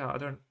 Yeah, I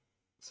don't.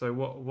 So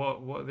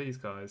what are these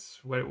guys?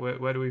 Where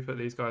do we put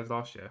these guys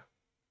last year?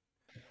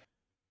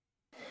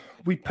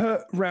 We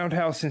put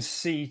Roundhouse in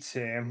C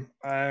tier.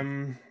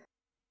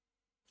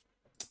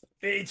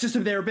 It's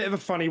just they're a bit of a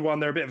funny one.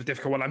 They're a bit of a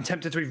difficult one. I'm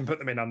tempted to even put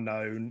them in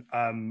unknown.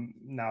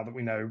 Now that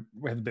we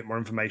have a bit more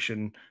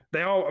information,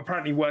 they are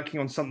apparently working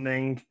on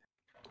something.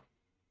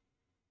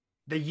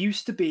 There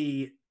used to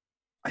be,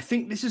 I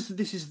think this is.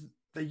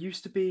 There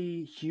used to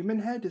be Human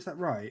Head. Is that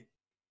right?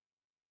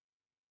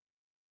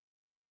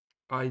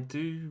 I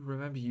do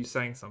remember you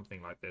saying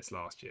something like this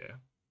last year.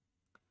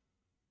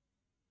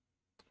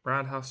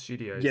 Roundhouse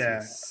Studios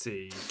is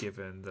C,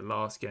 given the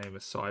last game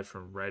aside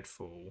from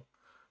Redfall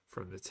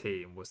from the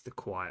team was The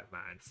Quiet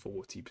Man,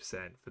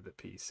 40% for the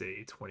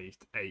PC, 28%,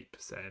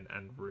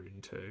 and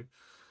Rune 2.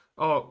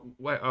 Oh,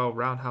 wait,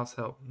 Roundhouse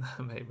helped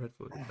made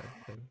Redfall.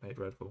 They made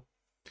Redfall.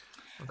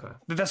 Okay.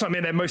 That's what I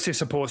mean. They're mostly a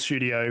support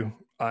studio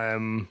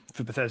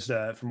for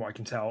Bethesda, from what I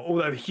can tell.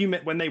 Although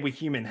when they were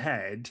Human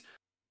Head,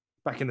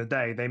 back in the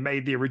day, they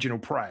made the original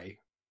Prey,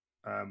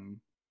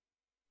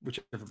 which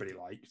everybody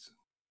liked.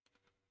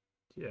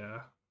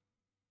 Yeah.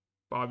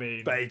 But I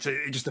mean... But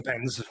it just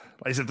depends.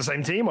 Is it the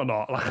same team or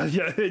not? Like,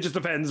 yeah, it just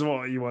depends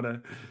what you want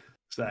to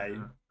say.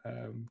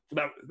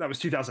 Yeah. That was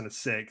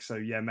 2006, so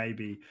yeah,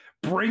 maybe.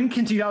 Brink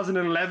in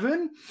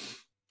 2011?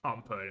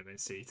 I'm putting him in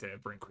C tier.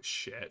 Brink was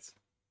shit.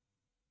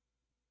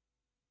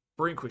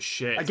 Brink was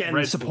shit. Again,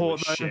 Redfall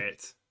support was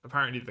shit.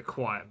 Apparently the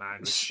Quiet Man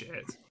was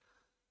shit.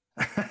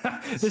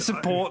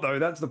 Support, though,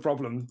 that's the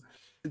problem.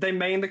 Did they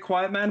main the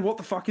Quiet Man? What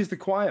the fuck is the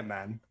Quiet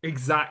Man?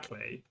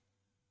 Exactly.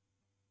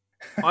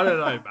 I don't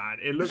know, man.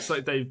 It looks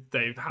like they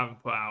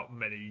haven't put out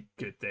many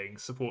good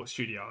things. Support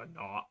Studio or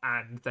not,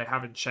 and they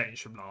haven't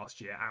changed from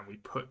last year. And we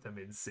put them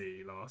in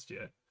C last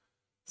year,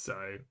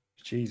 so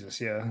Jesus,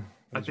 yeah.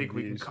 I think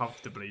we can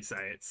comfortably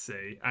say it's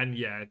C. And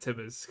yeah, Tim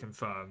has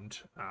confirmed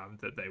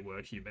that they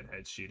were Human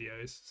Head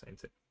Studios. Same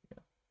thing. Yeah.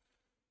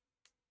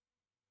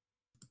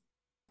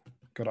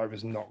 God, I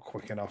was not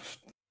quick enough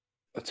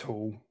at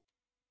all.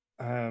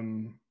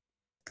 Hey,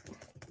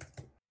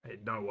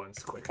 no one's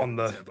quick on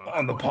the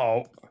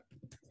poll.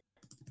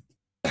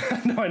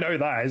 No, I know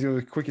that. He's got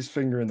the quickest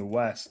finger in the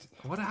West.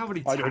 I wonder how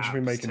many tabs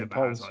Tim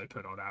has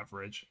open on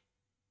average.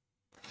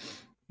 I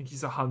think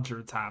he's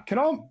 100 tabs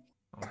on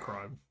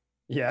Chrome.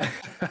 Yeah,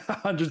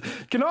 100.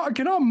 Can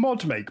our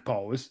mod make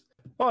polls?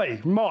 Oi,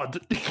 mod,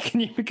 can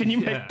you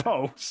make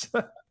polls?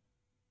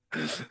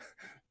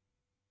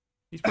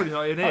 He's probably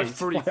not in here. He's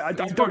probably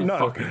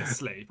fucking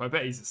asleep. I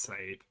bet he's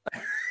asleep.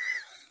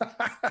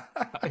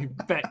 I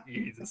bet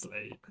he's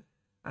asleep.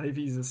 And if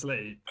he's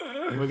asleep,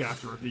 we're going to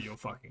have to review your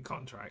fucking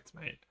contract,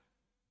 mate.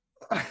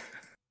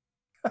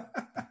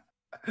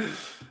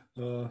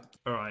 All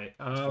right.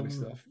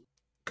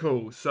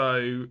 Cool.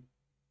 So,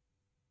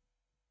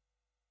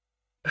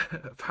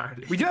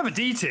 apparently... We do have a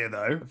D tier,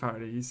 though.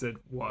 Apparently, he said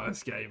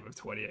worst game of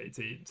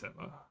 2018,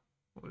 Timmer,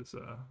 was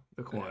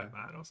The Quiet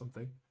Man or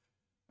something.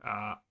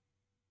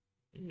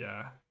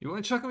 Yeah. You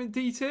want to chuck him in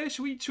D tier?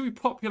 Should we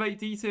populate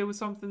D tier with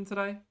something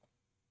today?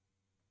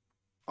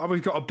 Oh,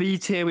 we've got a B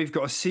tier, we've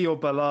got a C or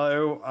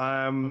below.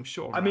 I'm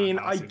sure. I mean,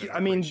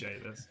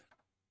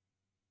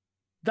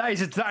 that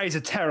is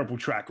a terrible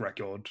track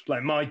record.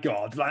 Like, my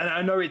God, like,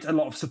 I know it's a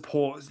lot of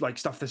support, like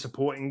stuff they're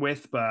supporting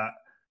with, but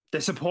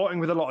they're supporting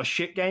with a lot of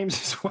shit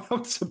games as well.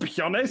 To be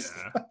honest,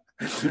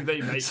 do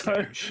they make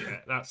game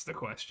shit? That's the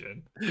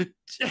question.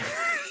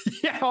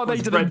 Yeah, are they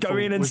going to go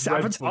in and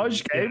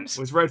sabotage games?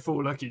 Was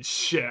Redfall looking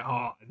shit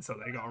hot until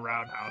they got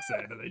Roundhouse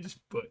in and they just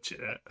butchered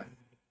it?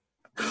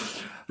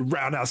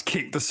 Roundhouse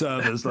kicked the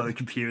servers, like the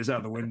computers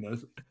out the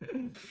windows.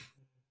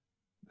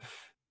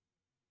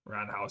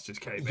 Roundhouse just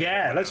came in.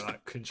 Yeah, let's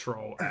like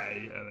Control A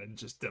and then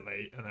just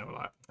delete, and they were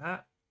like,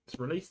 it's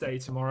release day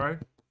tomorrow.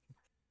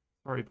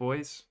 Sorry,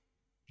 boys.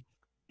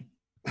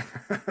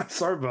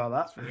 Sorry about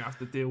that. So we have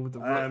to deal with the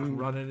Rook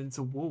running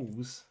into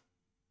walls.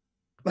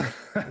 We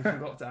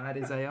forgot to add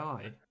his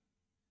AI.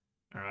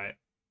 All right.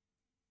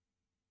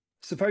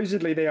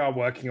 Supposedly they are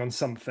working on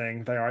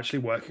something. They are actually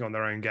working on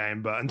their own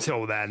game, but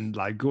until then,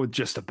 like,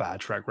 just a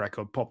bad track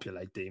record.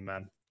 Populate D,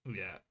 man.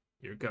 Yeah,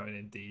 you're going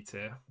in D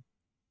tier.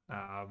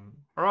 All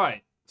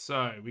right.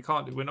 So we're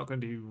not going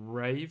to do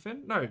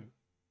Raven. No.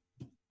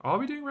 Are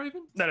we doing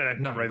Raven? No,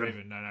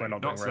 Raven. No. We're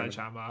not doing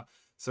Sledgehammer. Raven.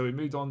 So we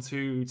moved on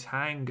to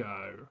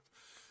Tango.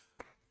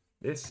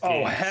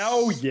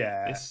 Hell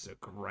yeah! This is a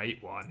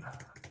great one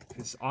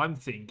because I'm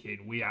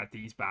thinking we had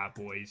these bad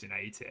boys in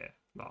A tier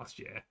last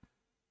year.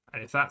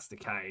 And if that's the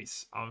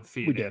case, I'm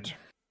feeling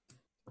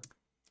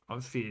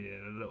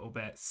a little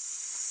bit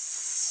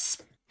spicy.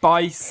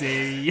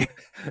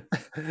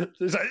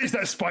 Is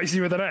that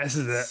spicy with an S,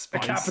 is it?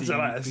 Spicy, a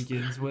capital S.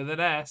 Begins with an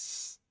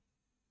S.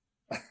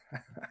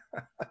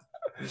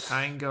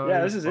 Tango.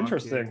 Yeah, this is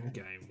interesting.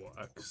 Game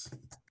works.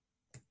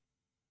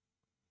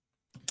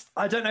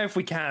 I don't know if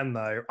we can,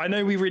 though. I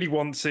know we really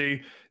want to.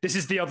 This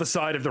is the other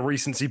side of the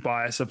recency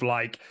bias of,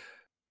 like,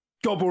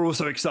 God, we're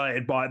also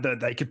excited by that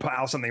they could put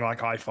out something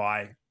like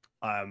Hi-Fi.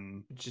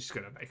 Just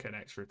gonna make an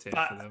extra tier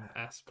for them.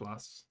 S+.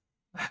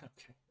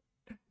 Okay.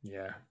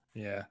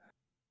 Yeah.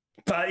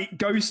 But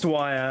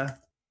Ghostwire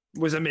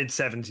was a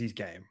mid-70s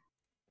game.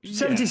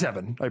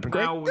 77 open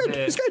grade.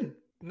 It's good.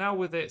 Now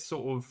with it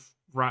sort of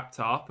wrapped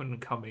up and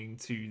coming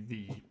to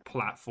the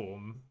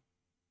platform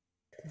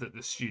that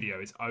the studio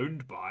is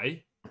owned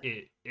by,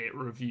 it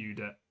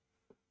reviewed at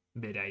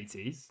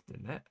mid-80s,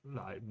 didn't it?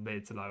 Like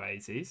mid to low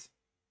 80s.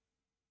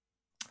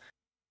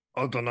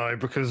 I don't know,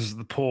 because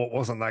the port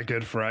wasn't that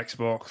good for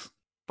Xbox.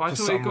 But I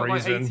thought it got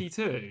like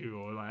 82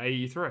 or like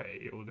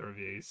 83, all the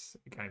reviews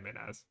it came in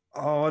as.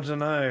 Oh, I don't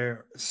know.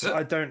 So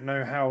I don't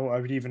know how I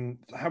would even...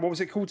 what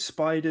was it called?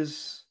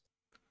 Spiders?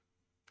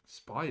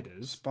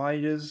 Spiders.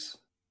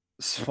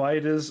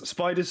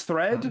 Spiders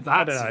Thread. That's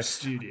I don't know. a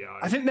studio.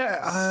 I think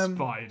they're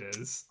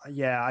Spiders.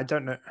 Yeah, I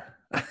don't know.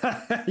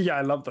 Yeah,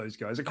 I love those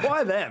guys.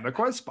 Acquire them.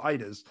 Acquire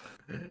Spiders.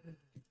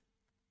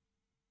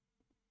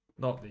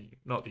 Not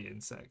the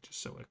insect.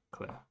 Just so we're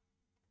clear.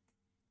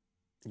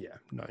 Yeah.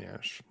 No. Yeah.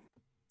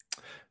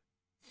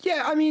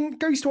 Yeah. I mean,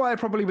 Ghostwire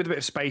probably with a bit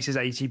of space is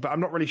 80, but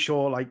I'm not really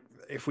sure like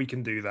if we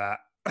can do that.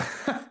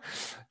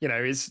 You know,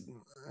 it's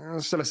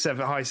still a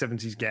high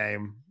 70s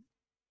game.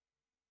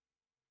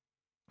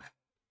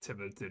 Tim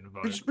didn't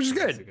vote. Which is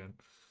good. Again.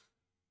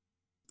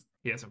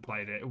 He hasn't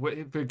played it.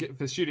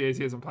 For studios,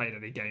 he hasn't played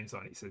any games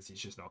on it. He says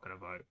he's just not going to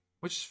vote,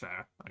 which is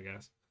fair, I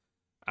guess.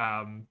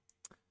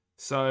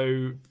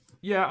 So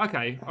yeah,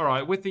 okay, all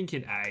right. We're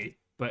thinking A,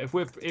 but if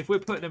we're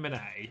putting them in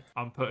A,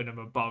 I'm putting them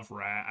above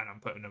Rare and I'm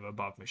putting them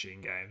above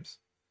Machine Games.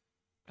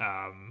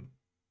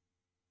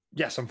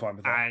 Yes, I'm fine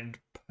with that. And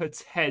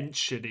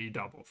potentially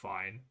Double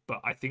Fine,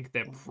 but I think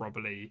they're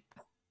probably,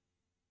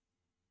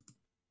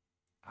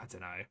 I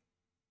don't know.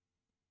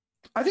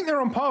 I think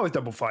they're on par with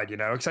Double Fine, you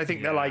know, because I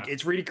think they're like,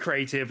 it's really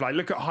creative. Like,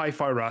 look at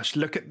Hi-Fi Rush,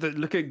 look at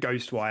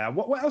Ghostwire.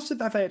 What else have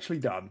they actually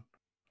done?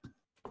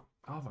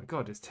 Oh my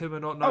god, does Timmer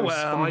not know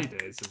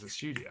Spiders as a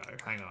studio?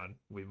 Hang on,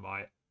 we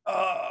might.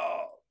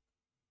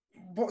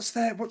 What's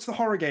the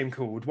horror game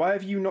called? Why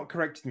have you not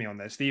corrected me on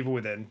this? The Evil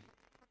Within.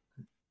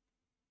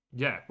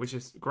 Yeah, which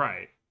is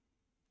great.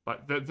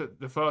 Like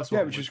the first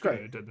one which was is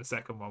great, good, and the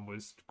second one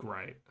was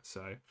great.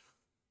 So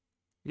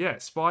yeah,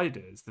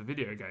 Spiders, the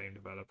video game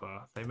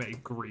developer, they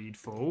made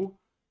Greedfall,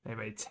 they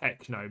made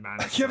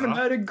Technomancer. You haven't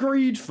heard of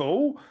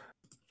Greedfall?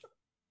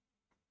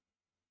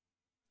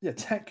 Yeah,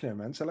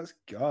 Technomancer. Let's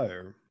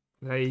go.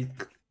 We're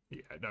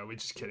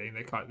just kidding.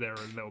 They're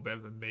a little bit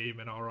of a meme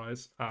in our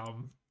eyes.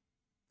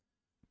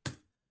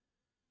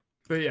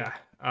 But yeah.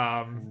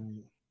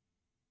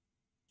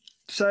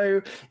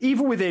 So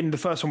Evil Within, the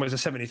first one was a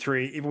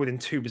 73. Evil Within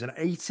 2 was an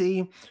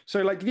 80.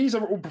 So like these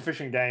are all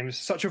proficient games.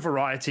 Such a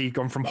variety,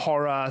 gone from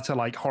horror to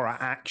like horror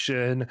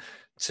action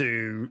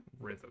to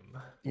rhythm.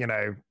 You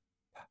know,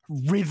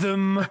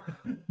 rhythm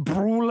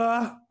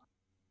brawler.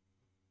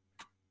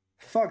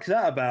 Fuck's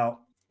that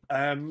about?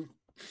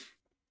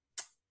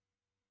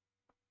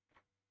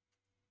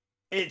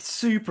 It's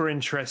super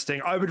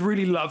interesting. I would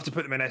really love to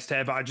put them in S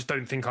tier, but I just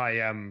don't think I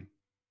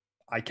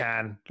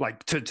can.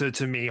 Like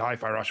to me,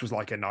 Hi-Fi Rush was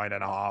like a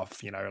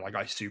 9.5. You know, like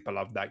I super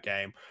loved that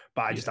game,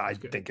 but I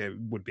think it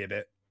would be a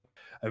bit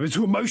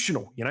too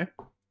emotional. You know?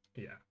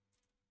 Yeah,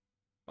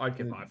 I'd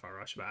give Hi-Fi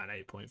Rush about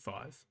an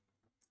 8.5.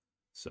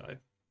 So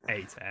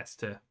 8 S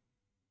tier.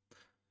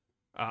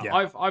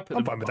 I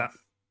put them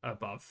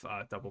above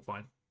Double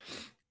Fine.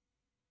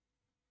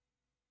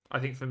 I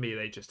think for me,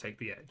 they just take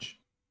the edge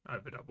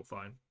over Double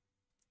Fine.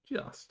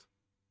 Just.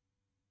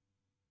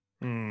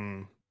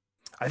 I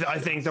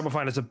think Double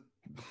Fine is a.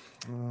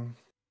 But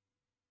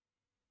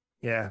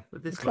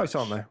this close, much,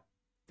 aren't they?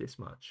 This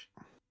much.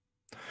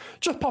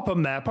 Just pop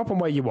them there. Pop them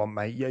where you want,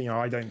 mate. Yeah, you know,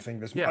 I don't think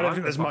there's. I don't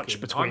think there's much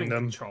between them.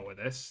 I'm in control of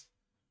this.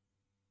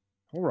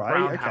 All right.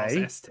 Roundhouse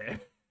okay. S tier.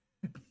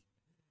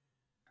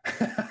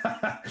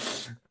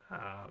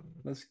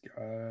 Let's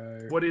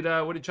go.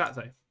 What did chat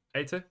say?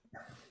 A tier?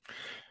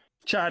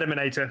 Chat had him in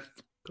A tier.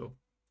 Cool.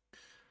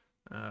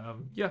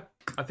 Yeah,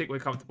 I think we're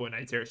comfortable in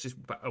A tier. It's just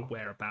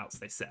whereabouts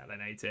they settle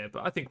in A tier,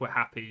 but I think we're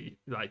happy,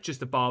 like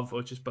just above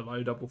or just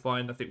below Double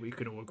Fine. I think we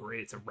can all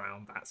agree it's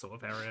around that sort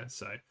of area.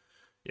 So,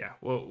 yeah,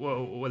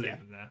 we'll leave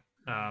them there.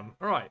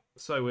 All right,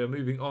 so we're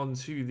moving on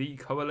to the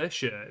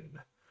Coalition.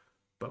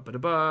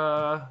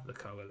 The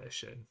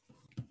Coalition.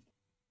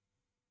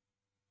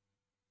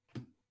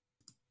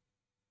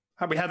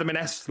 We had them in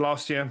S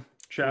last year.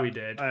 Chat. We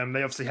did.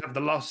 They obviously have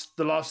the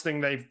last thing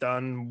they've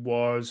done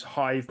was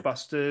Hive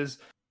Busters,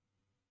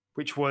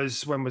 which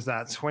was, when was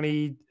that?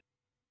 2021?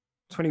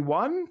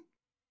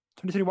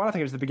 2021? I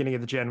think it was the beginning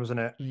of the gen, wasn't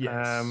it?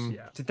 Yes.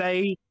 Yeah.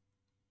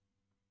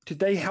 Did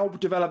they help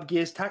develop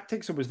Gears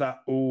Tactics, or was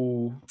that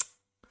all?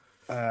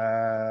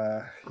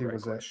 Who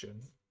was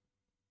question.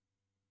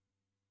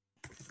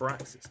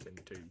 Firaxis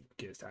didn't do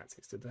Gears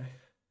Tactics, did they?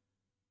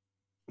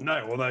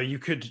 No, although you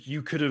could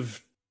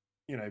have,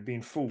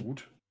 been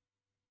fooled.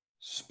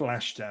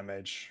 Splash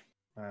damage.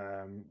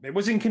 It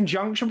was in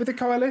conjunction with the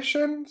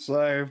Coalition,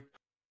 so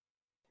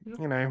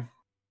Yeah,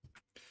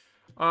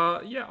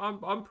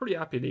 I'm pretty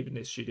happy leaving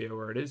this studio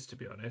where it is, to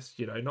be honest.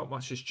 Not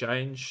much has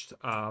changed.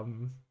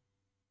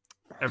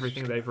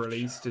 Everything they've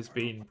released has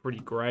been pretty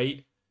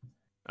great.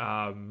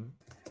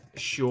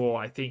 Sure,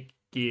 I think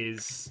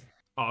Gears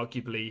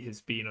arguably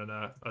has been on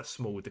a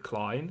small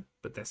decline,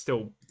 but they're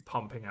still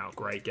pumping out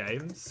great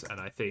games, and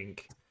I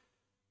think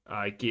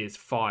Gears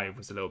 5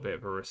 was a little bit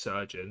of a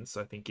resurgence.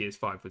 I think Gears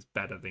 5 was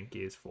better than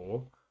Gears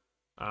 4.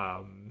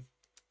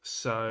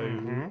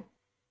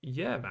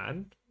 Yeah,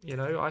 man.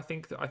 I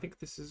think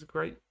this is a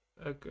great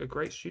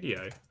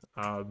studio.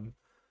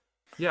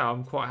 Yeah,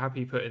 I'm quite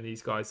happy putting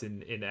these guys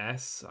in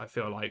S. I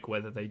feel like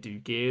whether they do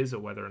Gears or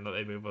whether or not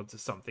they move on to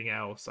something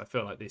else, I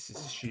feel like this is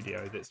a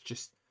studio that's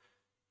just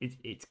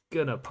it's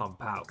gonna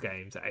pump out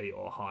games at 8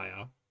 or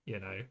higher.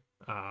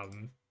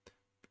 I'd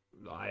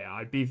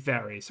be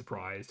very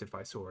surprised if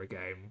I saw a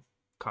game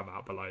come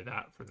out below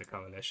that from the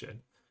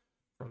Coalition,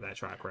 from their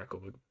track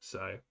record.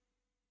 So,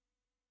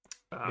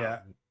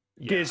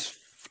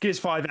 Gears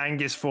 5 and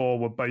Gears 4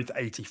 were both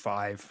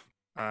 85.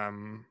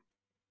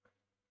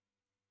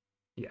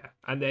 Yeah,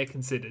 and they're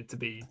considered to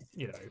be,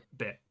 a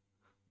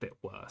bit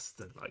worse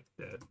than like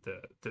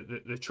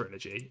the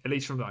trilogy, at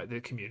least from like the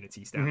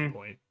community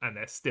standpoint, and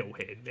they're still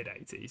hitting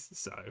mid-80s.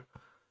 So,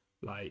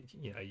 like,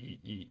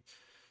 you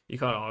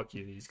can't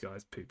argue these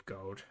guys poop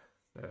gold.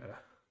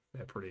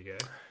 They're pretty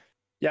good.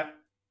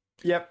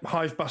 Yep.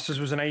 Hive Busters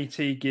was an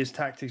 80. Gears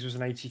Tactics was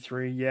an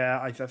 83.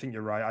 Yeah, I think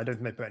you're right. I don't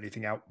think they put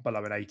anything out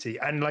below an 80.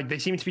 And like they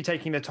seem to be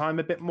taking their time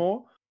a bit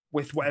more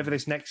with whatever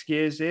this next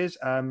Gears is.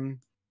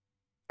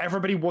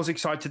 Everybody was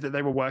excited that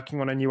they were working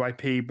on a new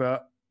IP,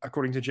 but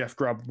according to Jeff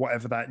Grubb,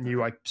 whatever that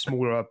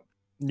smaller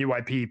new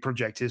IP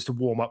project is to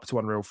warm up to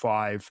Unreal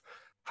 5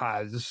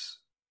 has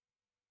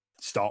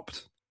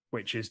stopped,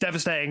 which is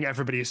devastating.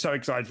 Everybody is so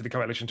excited for the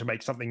Coalition to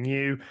make something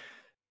new.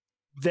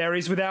 There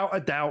is without a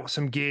doubt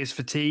some Gears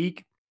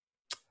fatigue.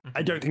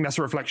 I don't think that's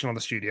a reflection on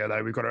the studio,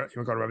 though. We've got to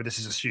remember this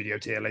is a studio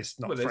tier list,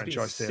 not a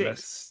franchise tier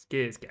list.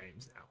 Gears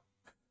games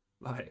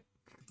now. Like,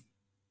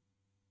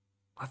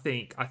 I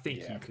think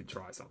you could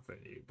try something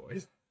new,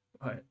 boys.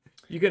 Like,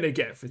 you're gonna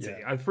get fatigue.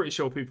 Yeah. I'm pretty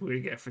sure people are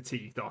gonna get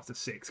fatigued after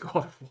 6 God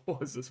of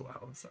Wars as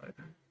well. So,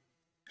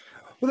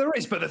 well, there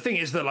is, but the thing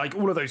is that like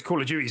all of those Call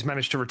of Duties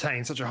managed to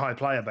retain such a high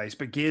player base,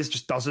 but Gears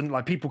just doesn't.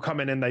 Like, people come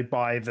in and they'll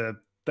play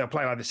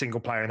like the single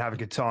player and have a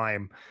good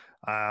time.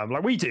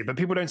 Like we do, but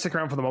people don't stick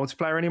around for the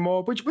multiplayer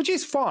anymore, which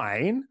is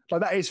fine.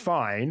 Like, that is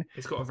fine.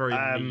 It's got a very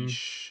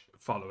niche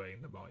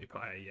following, the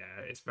multiplayer.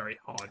 Yeah, it's very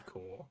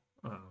hardcore.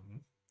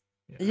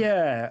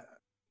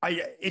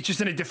 It's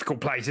just in a difficult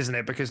place, isn't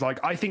it? Because like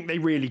I think they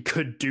really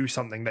could do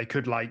something. They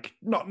could like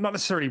not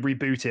necessarily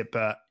reboot it,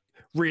 but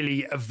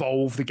really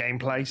evolve the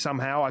gameplay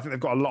somehow. I think they've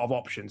got a lot of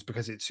options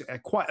because it's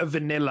quite a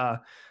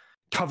vanilla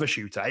cover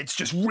shooter. It's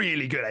just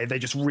really good. They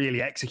just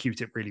really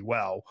execute it really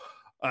well.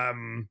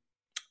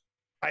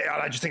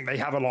 I just think they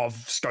have a lot of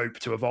scope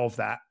to evolve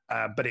that,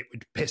 but it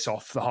would piss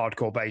off the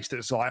hardcore base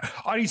that's like,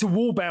 I need to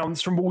wall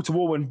bounce from wall to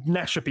wall and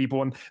nasher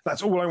people, and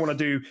that's all I want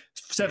to do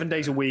 7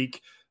 days a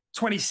week,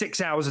 26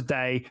 hours a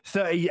day,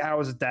 30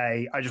 hours a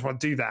day. I just want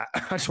to do that.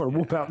 I just want to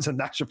wall bounce and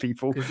nasher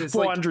people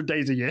 400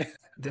 days a year.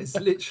 There's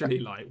literally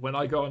like, when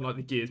I go on like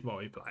the Gears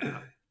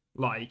multiplayer,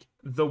 like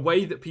the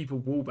way that people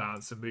wall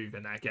bounce and move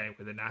in that game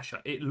with a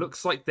nasher, it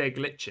looks like they're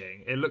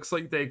glitching. It looks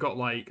like they got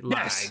like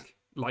lag. Yes.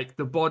 Like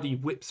the body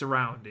whips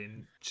around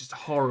in just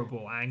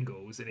horrible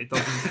angles, and it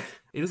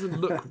doesn't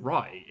look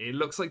right. It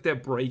looks like they're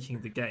breaking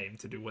the game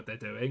to do what they're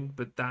doing,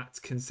 but that's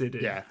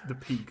considered the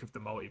peak of the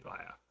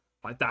multiplayer.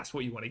 Like, that's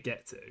what you want to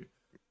get to.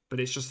 But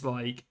it's just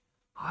like,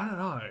 I don't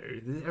know.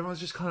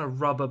 Everyone's just kind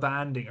of rubber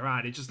banding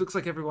around. It just looks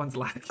like everyone's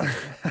lacking.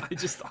 I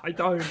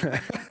don't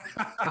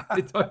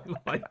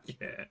like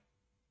it.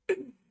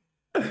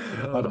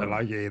 I don't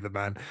like it either,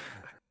 man.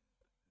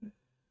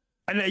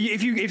 And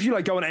if you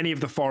like go on any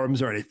of the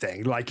forums or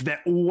anything, like they're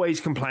always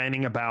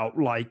complaining about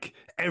like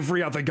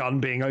every other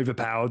gun being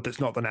overpowered that's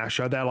not the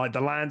Nasher. They're like,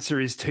 the Lancer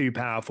is too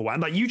powerful.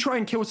 And like, you try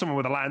and kill someone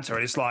with a Lancer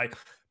and it's like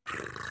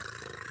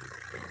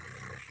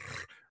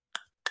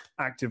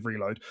active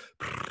reload.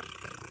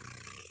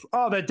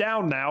 Oh, they're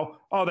down now.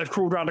 Oh, they've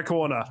crawled around a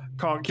corner.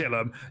 Can't kill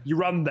them. You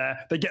run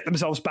there, they get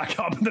themselves back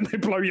up, and then they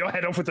blow your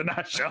head off with a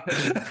Nasher.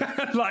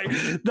 Like,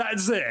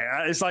 that's it.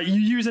 It's like, you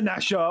use a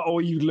Nasher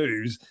or you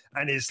lose.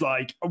 And it's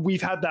like,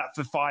 we've had that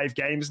for 5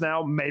 games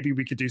now. Maybe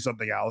we could do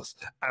something else.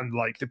 And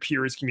like, the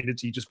purist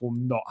community just will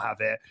not have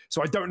it.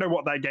 So I don't know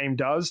what that game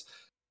does.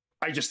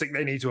 I just think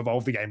they need to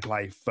evolve the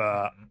gameplay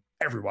for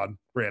everyone,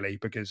 really,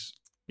 because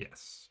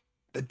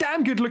they're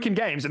damn good looking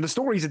games and the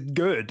stories are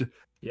good.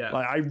 Yeah,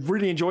 like, I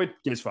really enjoyed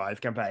Gears 5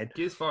 campaign.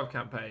 Gears 5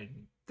 campaign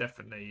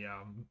definitely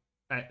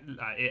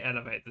it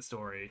elevated the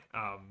story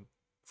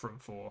from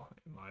 4,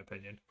 in my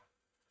opinion.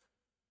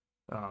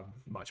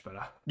 Much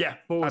better. Yeah,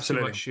 4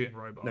 absolutely. Too much shooting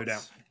robots. No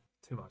doubt.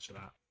 Too much of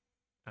that.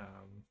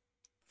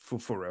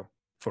 For real.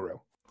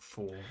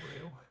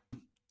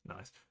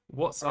 Nice.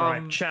 What's all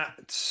right?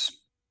 Chat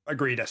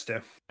agreed,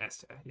 Esther.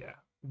 Yeah.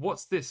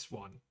 What's this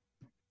one?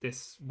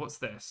 What's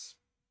this?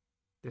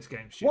 This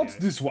game studio. What's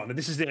this one?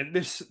 That's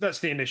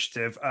the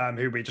initiative,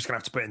 who we're just gonna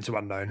have to put into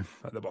unknown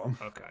at the bottom.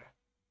 Okay.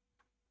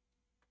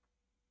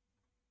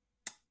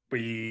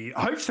 We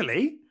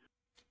hopefully,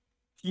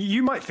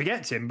 you might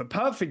forget, Tim, but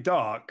Perfect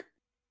Dark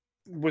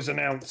was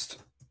announced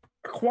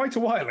quite a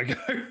while ago.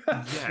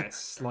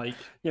 Yes, like,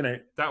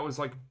 that was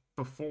like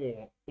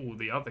before all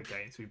the other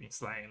games we've been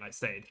slaying, like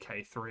State of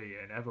Decay 3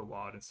 and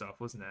Everwild and stuff,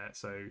 wasn't it?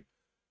 So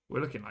we're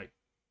looking like,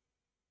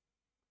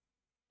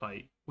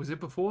 was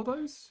it before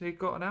those it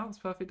got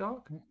announced, Perfect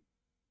Dark?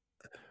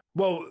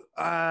 Well,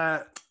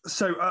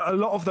 so a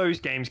lot of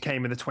those games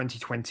came in the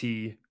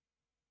 2020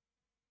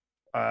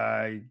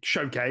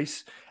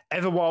 showcase.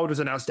 Everwild was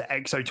announced at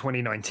EXO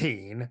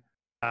 2019.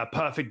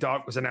 Perfect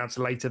Dark was announced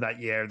later that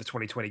year at the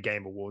 2020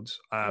 Game Awards.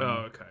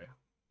 Okay.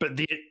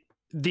 But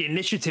the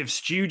Initiative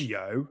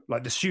Studio,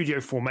 like the studio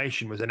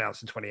formation, was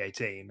announced in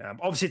 2018.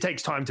 Obviously, it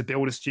takes time to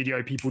build a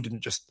studio. People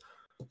didn't just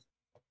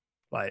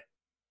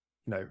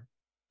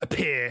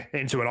appear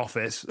into an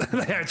office.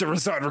 They had to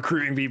start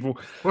recruiting people.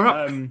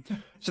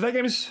 So that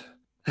game is.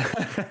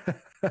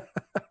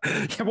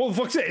 Yeah, what the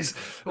fuck's it is?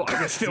 Well, I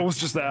guess Phil's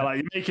just there, like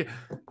you make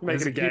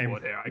it a game.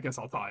 Here. I guess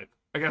I'll type.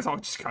 I guess I'll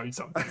just code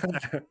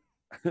something.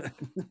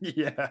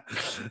 Yeah.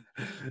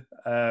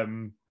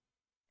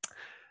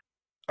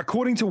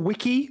 According to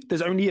Wiki,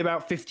 there's only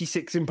about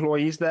 56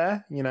 employees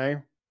there. You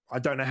know, I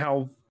don't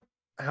know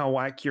how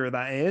accurate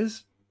that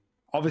is.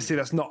 Obviously,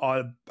 that's not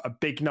a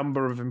big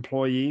number of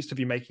employees to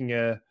be making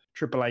a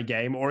AAA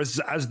game, or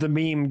as the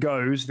meme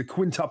goes, the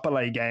quintuple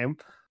A game.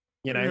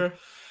 You know. Yeah.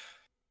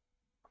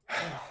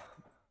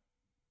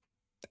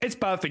 It's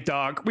Perfect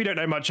Dark. We don't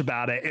know much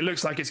about it. It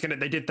looks like it's gonna.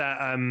 They did that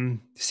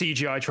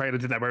CGI trailer,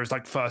 did that, where it was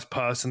like first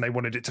person. They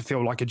wanted it to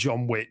feel like a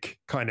John Wick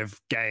kind of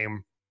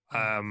game.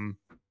 Got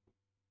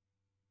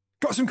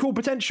some cool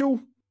potential,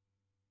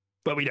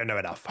 but we don't know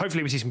enough.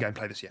 Hopefully, we see some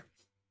gameplay this year.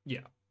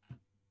 Yeah.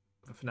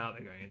 But for now,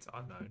 they're going into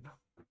unknown,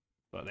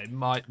 but they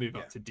might move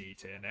up to D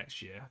tier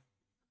next year.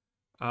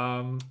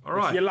 All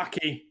right. If you're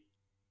lucky.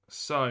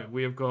 So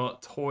we have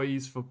got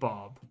Toys for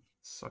Bob.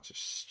 Such a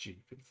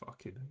stupid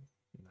fucking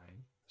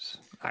name.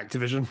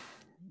 Activision.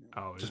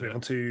 Oh, just move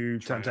on to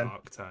Turn 10.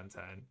 Turn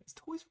 10. Is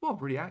Toys for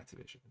Bob really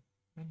Activision?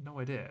 I had no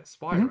idea.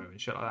 Spyro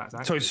and shit like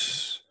that.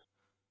 Toys.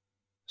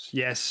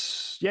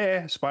 Yes,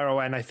 yeah,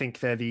 Spyro, and I think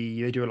they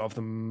do a lot of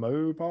the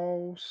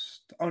mobile.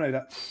 Oh no,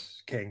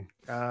 that's King.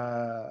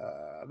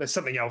 There's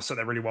something else that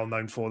they're really well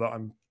known for that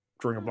I'm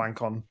drawing a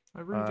blank on.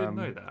 I really didn't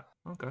know that.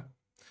 Okay.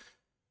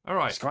 All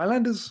right.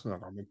 Skylanders.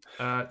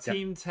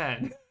 Team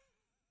 10.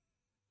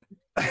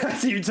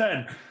 Team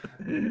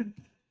 10.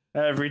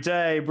 Every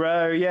day,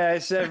 bro.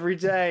 Yes, every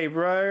day,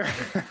 bro.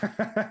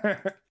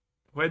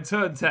 When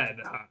Turn 10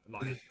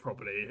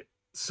 probably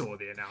saw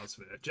the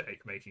announcement of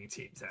Jake making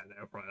Team 10,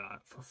 they were probably like,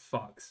 for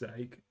fuck's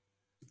sake.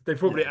 They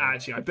probably I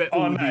bet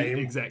all the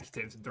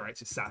executives and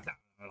directors sat down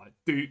and were like,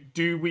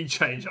 do we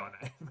change our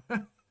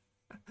name?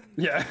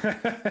 Yeah.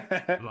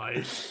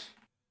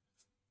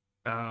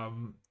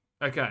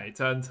 Okay,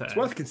 Turn 10. It's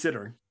worth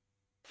considering.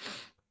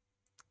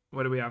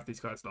 Where do we have these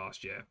guys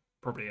last year?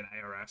 Probably in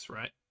ARS,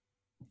 right?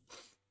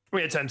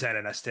 We had Turn 10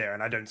 in S tier,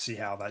 and I don't see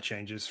how that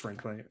changes,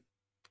 frankly.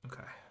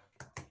 Okay.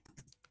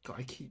 God,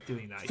 I keep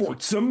doing that.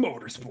 Forza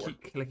Motorsport. I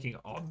keep clicking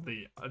on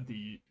the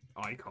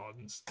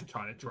icons and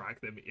trying to drag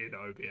them in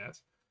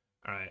OBS.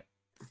 All right.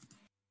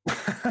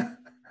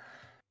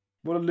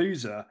 What a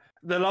loser.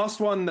 The last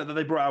one that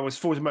they brought out was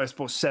Forza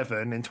Motorsport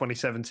 7 in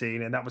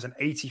 2017, and that was an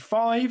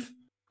 85.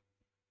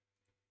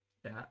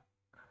 Yeah.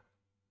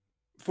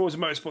 Forza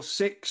Motorsport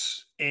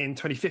 6 in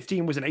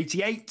 2015 was an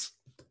 88.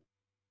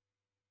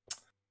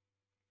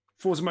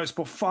 Forza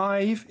Motorsport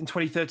 5 in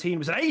 2013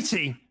 was an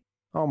 80.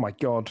 Oh my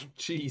god.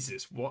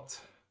 Jesus, what?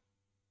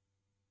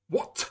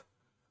 What?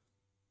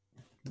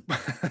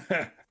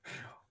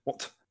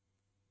 What?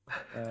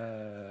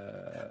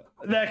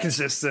 They're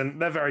consistent.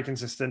 They're very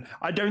consistent.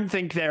 I don't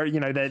think they're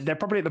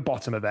probably at the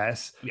bottom of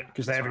S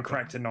because they haven't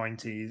cracked a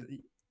 90s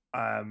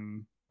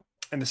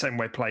in the same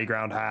way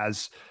Playground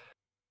has.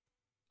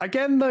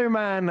 Again, though,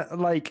 man,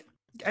 like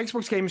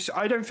Xbox games,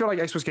 I don't feel like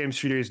Xbox Game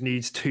Studios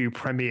needs two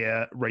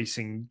premier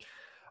racing.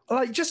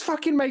 Like, just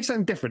fucking make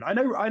something different. I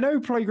know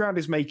Playground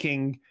is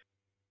making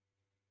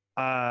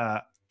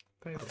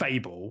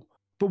Fable,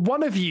 but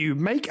one of you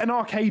make an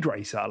arcade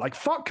racer. Like,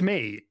 fuck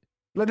me.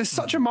 Like, there's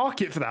such a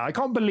market for that. I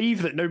can't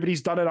believe that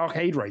nobody's done an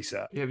arcade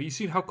racer. Yeah, have you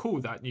seen how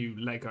cool that new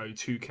Lego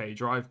 2K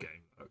Drive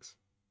game looks?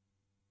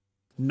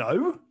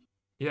 No?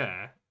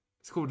 Yeah.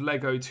 It's called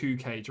Lego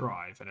 2K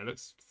Drive, and it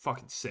looks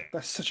fucking sick.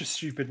 That's such a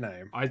stupid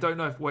name. I don't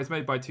know if it's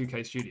made by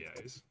 2K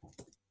Studios.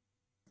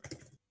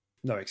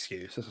 No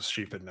excuse. That's a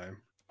stupid name.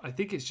 I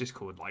think it's just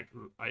called I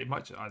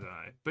don't know.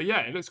 But yeah,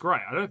 it looks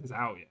great. I don't know if it's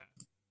out yet.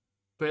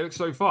 But it looks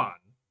so fun.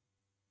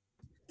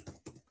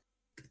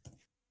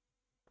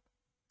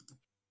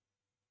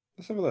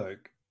 Let's have a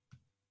look.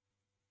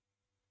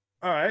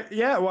 All right.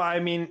 Yeah, well, I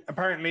mean,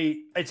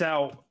 apparently it's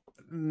out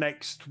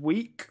next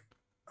week.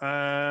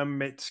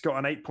 It's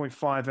got an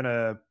 8.5 and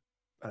a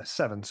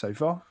 7 so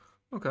far.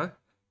 Okay.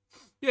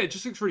 Yeah, it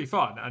just looks really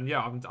fun, and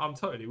yeah, I'm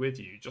totally with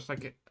you. Just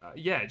like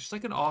just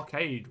like an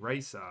arcade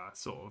racer,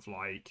 sort of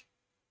like,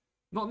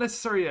 not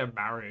necessarily a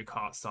Mario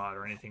Kart style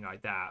or anything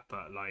like that,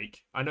 but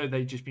like I know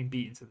they've just been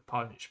beaten to the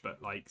punch,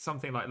 but like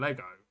something like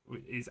Lego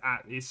is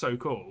so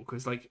cool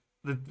because like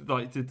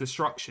the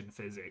destruction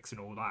physics and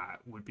all that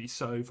would be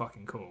so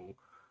fucking cool,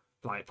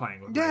 like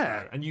playing with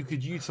Lego, and you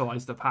could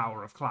utilize the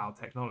power of cloud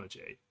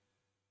technology.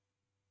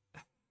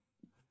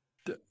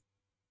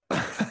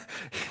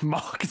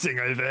 Marketing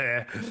over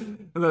here.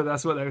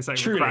 That's what they were saying.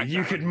 Truly,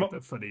 you could the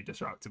fully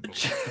destructible.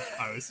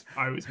 I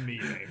was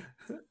memeing.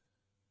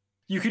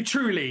 You could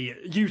truly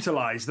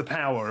utilize the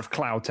power of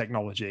cloud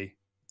technology.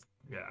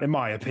 Yeah, in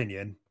my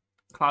opinion,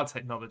 cloud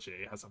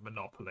technology has a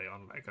monopoly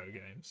on Lego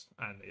games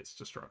and its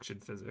destruction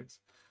physics.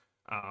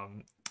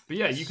 But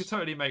yeah, you could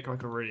totally make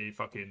like a really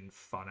fucking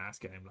fun ass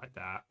game like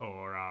that,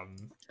 or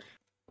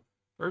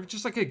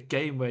just like a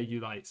game where you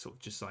like sort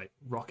of just like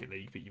Rocket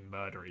League, but you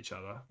murder each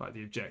other. Like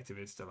the objective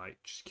is to like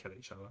just kill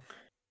each other.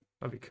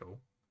 That'd be cool.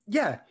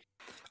 Yeah,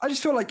 I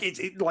just feel like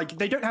it like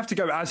they don't have to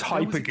go as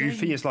hyper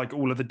goofy as like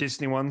all of the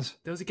Disney ones.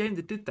 There was a game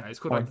that did that. It's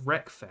called like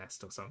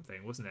Wreckfest or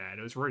something, wasn't it? And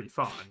it was really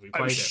fun. We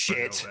played it for a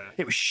little bit.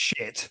 It was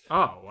shit.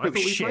 Oh, I thought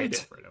we played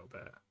it for a little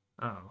bit.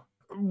 Oh,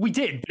 we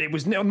did, but it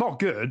was not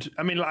good.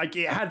 I mean, like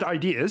it had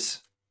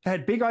ideas, it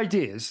had big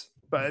ideas,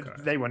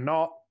 but they were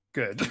not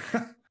good.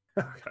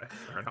 Okay,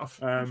 fair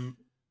enough. I'm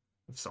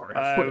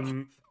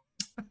sorry.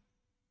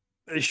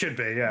 It should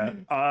be,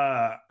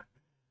 yeah.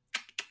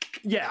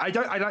 Yeah,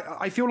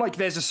 I feel like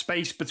there's a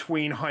space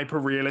between hyper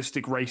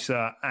realistic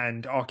racer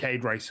and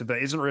arcade racer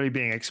that isn't really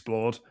being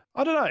explored.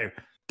 I don't know.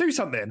 Do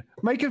something.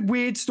 Make a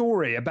weird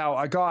story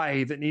about a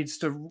guy that needs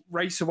to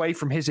race away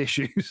from his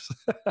issues.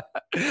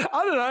 I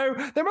don't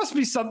know. There must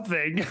be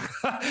something.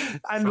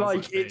 And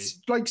like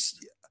it's like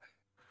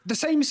the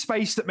same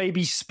space that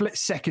maybe Split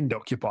Second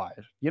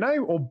occupied, you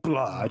know, or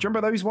Blur. Do you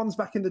remember those ones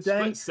back in the day?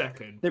 Split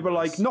Second. They were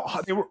like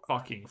they were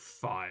fucking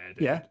fired.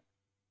 Yeah,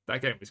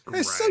 that game was great.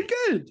 It's so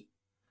good.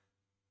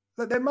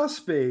 Like there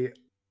must be.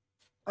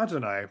 I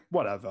don't know.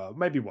 Whatever.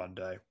 Maybe one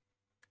day.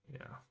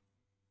 Yeah.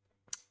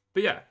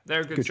 But yeah,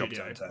 they're a good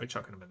studio. We're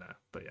chucking them in there.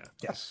 But yeah.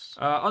 Yes.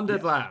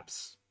 Undead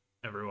Labs,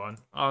 everyone.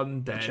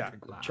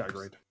 Undead Labs.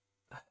 Agreed.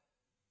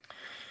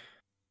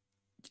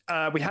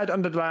 We had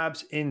Undead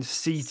Labs in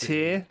C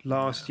tier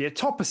last year.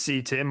 Top of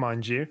C tier,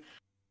 mind you.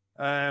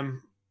 I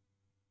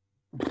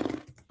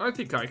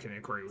think I can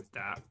agree with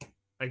that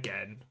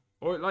again.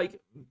 Or like,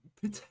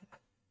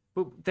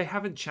 but they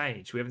haven't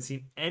changed. We haven't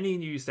seen any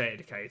new State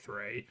of Decay 3.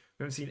 We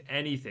haven't seen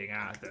anything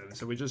out of them.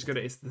 So we're just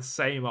it's the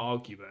same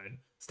argument.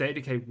 State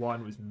of Decay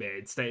 1 was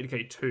mid. State of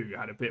Decay 2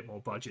 had a bit more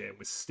budget and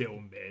was still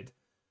mid.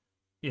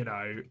 You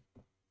know,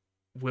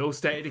 will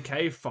State of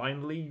Decay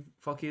finally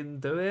fucking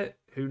do it?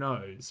 Who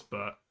knows?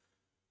 But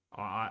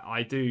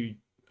I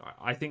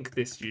think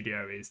this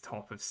studio is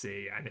top of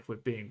C, and if we're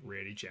being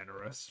really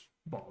generous,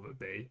 bottom of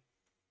B.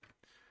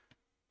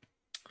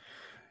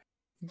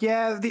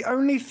 Yeah, the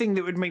only thing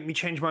that would make me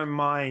change my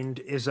mind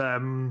is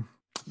the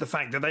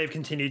fact that they've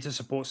continued to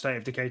support State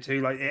of Decay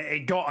 2. Like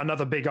it got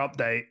another big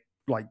update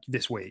like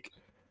this week.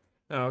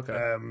 Oh,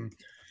 okay.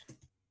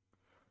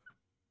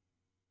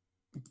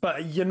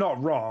 But you're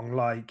not wrong.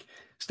 Like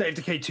State of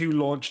Decay 2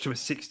 launched to a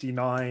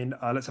 69.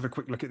 Let's have a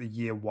quick look at the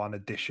Year 1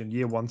 edition.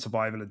 Year 1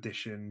 Survival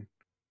Edition.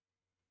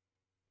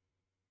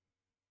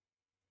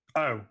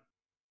 Oh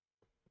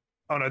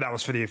no, that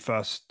was for the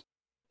first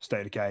State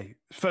of Decay.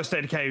 First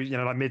State of Decay, you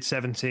know, like mid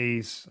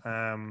 70s.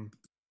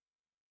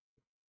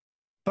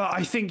 But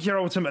I think you're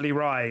ultimately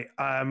right.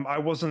 I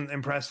wasn't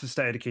impressed with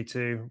State of Decay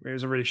 2. It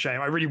was a really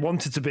shame. I really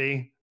wanted to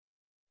be.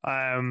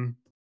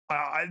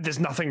 There's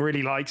nothing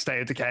really like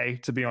State of Decay,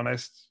 to be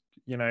honest,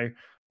 you know,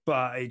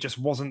 but it just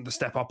wasn't the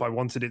step up I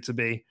wanted it to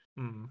be.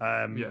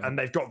 And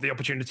they've got the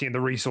opportunity and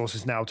the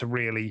resources now to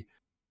really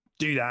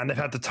do that. And they've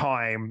had the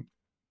time.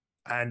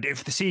 And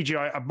if the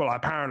CGI, well,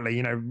 apparently,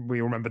 you know, we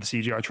remember the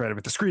CGI trailer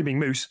with the screaming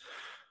moose,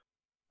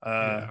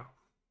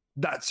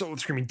 that sort of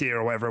screaming deer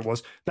or whatever it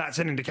was, that's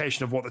an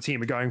indication of what the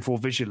team are going for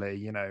visually,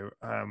 you know.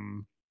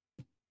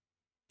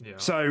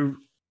 So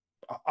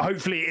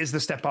hopefully it is the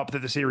step up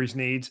that the series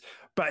needs.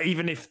 But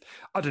even if,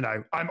 I don't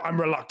know, I'm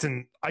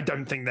reluctant. I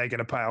don't think they're going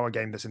to put out a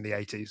game that's in the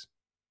 80s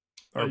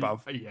or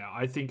above. Yeah,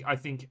 I think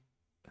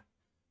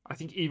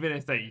even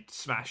if they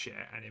smash it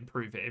and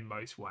improve it in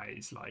most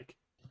ways, like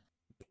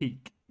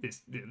peak,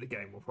 the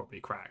game will probably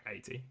crack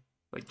 80.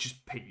 Like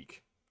just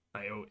peak.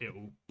 Like,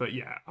 it'll. But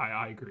yeah,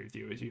 I agree with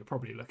you. You're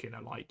probably looking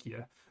at like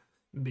your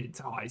mid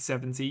to high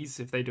 70s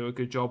if they do a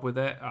good job with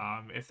it.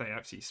 If they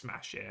actually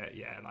smash it,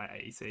 yeah, like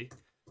 80.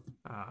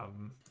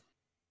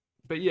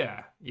 But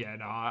yeah,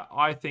 no,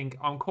 I think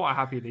I'm quite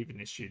happy leaving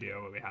this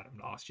studio where we had them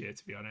last year,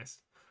 to be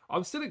honest.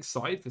 I'm still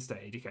excited for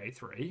State of Decay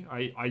 3.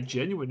 I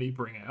genuinely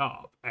bring it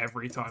up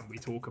every time we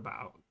talk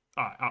about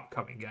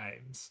upcoming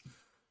games.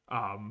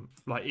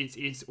 Like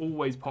it's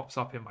always pops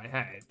up in my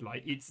head.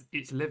 Like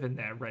it's living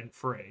there rent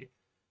free,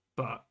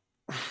 but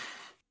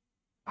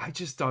I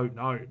just don't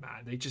know,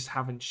 man. They just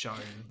haven't shown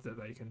that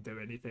they can do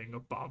anything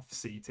above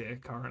C tier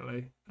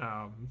currently.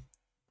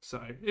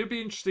 So it'll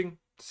be interesting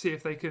to see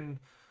if they can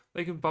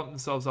bump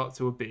themselves up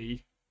to a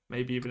B,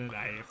 maybe even an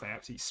A if they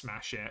absolutely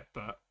smash it.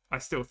 But I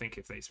still think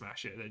if they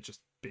smash it, they're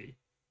just B.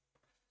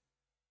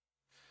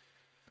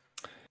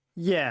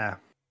 Yeah.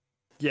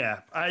 You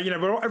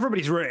know,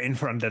 everybody's rooting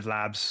for Undead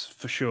Labs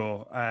for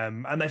sure.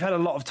 And they've had a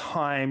lot of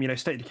time. You know,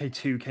 State of Decay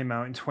 2 came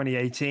out in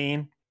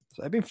 2018.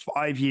 So it's been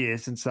 5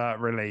 years since that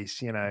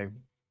release, you know.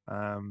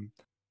 I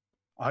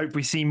hope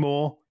we see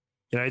more.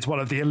 You know, it's one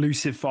of the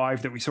elusive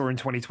 5 that we saw in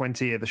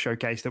 2020 at the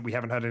showcase that we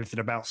haven't heard anything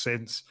about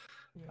since.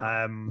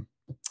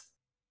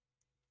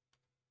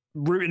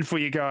 Rooting for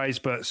you guys,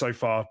 but so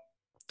far,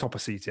 top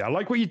of CT. I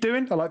like what you're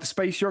doing. I like the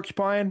space you're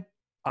occupying.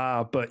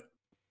 But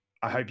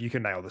I hope you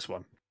can nail this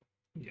one.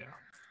 Yeah.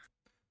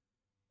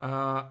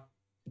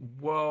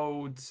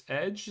 World's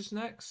Edge is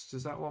next.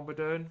 Is that one we're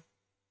doing?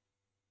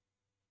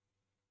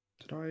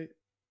 Did I?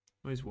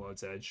 Where's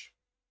World's Edge?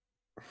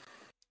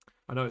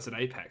 I know it's an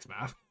Apex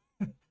map.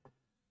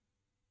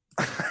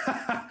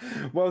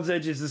 World's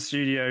Edge is the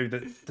studio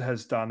that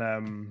has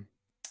done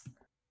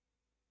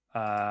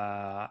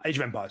Age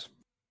of Empires.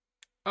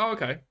 Oh,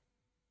 okay.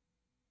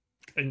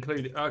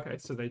 Okay,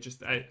 so they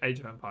just Age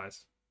of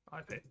Empires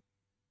IP.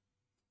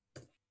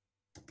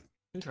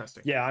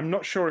 Interesting. Yeah, I'm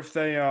not sure if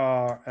they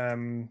are.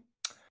 I'm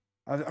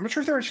not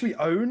sure if they're actually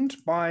owned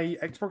by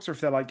Xbox or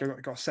if they're like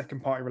got a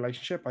second party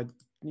relationship. I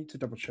need to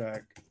double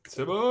check.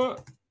 Timur,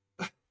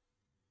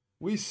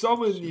 we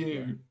summon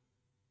you.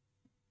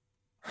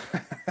 You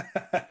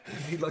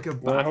need like a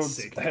bat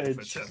signal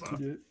for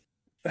Timur.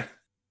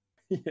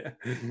 Yeah.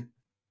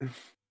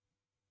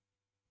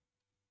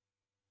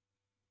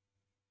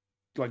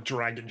 Like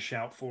dragon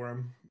shout for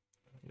him.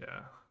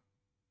 Yeah.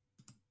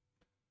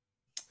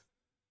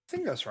 I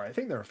think that's right. I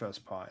think they're a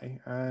first party.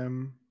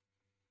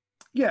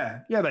 Yeah,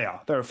 they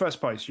are. They're a first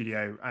party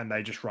studio, and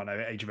they just run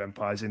Age of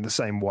Empires in the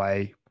same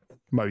way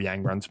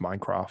Mojang runs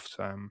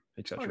Minecraft,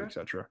 etc.,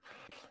 etc.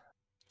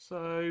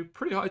 So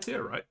pretty high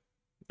tier, right?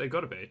 They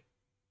got to be.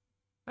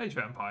 Age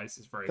of Empires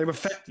is very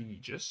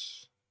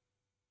prestigious.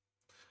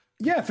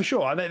 Yeah, for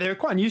sure. They were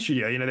quite a new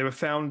studio. You know, they were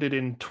founded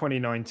in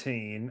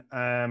 2019,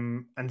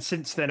 and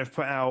since then have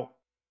put out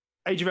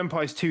Age of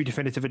Empires 2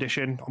 Definitive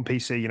Edition on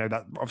PC. You know,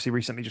 that obviously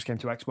recently just came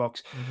to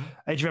Xbox. Mm-hmm.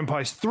 Age of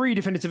Empires 3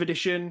 Definitive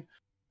Edition,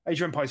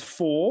 Age of Empires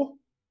 4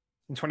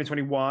 in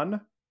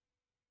 2021,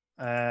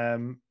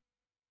 and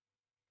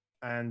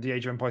the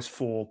Age of Empires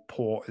 4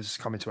 port is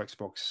coming to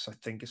Xbox. I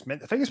think it's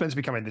meant to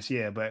be coming this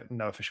year, but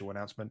no official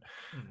announcement.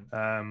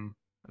 Mm-hmm.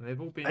 And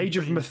they've all been Age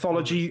of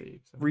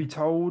Mythology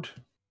Retold.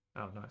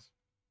 Oh, nice.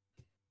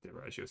 Didn't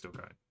realize you were still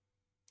going.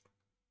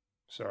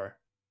 Sorry.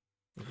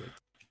 Okay.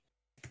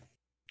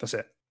 That's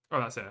it.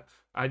 Oh, that's it.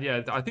 And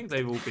yeah, I think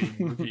they've all been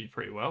reviewed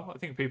pretty well. I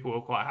think people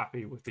were quite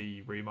happy with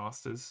the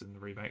remasters and the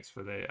remakes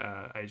for the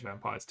Age of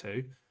Empires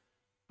 2.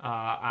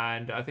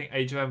 And I think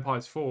Age of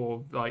Empires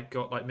 4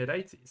 got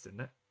mid-80s,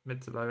 didn't it?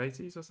 Mid to low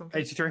 80s or something?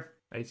 83.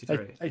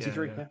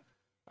 83,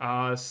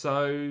 yeah.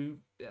 So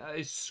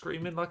it's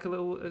screaming like an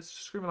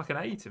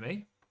A to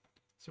me.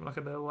 Seeming like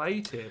a little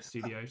A tier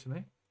studio to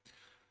me.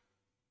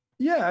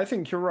 Yeah, I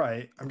think you're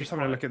right. I'm just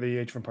having a look at the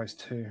Age of Empires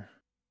 2.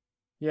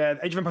 Yeah,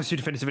 Age of Empires 2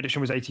 Definitive Edition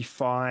was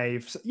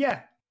 85. So,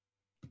 yeah,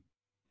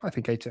 I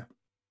think 80.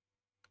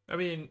 I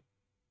mean,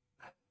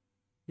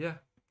 yeah,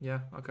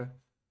 okay.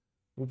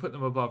 We'll put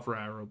them above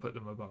Rare or put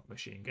them above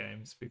Machine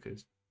Games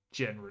because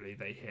generally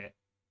they hit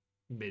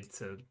mid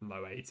to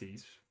low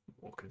 80s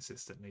more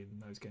consistently than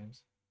those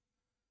games.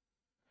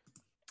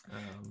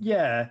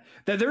 Yeah,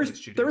 there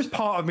is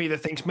part of me that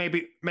thinks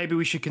maybe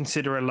we should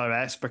consider a low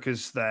S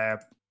because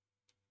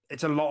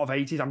it's a lot of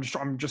 80s.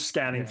 I'm just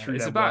scanning through.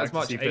 It's about as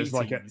much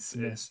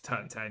 80s as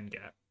Turn 10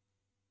 get.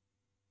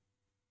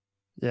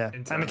 Yeah,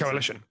 and the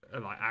Coalition,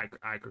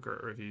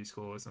 aggregate review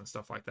scores and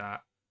stuff like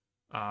that.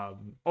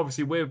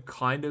 Obviously, we're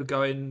kind of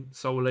going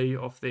solely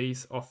off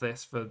this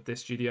for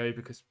this studio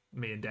because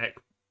me and Deck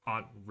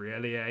aren't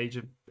really Age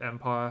of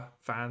Empire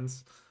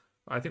fans.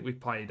 I think we've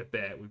played a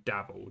bit, we've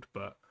dabbled,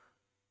 but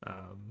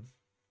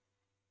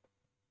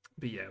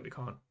yeah, we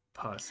can't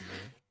personally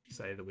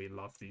say that we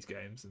love these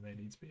games and they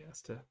need to be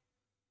S tier.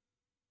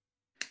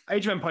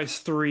 Age of Empires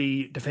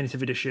 3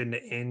 Definitive Edition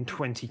in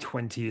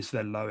 2020 is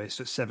their lowest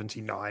at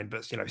 79,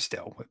 but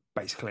still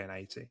basically an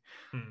 80.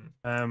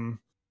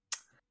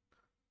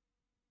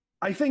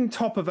 I think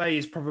top of A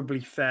is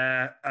probably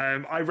fair.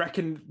 I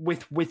reckon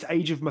with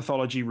Age of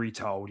Mythology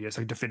Retold,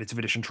 so Definitive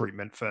Edition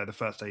treatment for the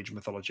first Age of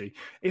Mythology.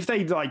 If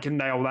they can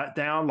nail that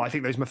down, I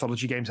think those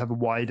mythology games have a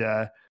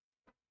wider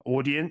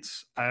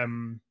audience.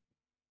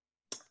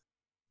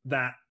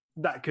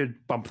 That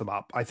could bump them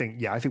up. I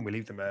think we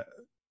leave them at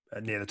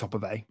near the top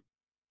of A.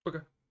 Okay.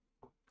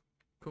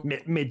 Cool.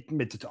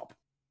 Mid to top.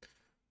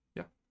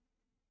 Yeah.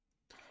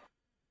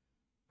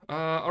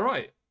 All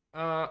right.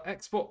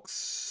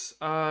 Xbox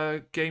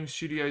Game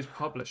Studios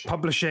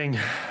Publishing.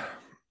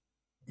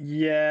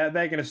 Yeah,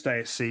 they're going to stay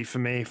at C for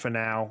me for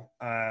now.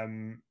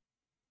 I'm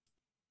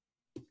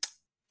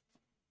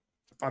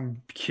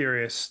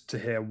curious to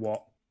hear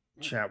what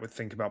chat would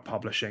think about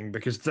publishing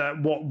because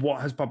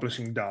what has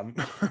publishing done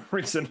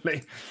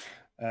recently?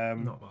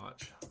 Not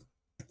much.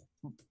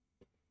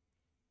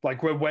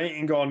 We're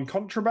waiting on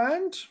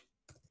Contraband.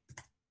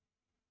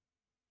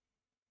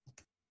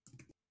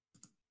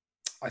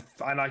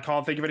 I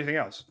can't think of anything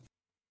else.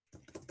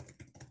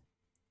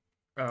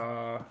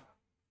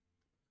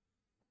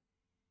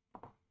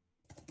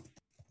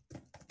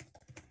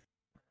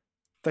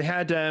 They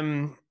had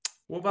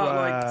what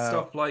about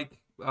stuff like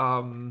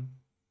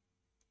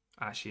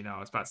actually no, I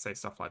was about to say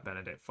stuff like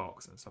Benedict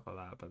Fox and stuff like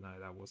that, but no,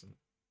 that wasn't.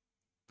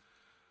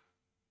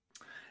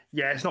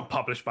 Yeah, it's not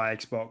published by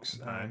Xbox.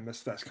 No.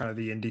 That's kind of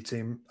the indie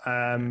team.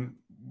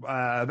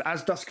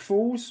 As Dusk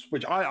Falls,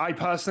 which I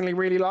personally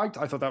really liked.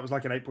 I thought that was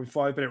like an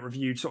 8.5, but it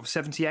reviewed sort of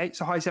 78,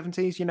 so high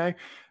 70s,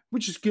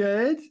 which is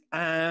good.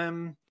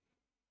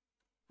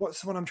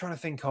 What's the one I'm trying to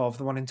think of?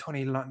 The one in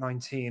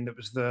 2019 that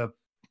was the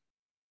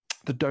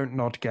Don't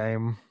Nod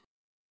game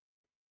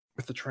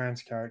with the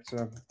trans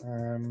character.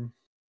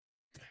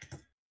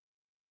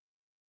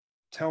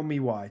 Tell me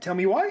why. Tell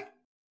me why?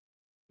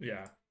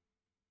 Yeah.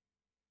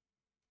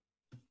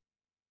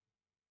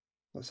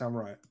 That sound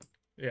right?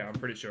 Yeah, I'm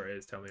pretty sure it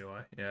is. Tell me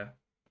why. Yeah.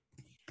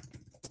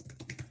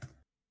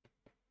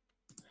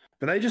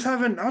 But they just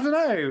haven't. I don't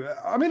know.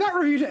 I mean, that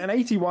reviewed it an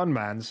 81,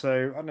 man.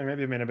 So I don't know.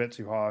 Maybe I'm being a bit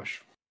too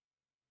harsh.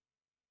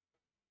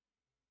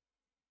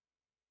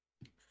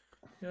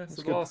 Yeah,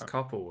 so the last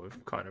couple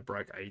have kind of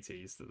broke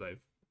 80s that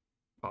they've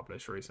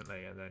published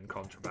recently, and then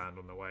Contraband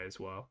on the way as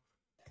well.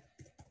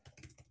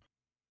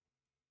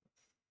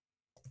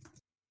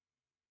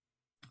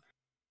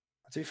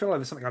 I do feel like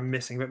there's something I'm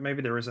missing, but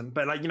maybe there isn't.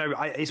 But like, you know,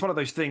 it's one of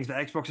those things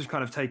that Xbox has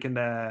kind of taken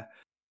their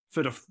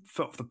foot off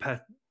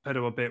the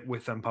pedal a bit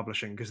with them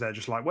publishing, because they're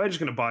just like, we're just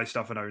going to buy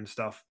stuff and own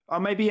stuff. Oh,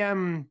 maybe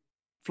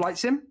Flight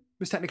Sim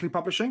was technically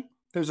publishing.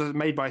 It was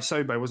made by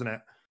Sobo, wasn't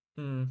it?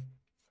 And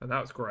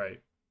that was great.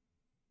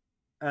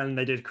 And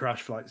they did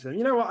crush Flight Sim.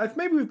 You know what?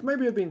 Maybe we've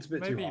been a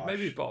bit too harsh.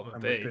 Maybe bottom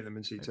of B. Putting them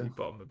in C2. Maybe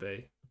bottom of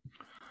B.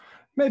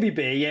 Maybe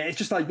B. Yeah, it's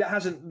just like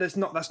that's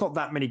not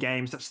that many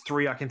games. That's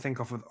 3 I can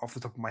think of off the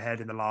top of my head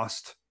in the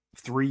last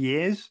 3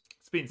 years.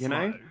 It's been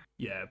slow,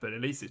 yeah, but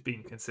at least it's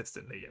been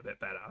consistently a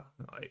bit better.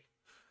 Like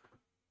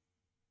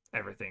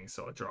everything's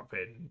sort of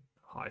dropping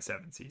high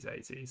 70s,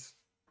 80s.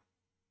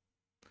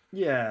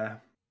 Yeah.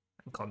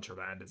 And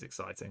Contraband is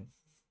exciting.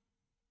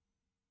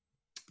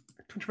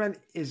 Contraband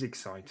is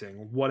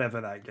exciting,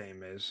 whatever that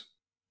game is.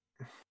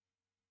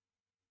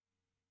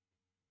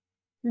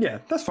 Yeah,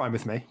 that's fine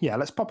with me. Yeah,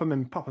 let's pop them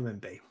in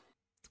B.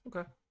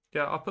 Okay.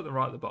 Yeah, I'll put them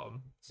right at the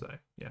bottom. So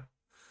yeah.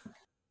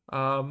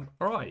 All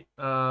right.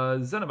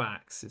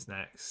 ZeniMax is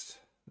next.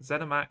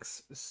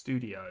 ZeniMax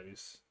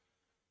Studios.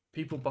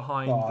 People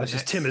behind the this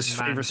is Tim's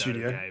favorite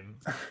studio game.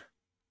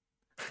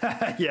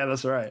 Yeah,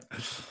 that's right.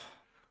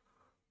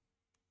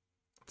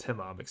 Tim,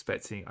 I'm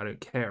expecting, I don't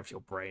care if your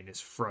brain is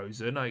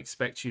frozen, I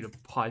expect you to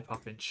pipe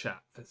up in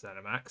chat for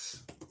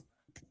ZeniMax.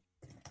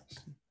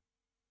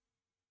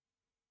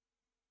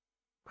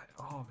 My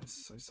arm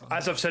is so silent.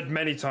 As I've said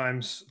many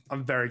times,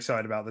 I'm very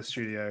excited about this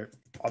studio.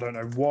 I don't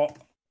know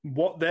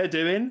what they're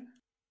doing,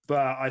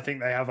 but I think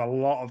they have a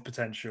lot of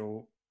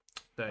potential.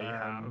 They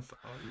have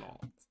a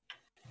lot.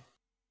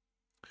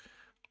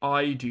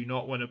 I do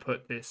not want to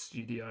put this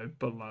studio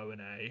below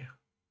an A.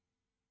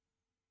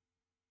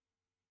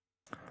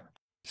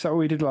 So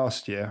we did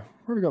last year.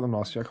 Where we got them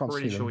last year? I can't see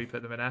them. Pretty sure we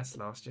put them in S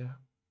last year.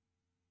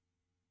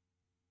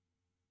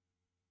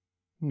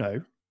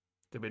 No.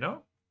 Did we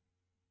not?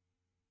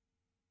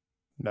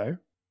 No.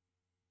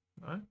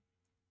 No?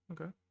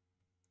 Okay.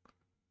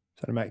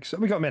 So it makes...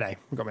 We got them in A.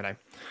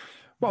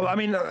 Well, I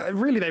mean,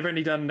 really, they've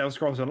only done Elder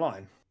Scrolls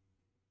Online.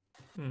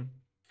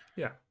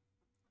 Yeah.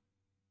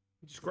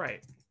 Which is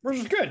great. Which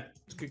is good.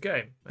 It's a good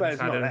game. But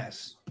it's not an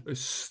S. A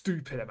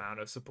stupid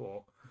amount of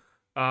support.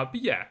 But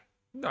yeah,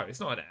 no, it's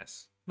not an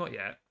S. Not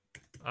yet.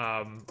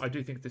 I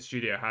do think the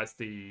studio has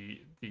the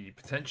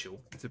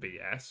potential to be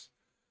S.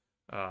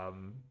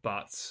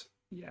 But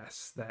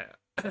yes, they're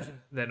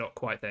not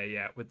quite there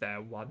yet with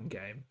their one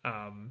game.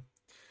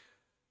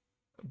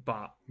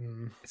 But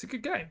it's a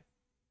good game.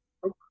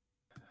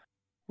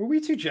 Were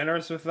we too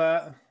generous with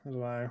that? I don't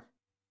know.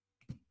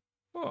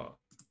 Oh,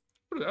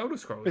 Elder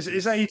Scrolls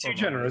is that too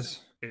generous?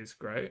 Is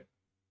great.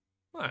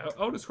 No,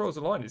 Elder Scrolls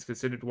Online is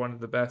considered one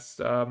of the best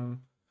MMORPGs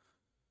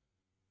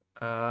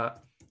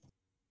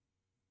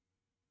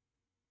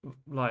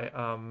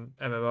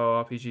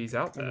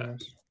out there.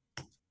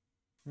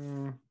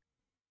 I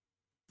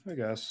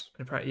guess.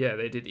 Yeah,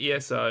 they did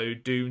ESO,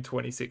 Doom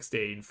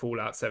 2016,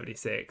 Fallout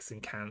 76,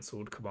 and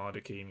cancelled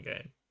Commander Keen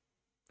game,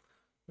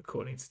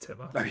 according to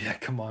Timmer. Oh yeah,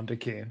 Commander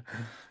Keen.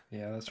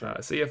 Yeah, that's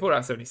right. So yeah,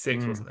 Fallout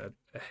 76 wasn't a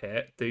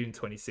hit. Doom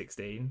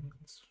 2016,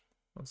 it's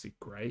obviously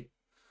great.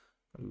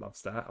 I love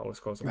that. Elder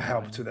Scrolls Online,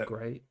 helped with it.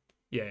 Great.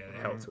 Yeah, they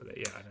helped with it.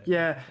 Yeah, I know.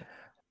 Yeah.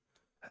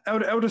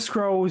 Elder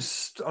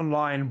Scrolls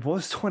Online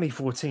was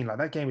 2014. Like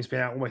that game has been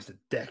out almost a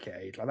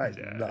decade. Like that is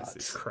nuts.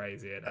 It's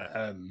crazy, isn't it?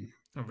 And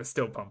we're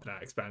still pumping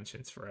out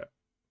expansions for it.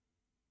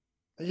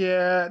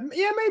 Yeah,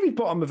 maybe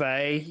bottom of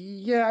A.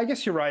 Yeah, I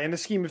guess you're right. In the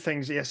scheme of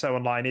things, ESO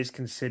Online is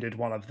considered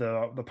one of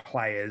the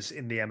players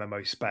in the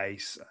MMO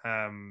space.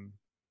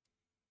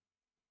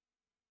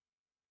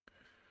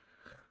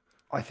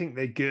 I think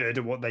they're good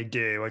at what they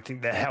do. I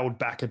think they're held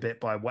back a bit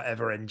by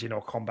whatever engine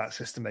or combat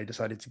system they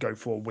decided to go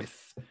for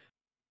with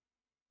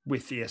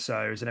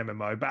ESO as an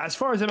MMO. But as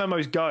far as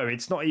MMOs go,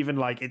 it's not even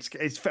like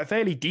it's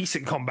fairly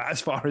decent combat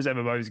as far as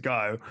MMOs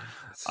go.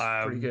 It's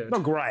pretty good.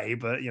 Not great,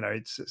 but you know,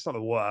 it's not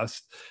the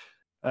worst.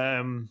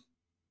 And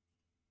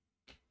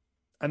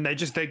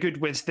they're good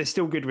with. They're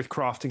still good with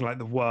crafting like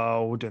the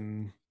world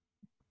and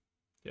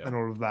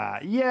all of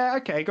that. Yeah,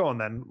 okay, go on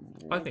then.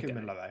 I think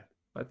A.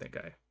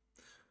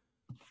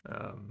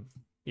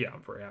 Yeah,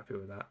 I'm pretty happy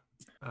with that.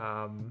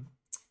 All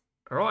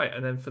right,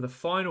 and then for the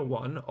final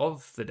one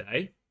of the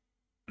day,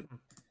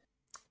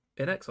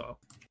 In Exile.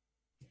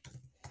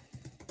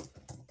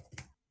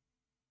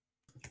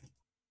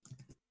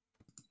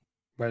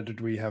 Where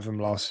did we have them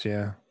last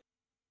year?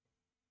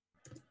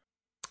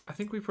 I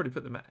think we probably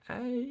put them at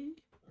A.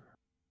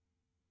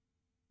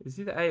 Is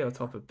either A or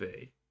top of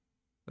B?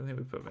 I think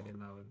we put them any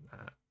lower than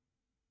that.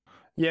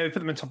 Yeah, we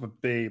put them in top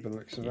of B, but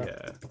looks of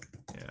it.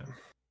 Yeah.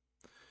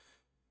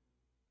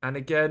 And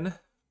again,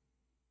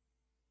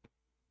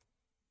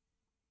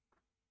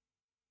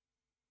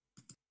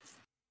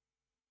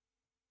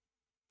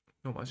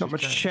 not much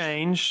has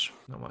changed.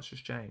 Not much has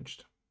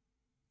changed.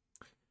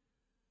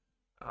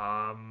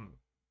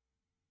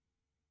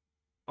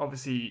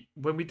 Obviously,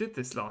 when we did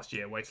this last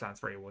year, Wasteland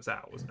 3 was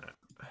out, wasn't it?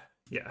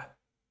 Yeah.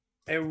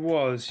 It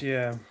was,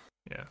 yeah.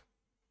 Yeah.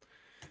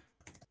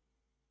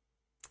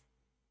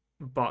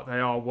 But they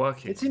are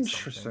working. It's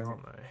interesting,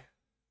 aren't they?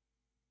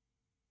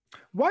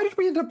 Why did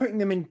we end up putting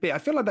them in B? I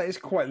feel like that is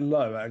quite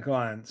low at a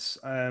glance.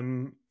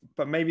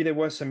 But maybe there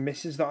were some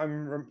misses that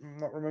I'm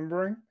not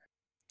remembering.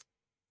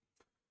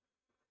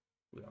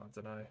 I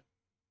don't know.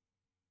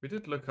 We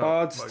did look up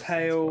Bard's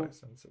Tale quite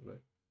extensively.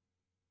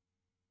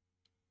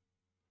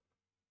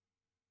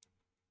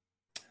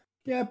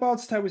 Yeah,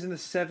 Bard's Tale was in the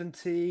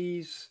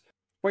 70s.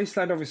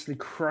 Wasteland obviously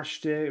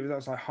crushed it. That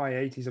was like high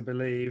 80s, I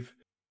believe.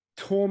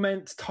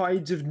 Torment,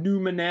 Tides of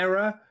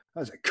Numenera. That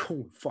was a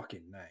cool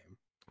fucking name.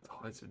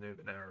 Tides of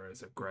Numenera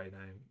is a great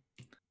name.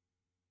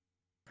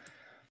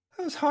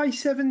 That was high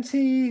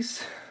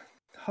 70s.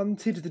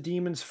 Hunted the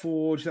Demon's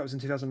Forge. That was in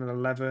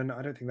 2011.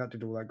 I don't think that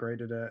did all that great,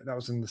 did it? That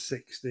was in the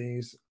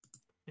 60s.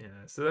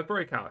 Yeah, so the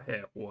breakout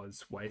hit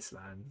was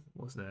Wasteland,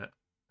 wasn't it?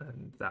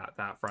 And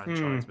that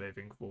franchise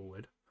moving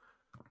forward.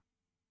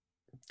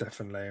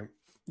 Definitely.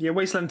 Yeah,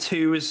 Wasteland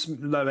 2 is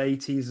low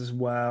 80s as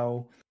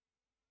well.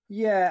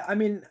 Yeah, I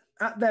mean,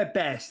 at their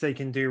best, they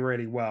can do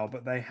really well,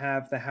 but there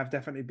have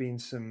definitely been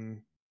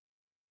some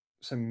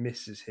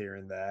misses here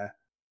and there.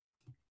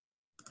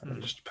 Let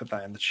me just put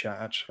that in the chat,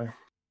 actually.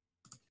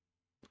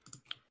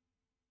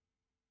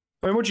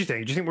 I mean, what do you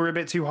think? Do you think we're a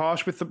bit too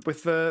harsh with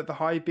the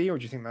high B, or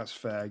do you think that's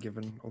fair,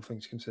 given all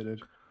things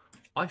considered?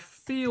 I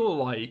feel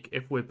like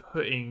if we're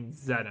putting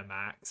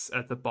ZeniMax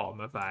at the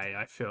bottom of A,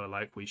 I feel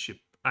like we should,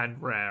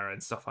 and Rare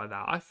and stuff like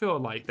that, I feel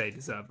like they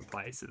deserve a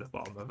place at the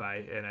bottom of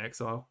A in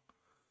Exile.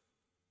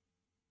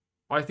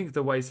 I think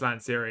the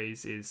Wasteland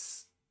series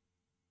is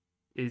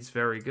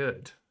very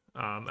good,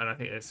 and I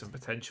think there's some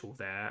potential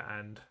there,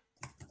 and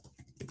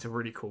it's a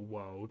really cool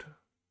world,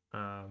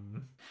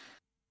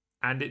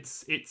 and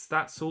it's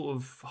that sort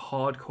of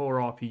hardcore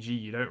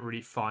RPG you don't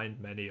really find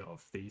many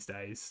of these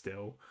days.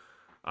 Still,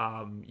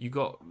 you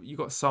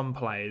got some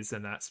players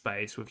in that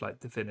space with like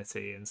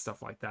Divinity and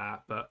stuff like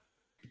that, but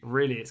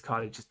really it's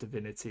kind of just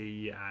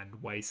Divinity and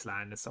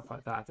Wasteland and stuff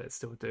like that that's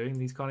still doing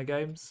these kind of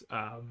games.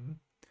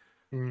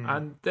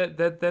 And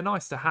they're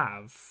nice to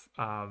have.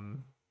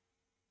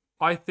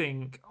 I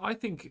think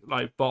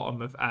like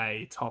bottom of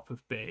A, top of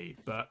B,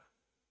 but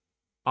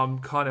I'm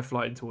kind of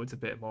floating towards a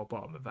bit more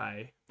bottom of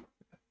A,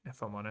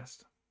 if I'm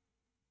honest.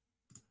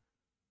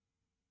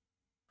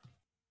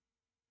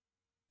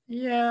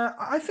 Yeah,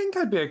 I think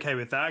I'd be okay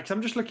with that, because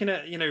I'm just looking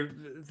at,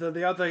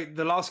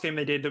 the last game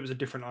they did that was a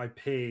different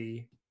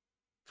IP,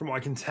 from what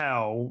I can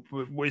tell,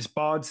 was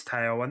Bard's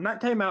Tale, and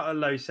that came out at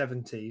low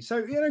 70s.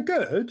 So,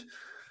 good.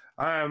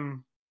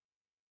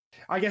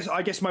 I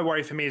guess my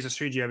worry for me as a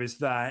studio is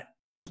that,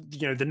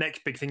 the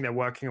next big thing they're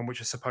working on, which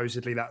is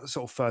supposedly that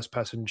sort of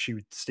first-person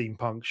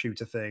steampunk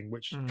shooter thing,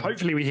 which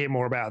hopefully we hear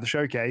more about at the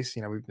showcase.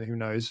 Who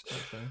knows?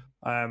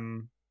 Okay.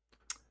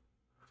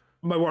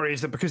 My worry is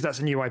that because that's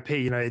a new IP,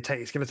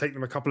 it's going to take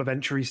them a couple of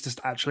entries to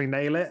actually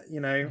nail it.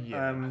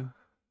 Yeah.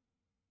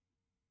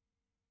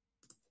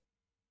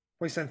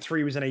 Wasteland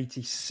 3 was in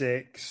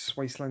 86.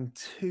 Wasteland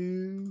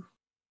 2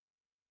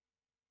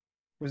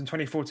 was in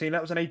 2014.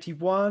 That was in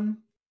 81.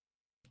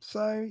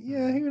 So,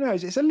 yeah, who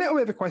knows? It's a little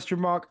bit of a question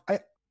mark.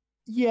 I'd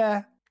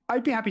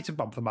be happy to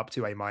bump them up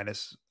to A-.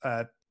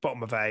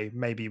 Bottom of A.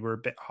 Maybe we're a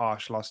bit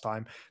harsh last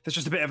time. There's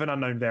just a bit of an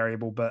unknown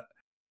variable, but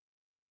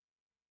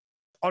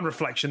on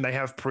reflection, they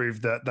have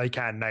proved that they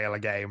can nail a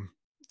game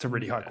to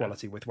really high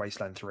quality with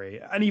Wasteland 3.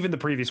 And even the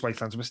previous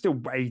Wastelands were still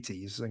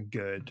 80s and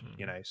good,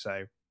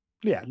 so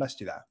yeah, let's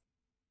do that.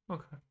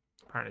 Okay.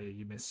 Apparently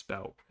you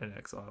misspelt in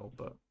Exile,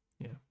 but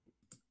yeah.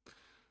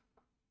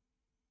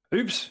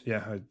 Oops.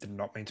 Yeah, I did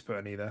not mean to put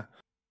an E there.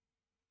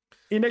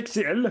 In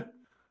Exile.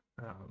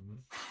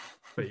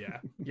 But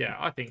yeah,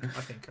 I think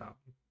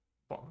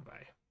bottom of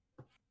A.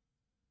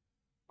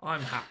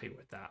 I'm happy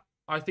with that.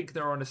 I think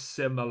they're on a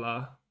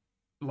similar,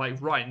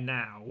 like right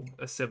now,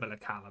 a similar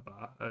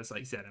caliber as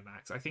like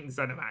ZeniMax. I think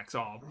ZeniMax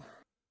are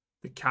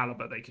the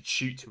caliber they could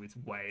shoot to is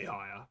way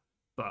higher,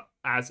 but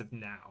as of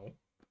now,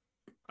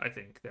 I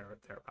think they're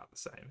about the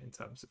same in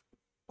terms of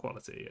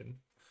quality and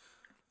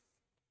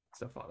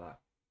stuff like that.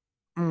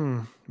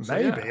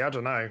 Maybe, I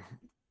don't know.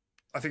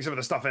 I think some of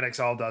the stuff in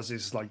Exile does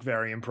is like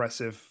very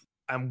impressive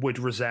and would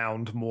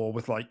resound more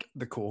with like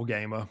the core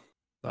gamer.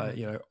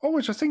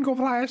 It's a single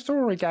player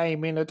story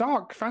game in a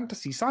dark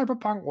fantasy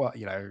cyberpunk world,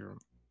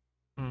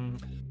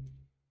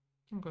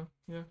 Okay,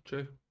 yeah,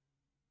 true.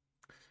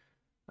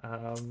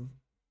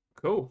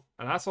 Cool.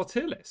 And that's our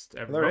tier list,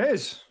 everyone. There it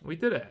is. We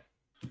did it.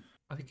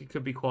 I think it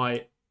could be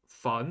quite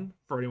fun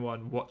for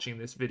anyone watching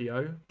this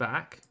video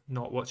back,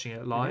 not watching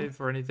it live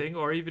or anything,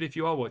 or even if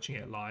you are watching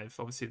it live,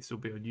 obviously this will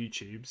be on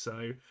YouTube.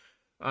 So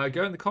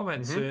go in the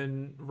comments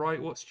and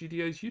write what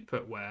studios you'd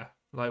put where,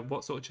 like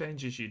what sort of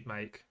changes you'd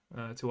make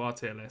to our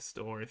tier list,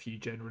 or if you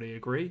generally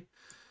agree.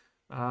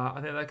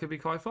 I think that could be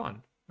quite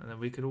fun, and then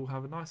we could all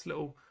have a nice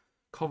little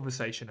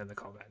conversation in the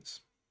comments.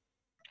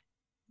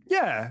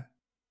 Yeah.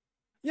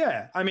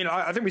 I mean,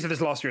 I think we said this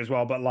last year as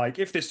well, but like,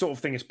 if this sort of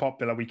thing is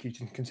popular, we could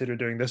consider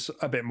doing this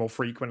a bit more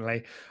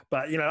frequently.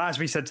 But as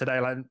we said today,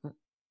 like,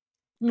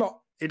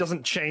 it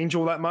doesn't change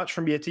all that much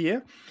from year to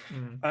year.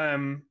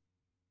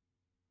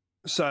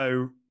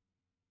 So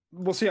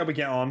we'll see how we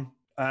get on.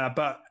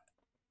 But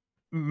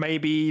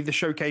maybe the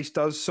showcase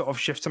does sort of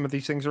shift some of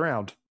these things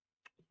around.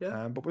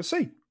 Yeah, but we'll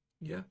see.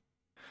 Yeah,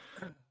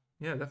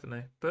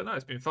 definitely. But no,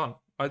 it's been fun.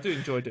 I do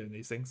enjoy doing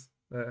these things.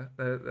 They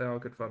are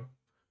good fun.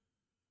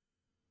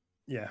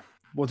 Yeah,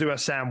 we'll do a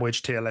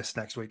sandwich tier list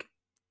next week.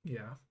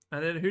 Yeah,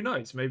 and then who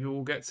knows? Maybe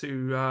we'll get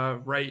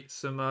to rate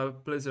some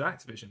Blizzard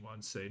Activision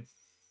ones soon.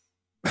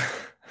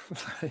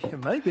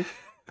 Yeah,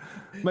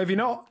 maybe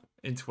not.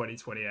 In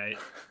 2028.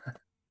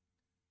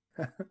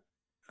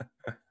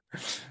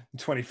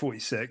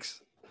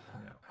 2046.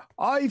 Yeah.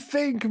 I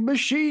think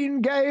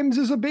Machine Games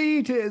is a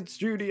B-tier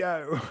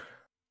studio.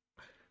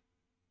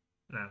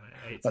 No,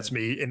 mate, that's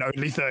me in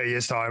only 30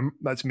 years' time.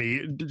 That's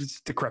me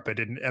decrepit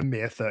in a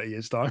mere 30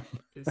 years' time.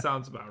 It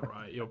sounds about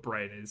right. Your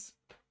brain is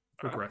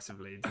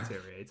progressively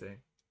deteriorating.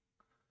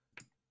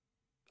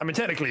 I mean,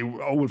 technically,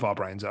 all of our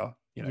brains are.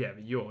 Yeah,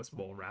 but yours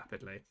more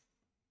rapidly.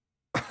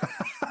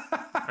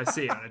 I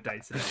see it on a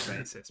day-to-day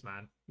basis,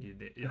 man.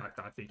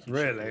 I think you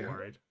should be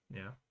worried.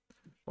 Yeah.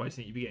 Why do you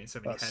think you'd be getting so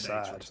many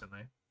headaches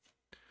recently?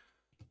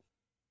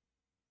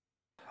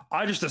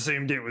 I just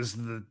assumed it was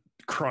the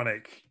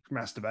chronic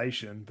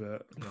masturbation,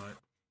 but no,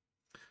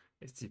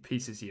 it's the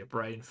pieces of your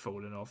brain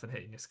falling off and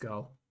hitting your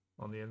skull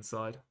on the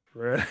inside.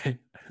 Really?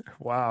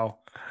 Wow.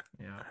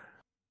 Yeah.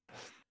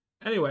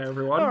 Anyway,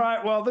 everyone. All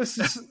right. Well, this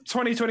is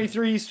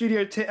 2023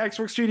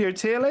 Xbox Studio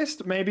tier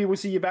list. Maybe we'll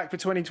see you back for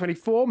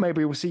 2024.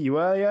 Maybe we'll see you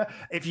earlier.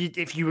 If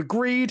you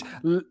agreed,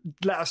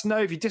 let us know.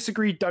 If you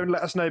disagreed, don't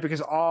let us know,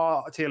 because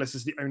our tier list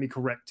is the only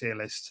correct tier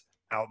list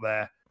out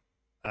there.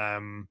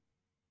 And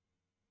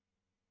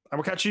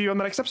we'll catch you on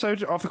the next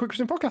episode of the Quick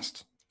Resume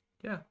Podcast.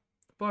 Yeah.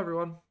 Bye,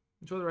 everyone.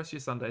 Enjoy the rest of your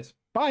Sundays.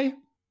 Bye.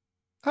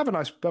 Have a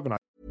nice.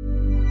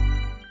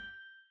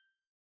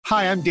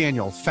 Hi, I'm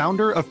Daniel,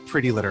 founder of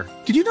Pretty Litter.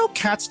 Did you know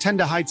cats tend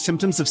to hide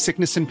symptoms of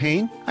sickness and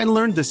pain? I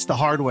learned this the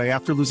hard way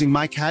after losing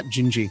my cat,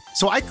 Gingy.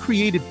 So I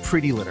created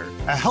Pretty Litter,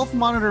 a health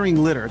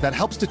monitoring litter that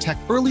helps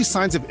detect early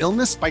signs of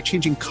illness by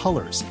changing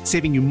colors,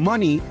 saving you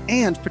money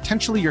and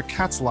potentially your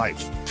cat's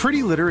life.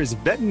 Pretty Litter is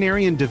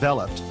veterinarian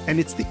developed, and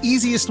it's the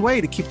easiest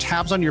way to keep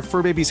tabs on your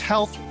fur baby's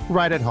health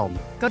right at home.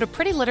 Go to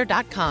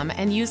prettylitter.com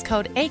and use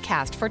code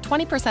ACAST for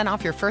 20%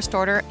 off your first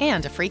order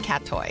and a free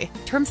cat toy.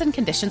 Terms and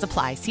conditions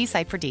apply. See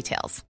site for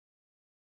details.